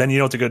 But then you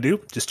know what to go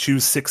do? Just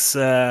choose six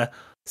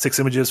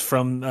images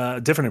from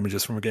different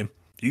images from a game.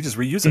 You just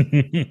reuse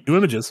it. New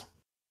images.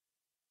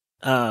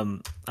 I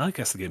like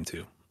Guess the Game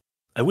too.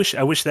 I wish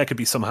that could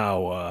be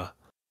somehow.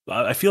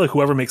 I feel like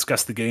whoever makes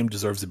Guess the Game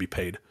deserves to be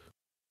paid.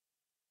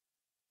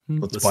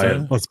 Let's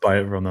buy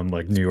it from them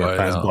like New York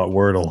Times bought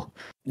Wordle.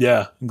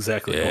 Yeah,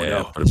 exactly.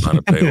 Yeah, put it on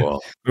a paywall.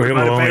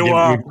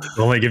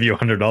 We'll only give you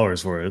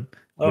 $100 for it.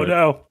 Oh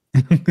no.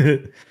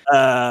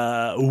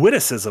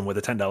 Witticism with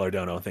a $10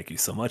 dono. Thank you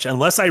so much.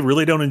 Unless I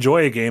really don't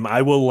enjoy a game,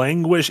 it will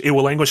languish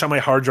on my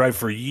hard drive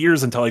for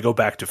years until I go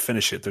back to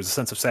finish it. There's a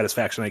sense of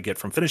satisfaction I get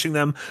from finishing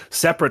them,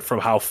 separate from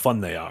how fun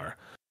they are.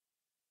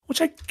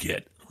 Which I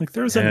get. Like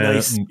there's a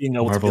nice being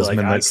able Marvel's to be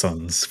like Midnight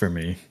Suns for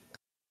me.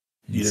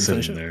 You didn't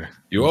finish it there.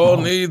 You all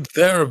need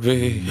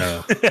therapy.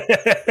 No,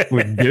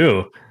 we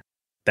do.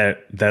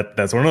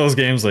 That's one of those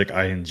games. Like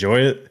I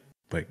enjoy it,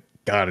 but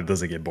God, it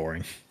doesn't get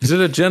boring. Is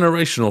it a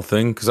generational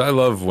thing? Because I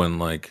love when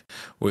like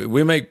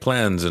we make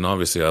plans, and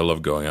obviously I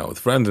love going out with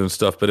friends and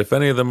stuff. But if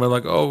any of them are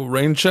like, "Oh,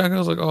 rain check," I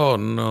was like, "Oh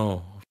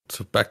no,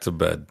 so back to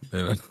bed."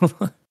 You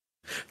know?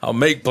 I'll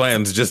make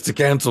plans just to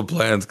cancel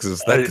plans because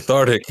it's that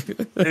cathartic.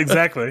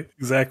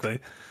 Exactly.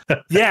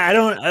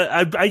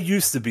 Yeah, I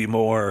used to be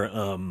more.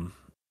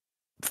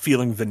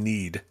 Feeling the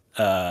need,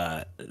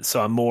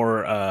 so I'm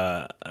more.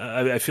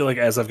 I feel like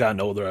as I've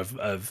gotten older,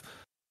 I've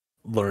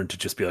learned to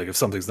just be like, if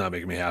something's not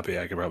making me happy,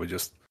 I can probably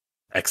just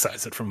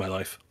excise it from my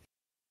life.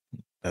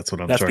 That's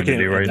what I'm trying to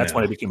do right now. That's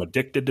when I became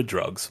addicted to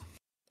drugs.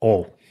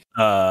 Oh,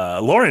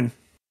 Lauren,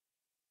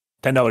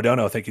 $10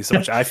 dono. Thank you so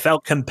much. I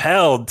felt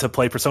compelled to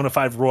play Persona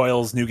 5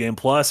 Royals New Game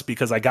Plus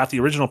because I got the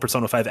original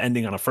Persona 5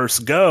 ending on a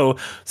first go.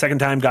 Second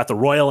time got the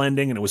Royal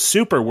ending, and it was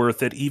super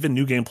worth it. Even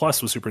New Game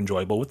Plus was super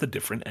enjoyable with a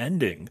different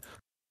ending.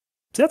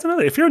 So that's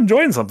another. If you're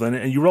enjoying something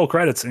and you roll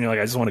credits and you're like,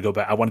 I just want to go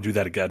back. I want to do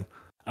that again.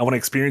 I want to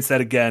experience that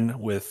again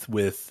with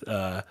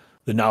the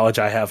knowledge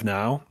I have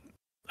now.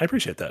 I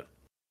appreciate that.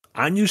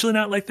 I'm usually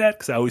not like that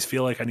because I always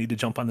feel like I need to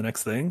jump on the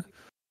next thing.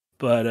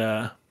 But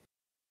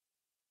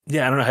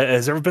yeah, I don't know.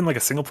 Has there ever been like a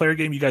single player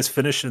game you guys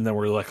finished and then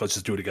we're like, let's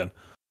just do it again.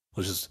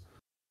 Let's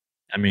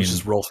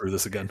just roll through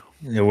this again.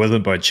 It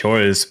wasn't by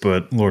choice,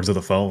 but Lords of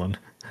the Fallen.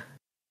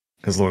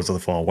 Because Lords of the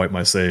Fallen wiped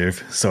my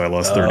save, so I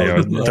lost 30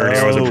 hours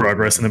of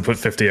progress and then put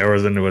 50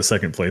 hours into a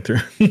second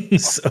playthrough.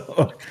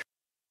 So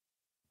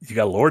you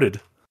got lorded.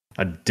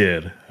 I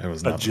did. I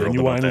was not a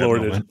genuine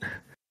lorded. Moment.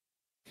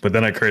 But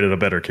then I created a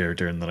better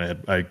character, and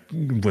then I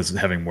was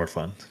having more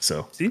fun.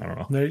 So see? I don't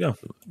know. There you go.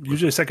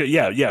 Usually second,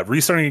 yeah.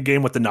 Restarting a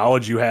game with the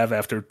knowledge you have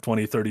after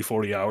 20, 30,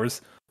 40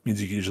 hours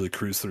means you can usually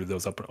cruise through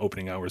those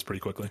opening hours pretty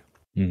quickly.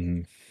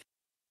 Mm-hmm.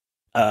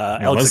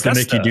 Unless they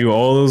make you do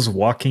all those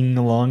walking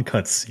along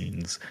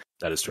cutscenes.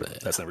 That is true.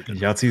 That's never good.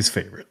 Yahtzee's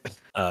favorite.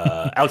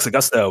 Alex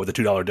Augusto with a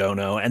 $2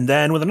 dono, and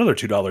then with another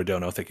 $2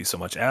 dono. Thank you so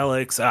much,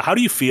 Alex. How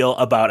do you feel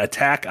about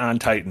Attack on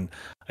Titan?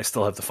 I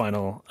still have the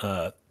final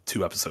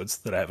 2 episodes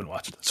that I haven't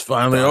watched. It's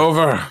finally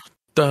over.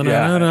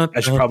 Yeah, I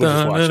should probably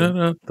just watch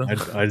it.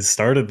 I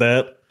started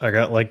that. I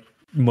got like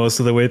most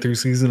of the way through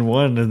season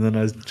 1, and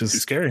then too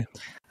scary.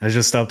 I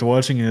just stopped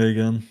watching it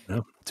again.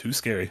 No, too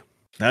scary.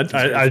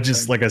 I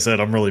just, like I said,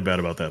 I'm really bad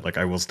about that. Like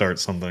I will start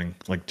something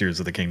like Tears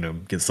of the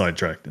Kingdom, get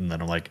sidetracked, and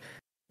then I'm like,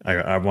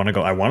 I want to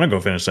go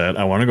finish that.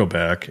 I want to go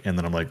back, and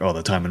then I'm like, oh,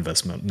 the time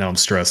investment. Now I'm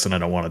stressed and I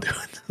don't want to do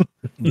it.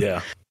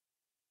 Yeah.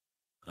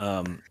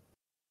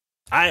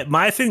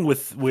 My thing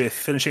with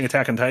finishing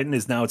Attack on Titan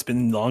is now it's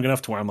been long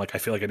enough to where I'm like, I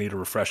feel like I need a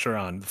refresher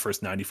on the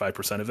first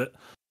 95% of it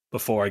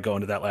before I go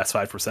into that last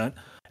 5%.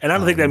 And I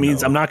don't think that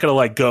means I'm not going to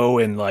like go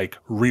and like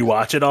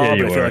rewatch it all. Yeah,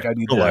 but I feel like I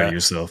need to lie to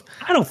yourself.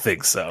 I don't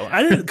think so.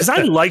 I didn't, because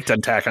I liked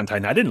Attack on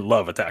Titan. I didn't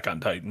love Attack on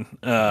Titan.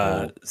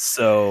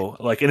 So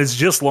like, and it's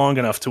just long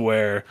enough to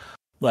where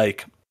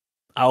like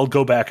I'll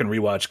go back and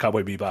rewatch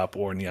Cowboy Bebop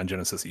or Neon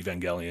Genesis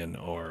Evangelion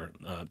or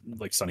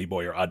like Sunny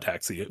Boy or Odd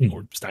Taxi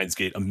or Steins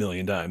Gate a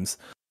million times.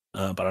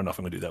 But I don't know if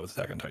I'm going to do that with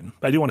Attack on Titan.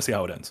 But I do want to see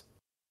how it ends.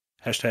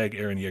 Hashtag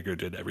Aaron Yeager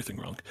did everything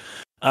wrong.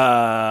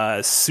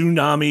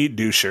 Tsunami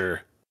Doucher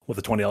with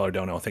a $20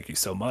 dono. Thank you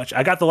so much.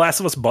 I got The Last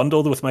of Us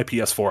bundled with my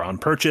PS4 on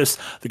purchase.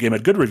 The game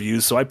had good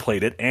reviews, so I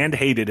played it and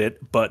hated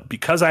it. But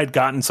because I'd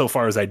gotten so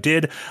far as I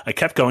did, I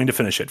kept going to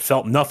finish it.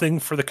 Felt nothing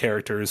for the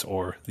characters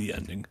or the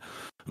ending.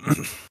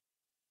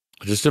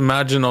 Just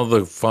imagine all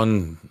the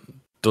fun,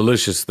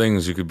 delicious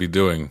things you could be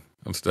doing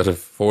instead of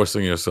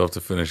forcing yourself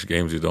to finish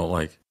games you don't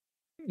like.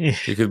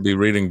 You could be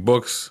reading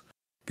books,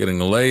 getting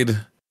laid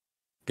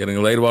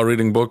while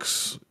reading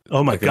books.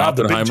 Oh my God,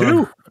 the big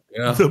two.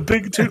 Yeah. The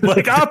big two,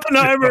 like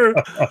Oppenheimer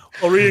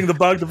while reading the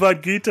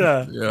Bhagavad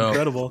Gita. Yeah.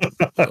 Incredible.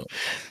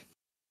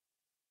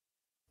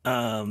 Yeah,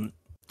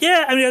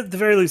 I mean, at the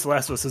very least, The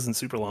Last of Us isn't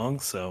super long,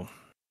 so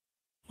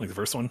like the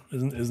first one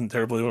isn't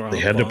terribly long. They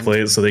had to play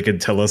it so they could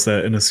tell us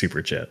that in a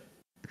super chat.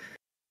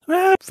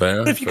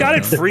 If you got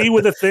it free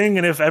with a thing,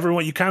 and if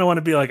everyone, you kind of want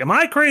to be like, am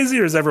I crazy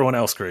or is everyone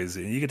else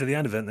crazy? And you get to the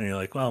end of it, and then you're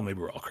like, well, maybe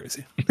we're all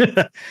crazy.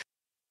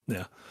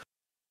 Yeah.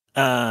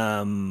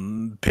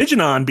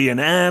 Pigeon on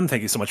B&M,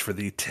 thank you so much for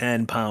the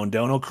 £10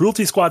 dono.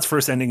 Cruelty Squad's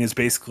first ending is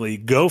basically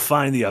go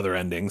find the other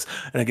endings,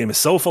 and the game is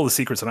so full of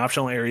secrets and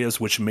optional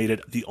areas, which made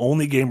it the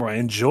only game where I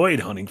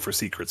enjoyed hunting for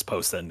secrets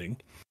post ending.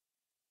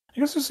 I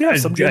guess there's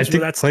some games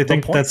where that's the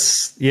point.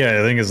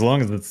 I think as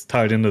long as it's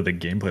tied into the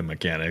gameplay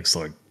mechanics,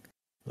 like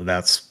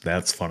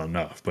that's fun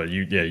enough. But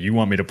you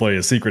want me to play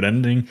a secret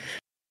ending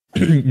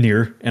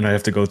near, and I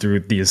have to go through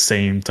the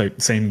same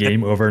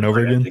game over and over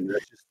again.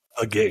 That's just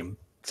a game.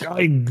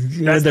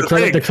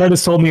 The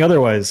credits told me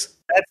otherwise.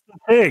 That's the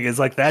thing. Is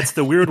like that's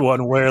the weird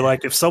one where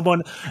like if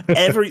someone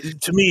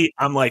to me,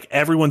 I'm like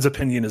everyone's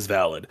opinion is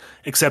valid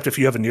except if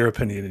you have a near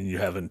opinion and you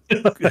haven't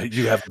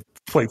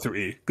played through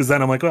E, because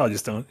then I'm like, well, I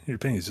just don't. Your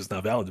opinion is just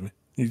not valid to me.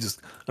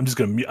 I'm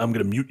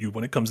gonna mute you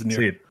when it comes to near.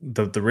 See,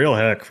 the real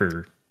hack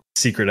for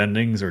secret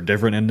endings or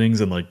different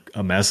endings in like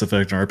a Mass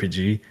Effect or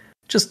RPG,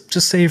 just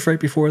save right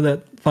before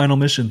that final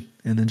mission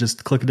and then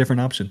just click a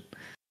different option.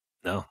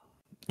 No.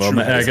 Well,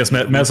 I guess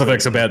Mass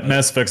Effect's bad.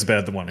 Mass Effect's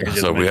bad. The one.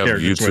 So we have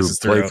YouTube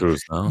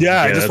playthroughs now.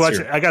 Yeah, I just watched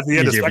it. I got the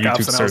end of Spec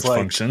Ops, and I was like,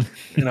 function.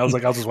 And I was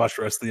like, I'll just watch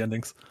the rest of the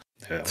endings.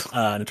 Yeah.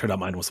 And it turned out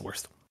mine was the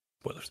worst.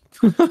 Spoilers.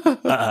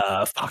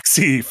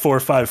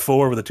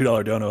 Foxy454 with a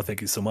 $2 dono.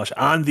 Thank you so much.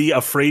 On the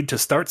afraid to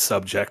start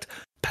subject,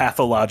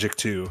 Pathologic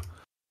 2.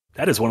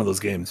 That is one of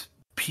those games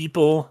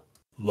people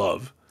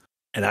love,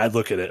 and I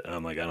look at it and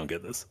I'm like, I don't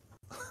get this.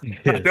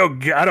 I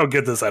don't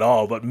get this at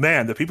all. But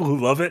man, the people who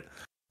love it,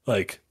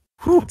 like.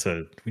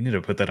 We need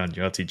to put that on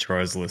Yahtzee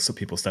tries list so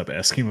people stop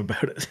asking him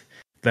about it.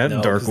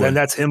 Dark one. Then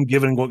that's him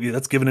giving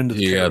into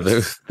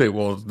the they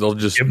won't. They'll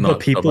just give not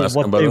the people stop asking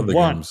what about they other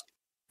want.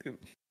 games.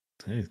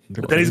 Hey,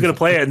 But then he's going to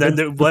play it. And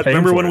then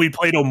remember when we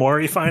played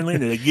Omori finally?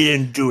 And they're like, you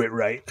didn't do it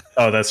right.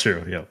 Oh, that's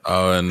true. Yeah.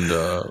 Oh, and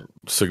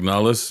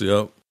Signalis.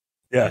 Yep.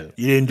 Yeah,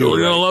 you didn't do it.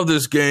 You're right. gonna love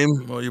this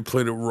game. Well, you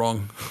played it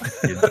wrong.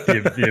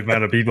 The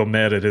amount of people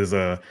mad at his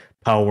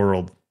Pal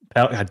World.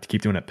 I had to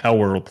keep doing it. Pal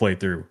World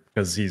playthrough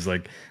because he's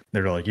like,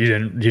 they're like, you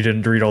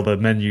didn't read all the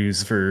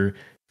menus for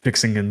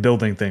fixing and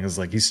building things.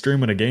 Like, he's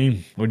streaming a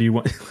game. What do you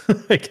want?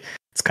 Like,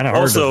 it's kind of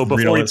hard. Also, to read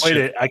before all he that played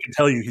shit. it, I can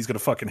tell you he's going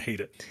to fucking hate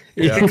it.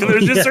 Yeah. Because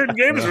there's just certain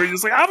games where you're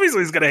just like,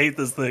 obviously he's going to hate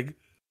this thing.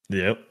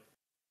 Yep.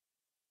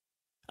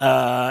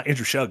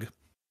 Andrew Shug,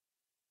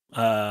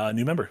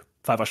 new member,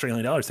 $5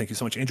 Australian. Thank you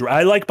so much, Andrew.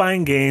 I like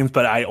buying games,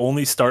 but I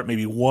only start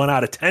maybe 1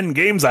 out of 10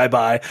 games I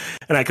buy,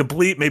 and I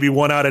complete maybe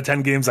 1 out of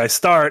 10 games I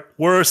start.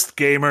 Worst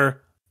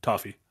gamer,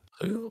 Toffee.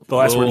 The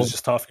last word is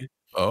just Toffee.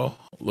 Oh,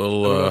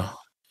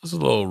 it's a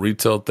little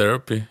retail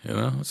therapy. You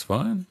know, it's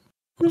fine.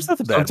 There's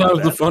nothing bad.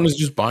 Sometimes the fun is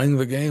just buying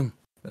the game.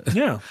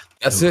 Yeah,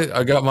 that's it.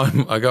 I got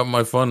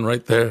my fun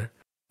right there.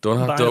 Don't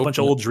have to buy a bunch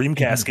of old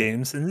Dreamcast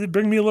games, and it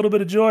bring me a little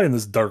bit of joy in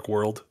this dark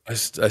world. I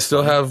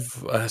still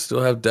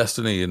have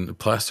Destiny in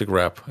plastic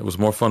wrap. It was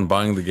more fun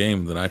buying the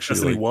game than actually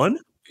Destiny 1?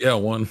 Yeah,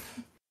 1.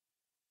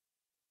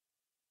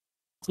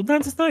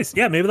 Sometimes it's nice.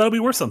 Yeah, maybe that'll be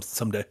worth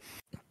someday.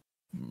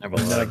 I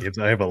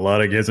have a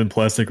lot of games in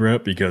plastic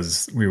wrap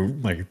because we were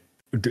like,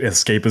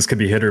 Escapists could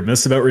be hit or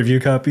miss about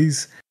review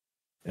copies.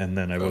 And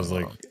then I was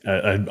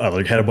I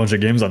like had a bunch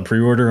of games on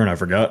pre-order and I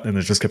forgot, and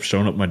it just kept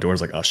showing up at my door. I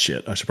was like, oh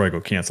shit, I should probably go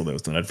cancel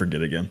those. Then I'd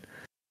forget again.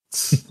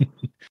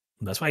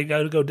 That's why you got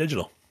to go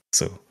digital.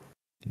 So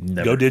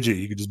never. Go digi.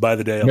 You can just buy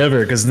the day.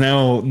 Never, because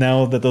now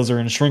that those are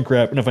in shrink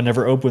wrap, and if I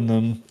never open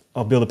them,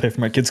 I'll be able to pay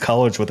for my kids'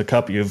 college with a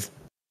copy of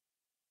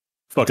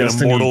fucking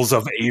Destiny. Immortals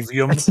of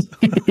Avium.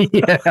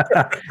 Yeah,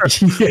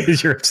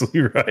 you're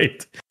absolutely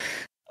right.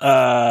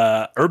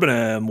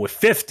 Urban with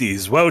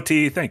 50s.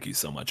 Woti, thank you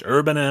so much.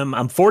 Urban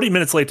I'm 40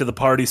 minutes late to the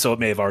party, so it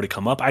may have already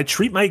come up. I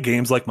treat my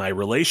games like my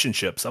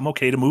relationships. I'm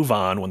okay to move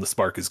on when the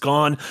spark is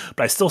gone,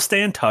 but I still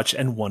stay in touch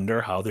and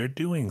wonder how they're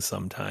doing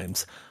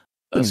sometimes.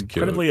 That's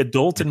incredibly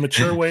adult and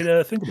mature way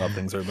to think about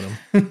things, Urban.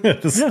 You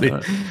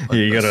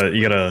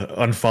gotta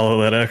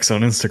unfollow that X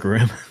on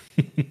Instagram.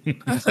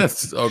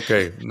 That's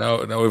okay.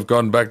 Now we've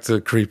gone back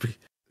to creepy.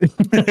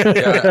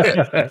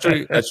 Yeah,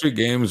 I treat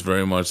games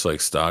very much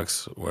like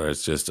stocks, where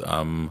it's just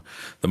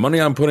the money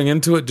I'm putting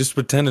into it, just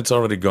pretend it's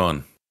already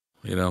gone.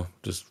 You know,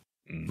 just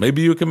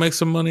maybe you can make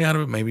some money out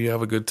of it, maybe you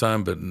have a good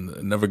time, but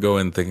never go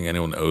in thinking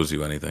anyone owes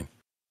you anything.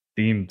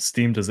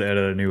 Steam just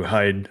added a new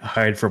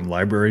hide from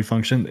library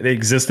function. It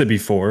existed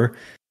before,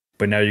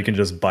 but now you can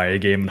just buy a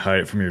game and hide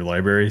it from your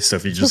library. So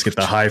if you just get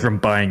the hide from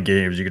buying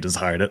games, you can just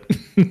hide it.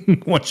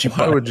 Once you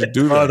Why would you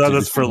do that? Oh,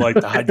 that's for like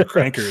to hide your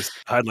crankers.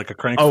 Hide like a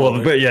crank. Oh,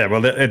 well, but yeah,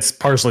 well, it's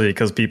partially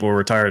because people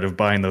were tired of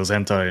buying those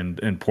hentai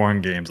and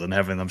porn games and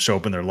having them show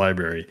up in their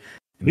library.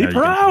 Be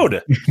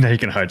proud. Now you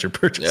can hide your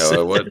purchases.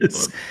 Yeah, what?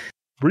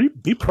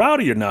 Be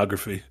proud of your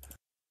nography.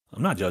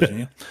 I'm not judging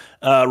you.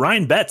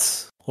 Ryan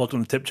Betts.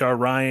 Welcome to Tip Jar,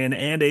 Ryan,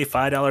 and a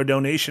 $5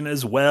 donation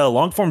as well.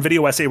 Long-form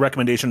video essay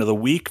recommendation of the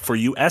week for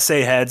you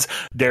essay heads.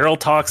 Daryl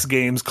Talks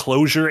Games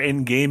Closure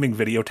in Gaming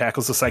video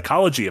tackles the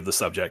psychology of the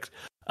subject.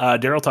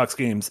 Daryl Talks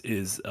Games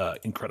is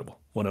incredible.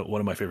 One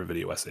of my favorite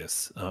video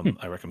essayists.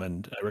 I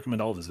recommend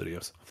all of his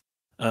videos.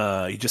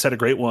 He just had a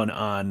great one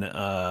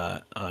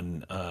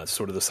on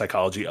sort of the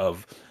psychology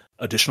of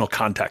additional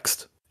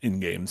context in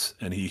games,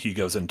 and he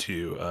goes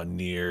into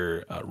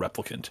Near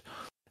Replicant.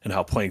 And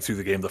how playing through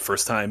the game the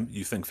first time,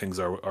 you think things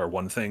are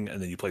one thing,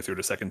 and then you play through it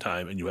a second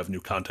time, and you have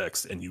new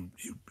context, and you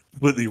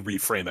completely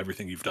reframe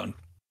everything you've done.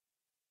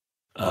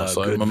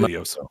 Good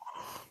video, so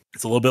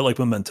it's a little bit like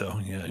Memento.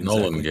 Yeah, exactly.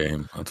 Nolan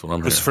game. That's what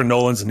I'm Christopher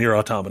Nolan's Near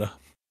Automata.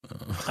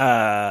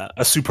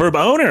 A superb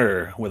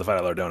owner with a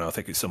 $5 dono.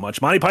 Thank you so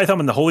much. Monty Python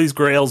and the Holy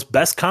Grail's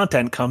best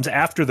content comes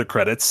after the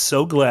credits.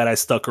 So glad I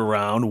stuck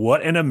around.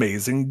 What an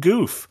amazing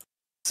goof.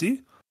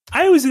 See?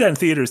 I always do that in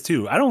theaters,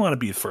 too. I don't want to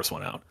be the first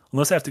one out,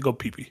 unless I have to go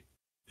pee-pee.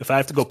 If I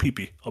have to go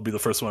pee-pee, I'll be the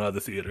first one out of the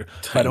theater.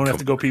 If I don't have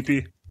to go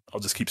pee-pee, I'll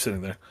just keep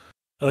sitting there.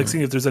 I like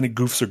seeing if there's any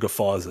goofs or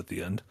guffaws at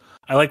the end.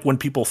 I like when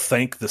people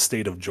thank the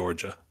state of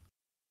Georgia.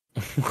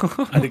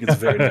 I think it's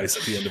very nice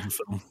at the end of the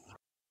film.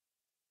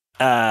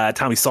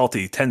 Tommy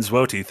Salty,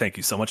 Tenzwoti, thank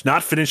you so much.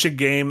 Not finishing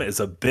game is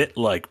a bit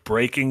like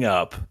breaking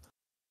up.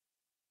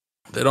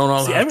 They don't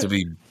all have to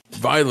be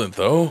violent,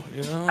 though.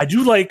 You know? I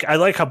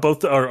like how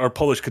both our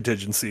Polish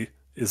contingency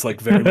is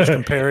like very much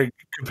comparing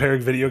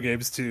video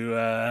games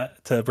to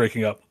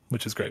breaking up,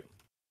 which is great.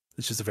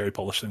 It's just a very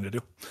Polish thing to do.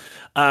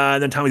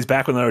 And then Tommy's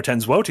back with another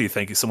Tenzwoti.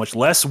 Thank you so much.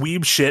 Less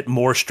weeb shit,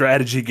 more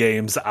strategy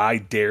games. I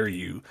dare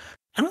you.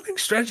 I don't think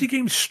strategy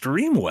games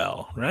stream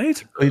well,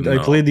 right? I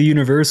played the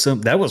universe.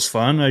 That was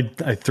fun.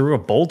 I threw a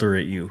boulder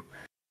at you.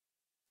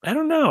 I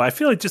don't know. I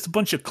feel like just a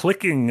bunch of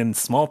clicking and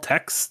small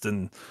text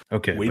and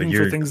waiting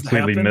for things to happen.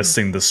 Completely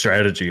missing the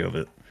strategy of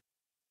it.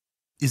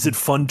 Is it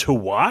fun to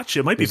watch?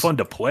 It might be fun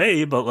to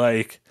play, but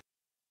like,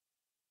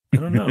 I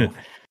don't know.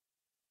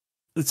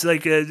 It's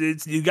like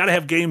you got to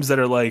have games that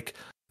are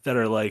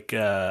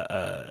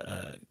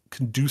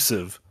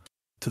conducive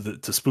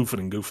to spoofing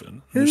and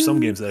goofing. There's some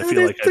games that I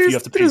feel like if you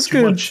have to pay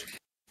too much.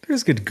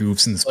 There's good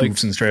goofs and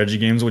spoofs and strategy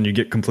games when you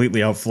get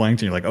completely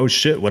outflanked and you're like, oh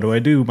shit, what do I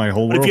do? My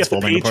whole world's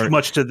falling apart.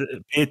 If you have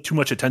to pay too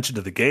much attention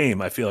to the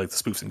game, I feel like the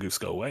spoofs and goofs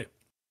go away.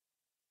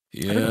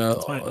 Yeah,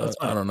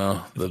 I don't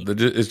know. It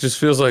just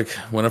feels like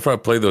whenever I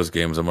play those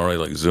games, I'm already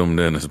like zoomed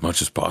in as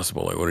much as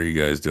possible. Like, what are you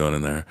guys doing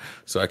in there?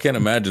 So I can't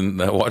imagine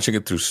that watching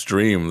it through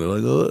stream. They're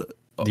like,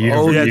 he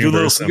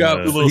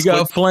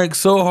got flanked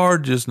so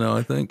hard just now.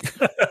 I think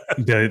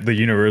the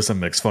universe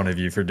makes fun of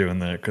you for doing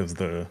that because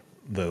the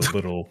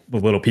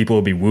little people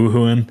will be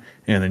woohooing,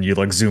 and then you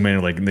like zoom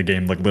in, like the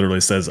game like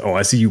literally says, "Oh,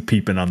 I see you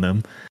peeping on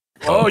them."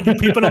 Oh, you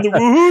peeping on the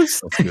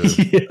woohoos? That's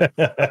good.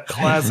 Yeah.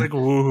 Classic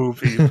woohoo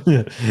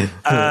peep.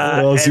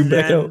 I'll zoom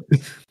back out.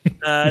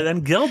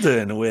 Then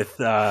Gilden with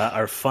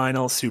our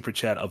final super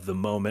chat of the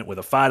moment with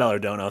a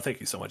 $5 dono. Thank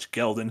you so much,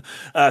 Gilden.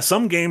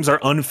 Some games are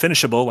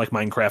unfinishable, like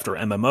Minecraft or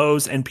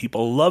MMOs, and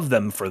people love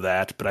them for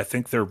that, but I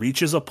think there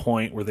reaches a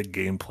point where the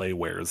gameplay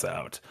wears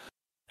out.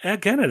 And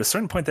again, at a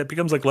certain point, that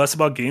becomes like less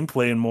about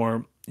gameplay and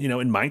more, in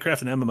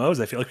Minecraft and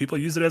MMOs, I feel like people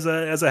use it as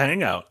a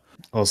hangout.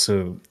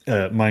 Also,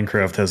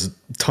 Minecraft has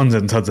tons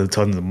and tons and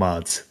tons of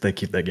mods that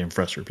keep that game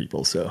fresh for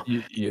people. So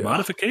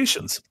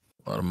modifications,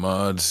 a lot of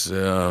mods.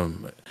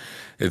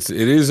 It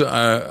is.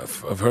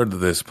 I've heard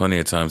this plenty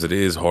of times. It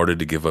is harder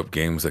to give up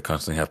games that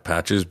constantly have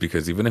patches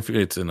because even if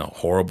it's in a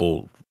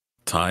horrible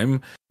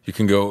time, you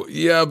can go,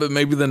 yeah, but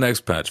maybe the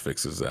next patch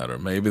fixes that, or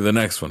maybe the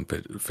next one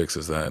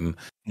fixes that, and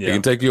it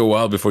can take you a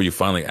while before you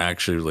finally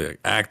actually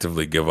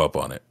actively give up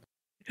on it.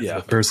 Yeah,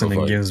 the person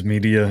in games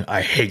media,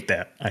 I hate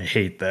that. I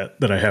hate that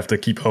I have to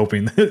keep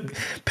hoping that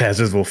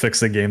patches will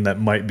fix a game that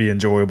might be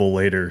enjoyable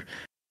later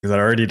because I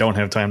already don't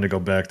have time to go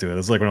back to it.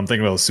 It's like when I'm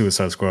thinking about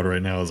Suicide Squad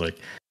right now, it's like,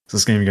 is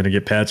this game going to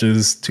get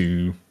patches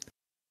to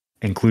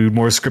include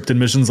more scripted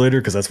missions later?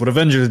 Because that's what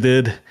Avengers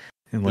did.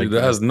 And like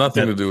that has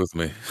nothing to do with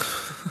me.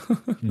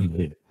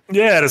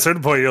 Yeah, at a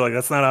certain point, you're like,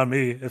 that's not on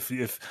me. If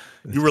you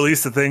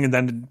released the thing and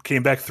then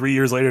came back 3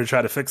 years later to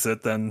try to fix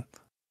it, then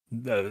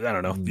I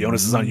don't know. The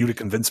onus is on you to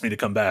convince me to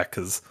come back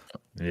because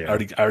I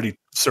already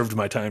served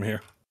my time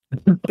here.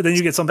 But then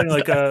you get something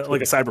like a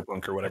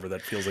Cyberpunk or whatever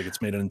that feels like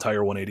it's made an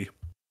entire 180.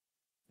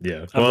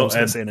 Yeah, I was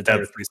going to say an entire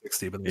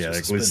 360, but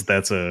at least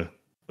that's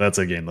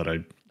a game that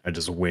I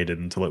just waited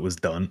until it was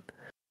done,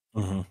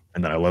 and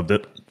then I loved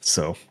it.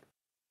 So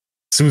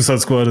Suicide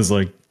Squad is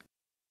like,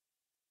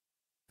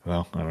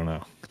 well, I don't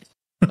know.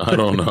 I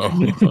don't know.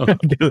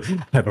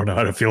 I don't know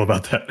how to feel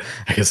about that.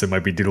 I guess it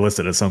might be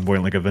delisted at some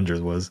point, like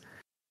Avengers was.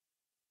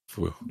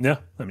 Yeah,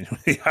 I mean,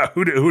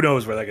 who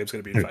knows where that game's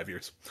going to be in 5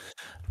 years?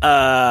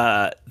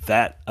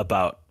 That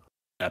about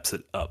wraps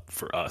it up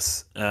for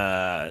us.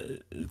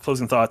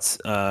 Closing thoughts.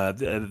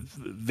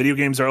 Video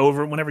games are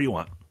over whenever you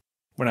want.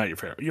 We're not your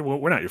parents.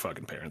 We're not your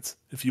fucking parents.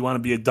 If you want to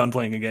be done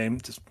playing a game,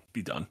 just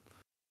be done.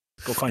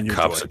 Go find your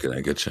cops joy. are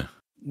gonna get you.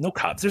 No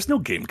cops. There's no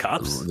game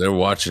cops. They're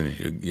watching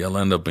you. You'll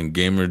end up in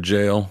gamer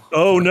jail.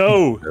 Oh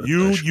no,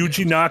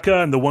 Yuji Naka,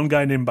 and the one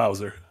guy named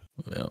Bowser.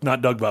 Yeah.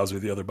 Not Doug Bowser,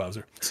 the other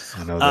Bowser.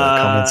 I know the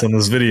comments on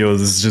those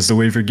videos is just a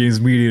way for games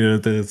media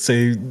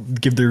to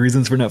give their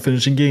reasons for not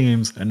finishing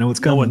games. I know it's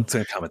coming. No one's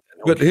going to comment.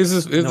 But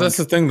that's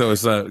the thing, though,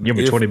 is that give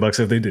me $20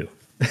 if they do.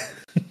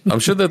 I'm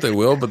sure that they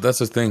will, but that's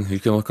the thing. You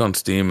can look on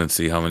Steam and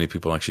see how many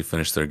people actually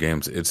finish their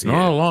games. It's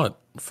not a lot.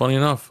 Funny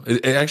enough,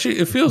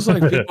 it feels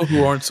like people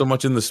who aren't so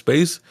much in the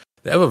space,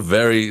 they have a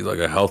very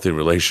a healthy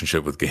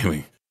relationship with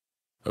gaming.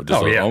 I'm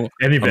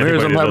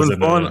having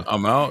fun.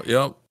 I'm out.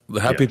 Yep, the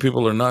happy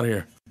people are not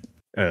here.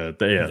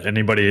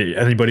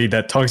 Anybody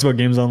that talks about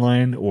games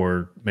online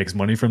or makes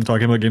money from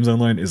talking about games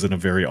online is in a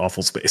very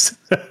awful space.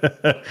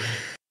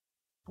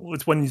 Well,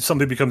 it's when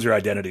something becomes your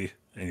identity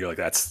and you're like,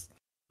 that's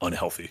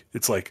unhealthy.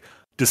 It's like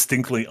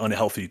distinctly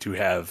unhealthy to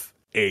have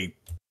a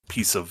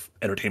piece of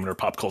entertainment or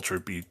pop culture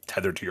be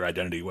tethered to your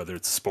identity, whether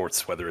it's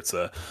sports, whether it's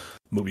a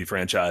movie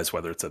franchise,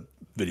 whether it's a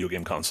video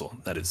game console.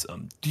 That is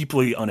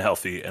deeply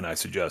unhealthy, and I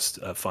suggest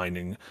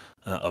finding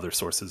other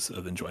sources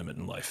of enjoyment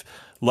in life,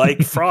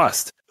 like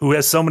Frost, who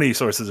has so many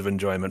sources of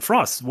enjoyment.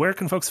 Frost, where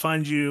can folks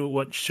find you?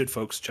 What should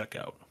folks check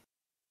out?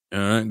 All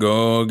right,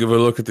 go give a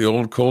look at the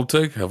old Cold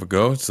Take. Have a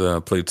go. It's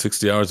played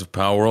 60 hours of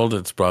Power World.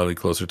 It's probably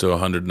closer to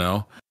 100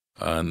 now.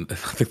 And I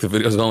think the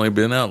video's only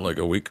been out like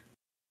a week.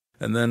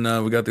 And then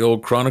we got the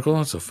old Chronicle.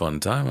 It's a fun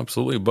time,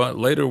 absolutely. But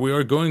later we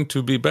are going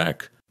to be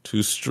back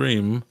to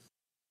stream.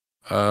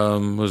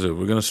 What is it?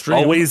 We're going to stream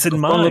Always in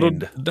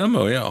Mind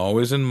demo. Yeah,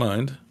 Always in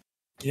Mind.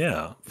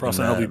 Yeah, Frost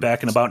and I'll be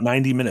back in about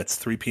 90 minutes,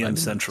 3 p.m.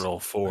 Central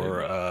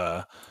for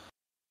a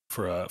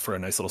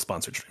nice little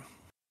sponsored stream.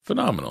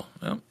 Phenomenal.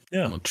 Yeah.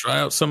 I'm gonna try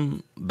out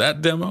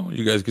that demo.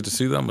 You guys get to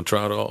see that. I'm gonna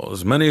try out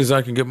as many as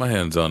I can get my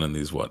hands on in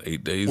these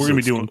 8 days. We're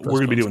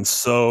gonna be doing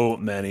so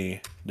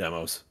many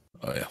demos.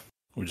 Oh yeah.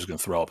 We're just gonna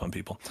throw up on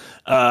people.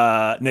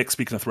 Nick,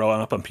 speaking of throwing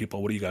up on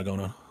people, what do you got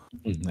going on?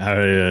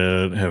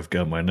 I have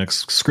got my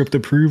next script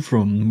approved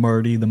from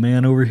Marty, the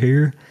man over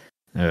here.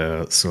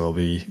 So I'll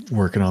be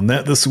working on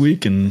that this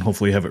week and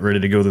hopefully have it ready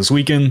to go this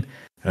weekend.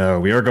 I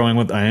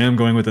am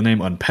going with the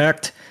name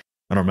Unpacked.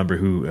 I don't remember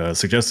who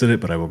suggested it,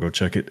 but I will go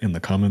check it in the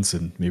comments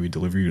and maybe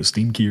deliver you a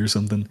Steam key or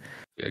something.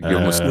 Yeah, give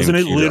him a Steam Wasn't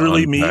it key to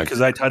literally me? unpack.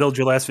 Because I titled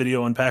your last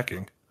video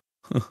Unpacking.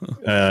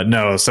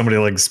 No, somebody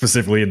like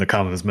specifically in the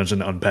comments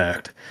mentioned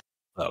Unpacked.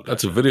 Oh,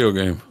 That's a video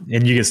game.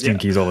 And you get Steam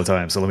keys all the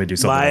time, so let me do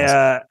something else.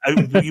 I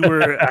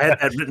had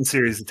that written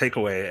series, The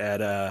Takeaway, at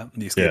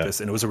The Escapist,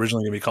 and it was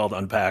originally going to be called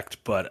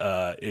Unpacked, but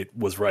it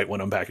was right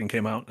when Unpacking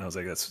came out, and I was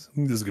like, this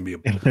is going to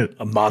be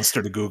a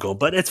monster to Google,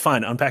 but it's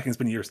fine. Unpacking's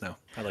been years now.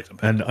 I like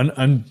Unpacking.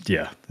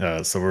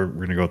 So we're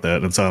gonna go with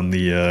that. It's on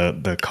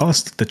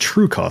the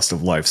true cost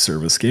of live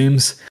service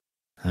games.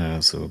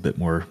 So a bit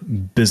more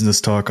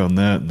business talk on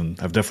that, and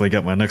I've definitely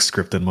got my next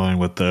script in mind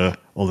with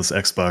all this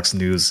Xbox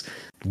news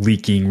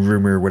leaking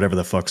rumor, whatever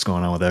the fuck's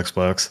going on with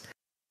Xbox.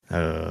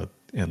 And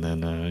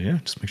then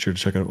just make sure to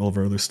check out all of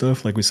our other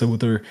stuff. Like we said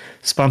with our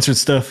sponsored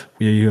stuff,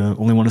 we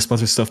only want to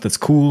sponsor stuff that's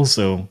cool.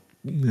 So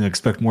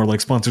expect more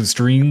like sponsored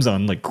streams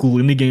on like cool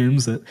indie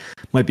games that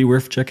might be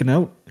worth checking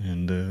out,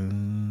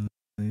 and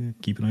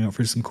keep an eye out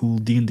for some cool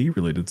D&D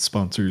related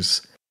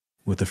sponsors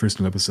with the first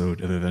new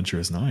episode of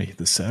Adventurous Nigh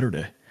this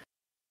Saturday.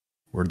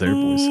 We're there,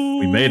 boys.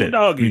 We made it.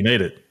 Doggy. We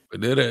did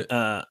it.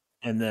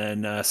 And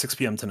then 6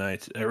 p.m.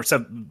 tonight,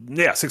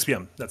 6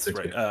 p.m. That's 6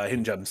 right.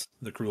 Hidden Gems.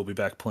 The crew will be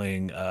back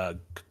playing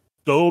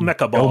Go Mecha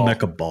Go Ball.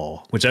 Mecha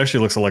Ball, which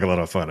actually looks like a lot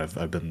of fun.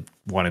 I've been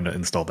wanting to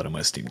install that on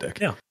my Steam Deck.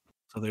 Yeah.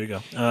 So there you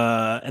go.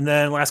 And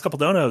then last couple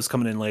donos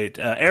coming in late.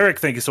 Eric,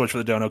 thank you so much for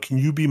the dono. Can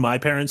you be my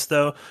parents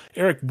though?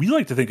 Eric, we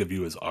like to think of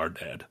you as our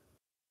dad.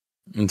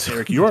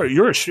 Eric,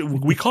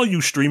 we call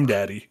you Stream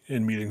Daddy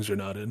in meetings you're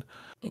not in.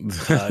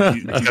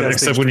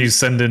 Except when you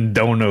send in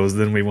donos,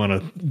 then we want to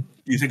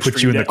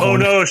put you in the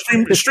corner. Oh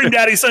no, Stream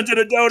Daddy sent in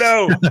a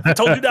dono. I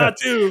told you not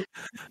to.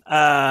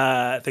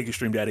 Thank you,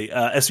 Stream Daddy.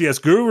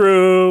 SVS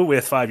Guru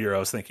with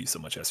 €5. Thank you so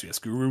much, SVS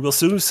Guru. Will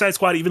Suicide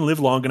Squad even live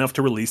long enough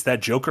to release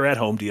that Joker at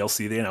Home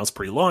DLC they announced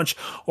pre-launch,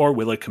 or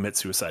will it commit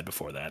suicide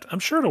before that? I'm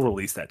sure it'll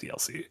release that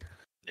DLC.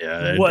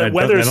 Yeah,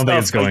 whether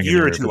stuff a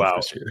year or two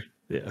out.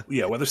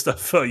 Yeah, whether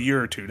stuff a year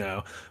or two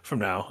from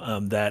now.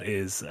 That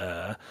is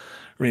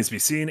remains to be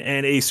seen.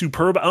 And a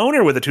superb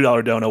owner with a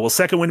 $2 dono. Will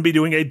Second Wind be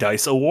doing a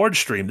DICE Award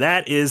stream?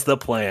 That is the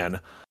plan.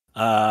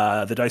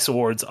 The DICE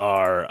Awards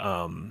are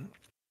I'm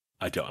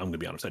going to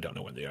be honest, I don't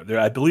know when they are.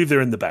 I believe they're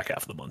in the back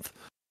half of the month.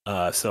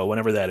 So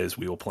whenever that is,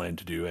 we will plan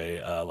to do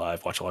a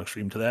live watch along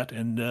stream to that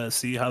and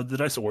see how the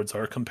DICE Awards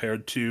are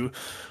compared to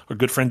our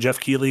good friend Jeff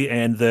Keighley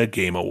and the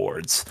Game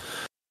Awards.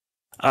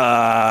 So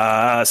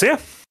yeah,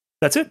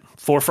 that's it.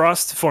 For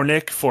Frost, for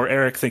Nick, for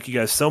Eric, thank you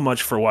guys so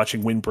much for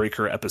watching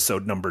Windbreaker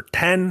episode number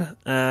 10.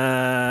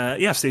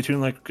 Stay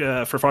tuned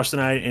for Frost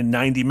and I in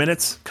 90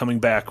 minutes, coming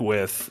back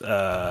with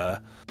our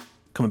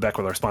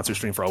sponsor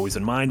stream for Always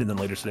in Mind, and then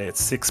later today at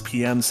 6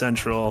 p.m.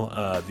 Central,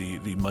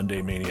 the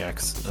Monday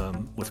Maniacs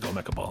with Go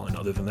Mecha Ball. And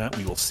other than that,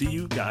 we will see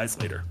you guys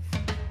later.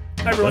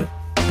 Bye, everyone.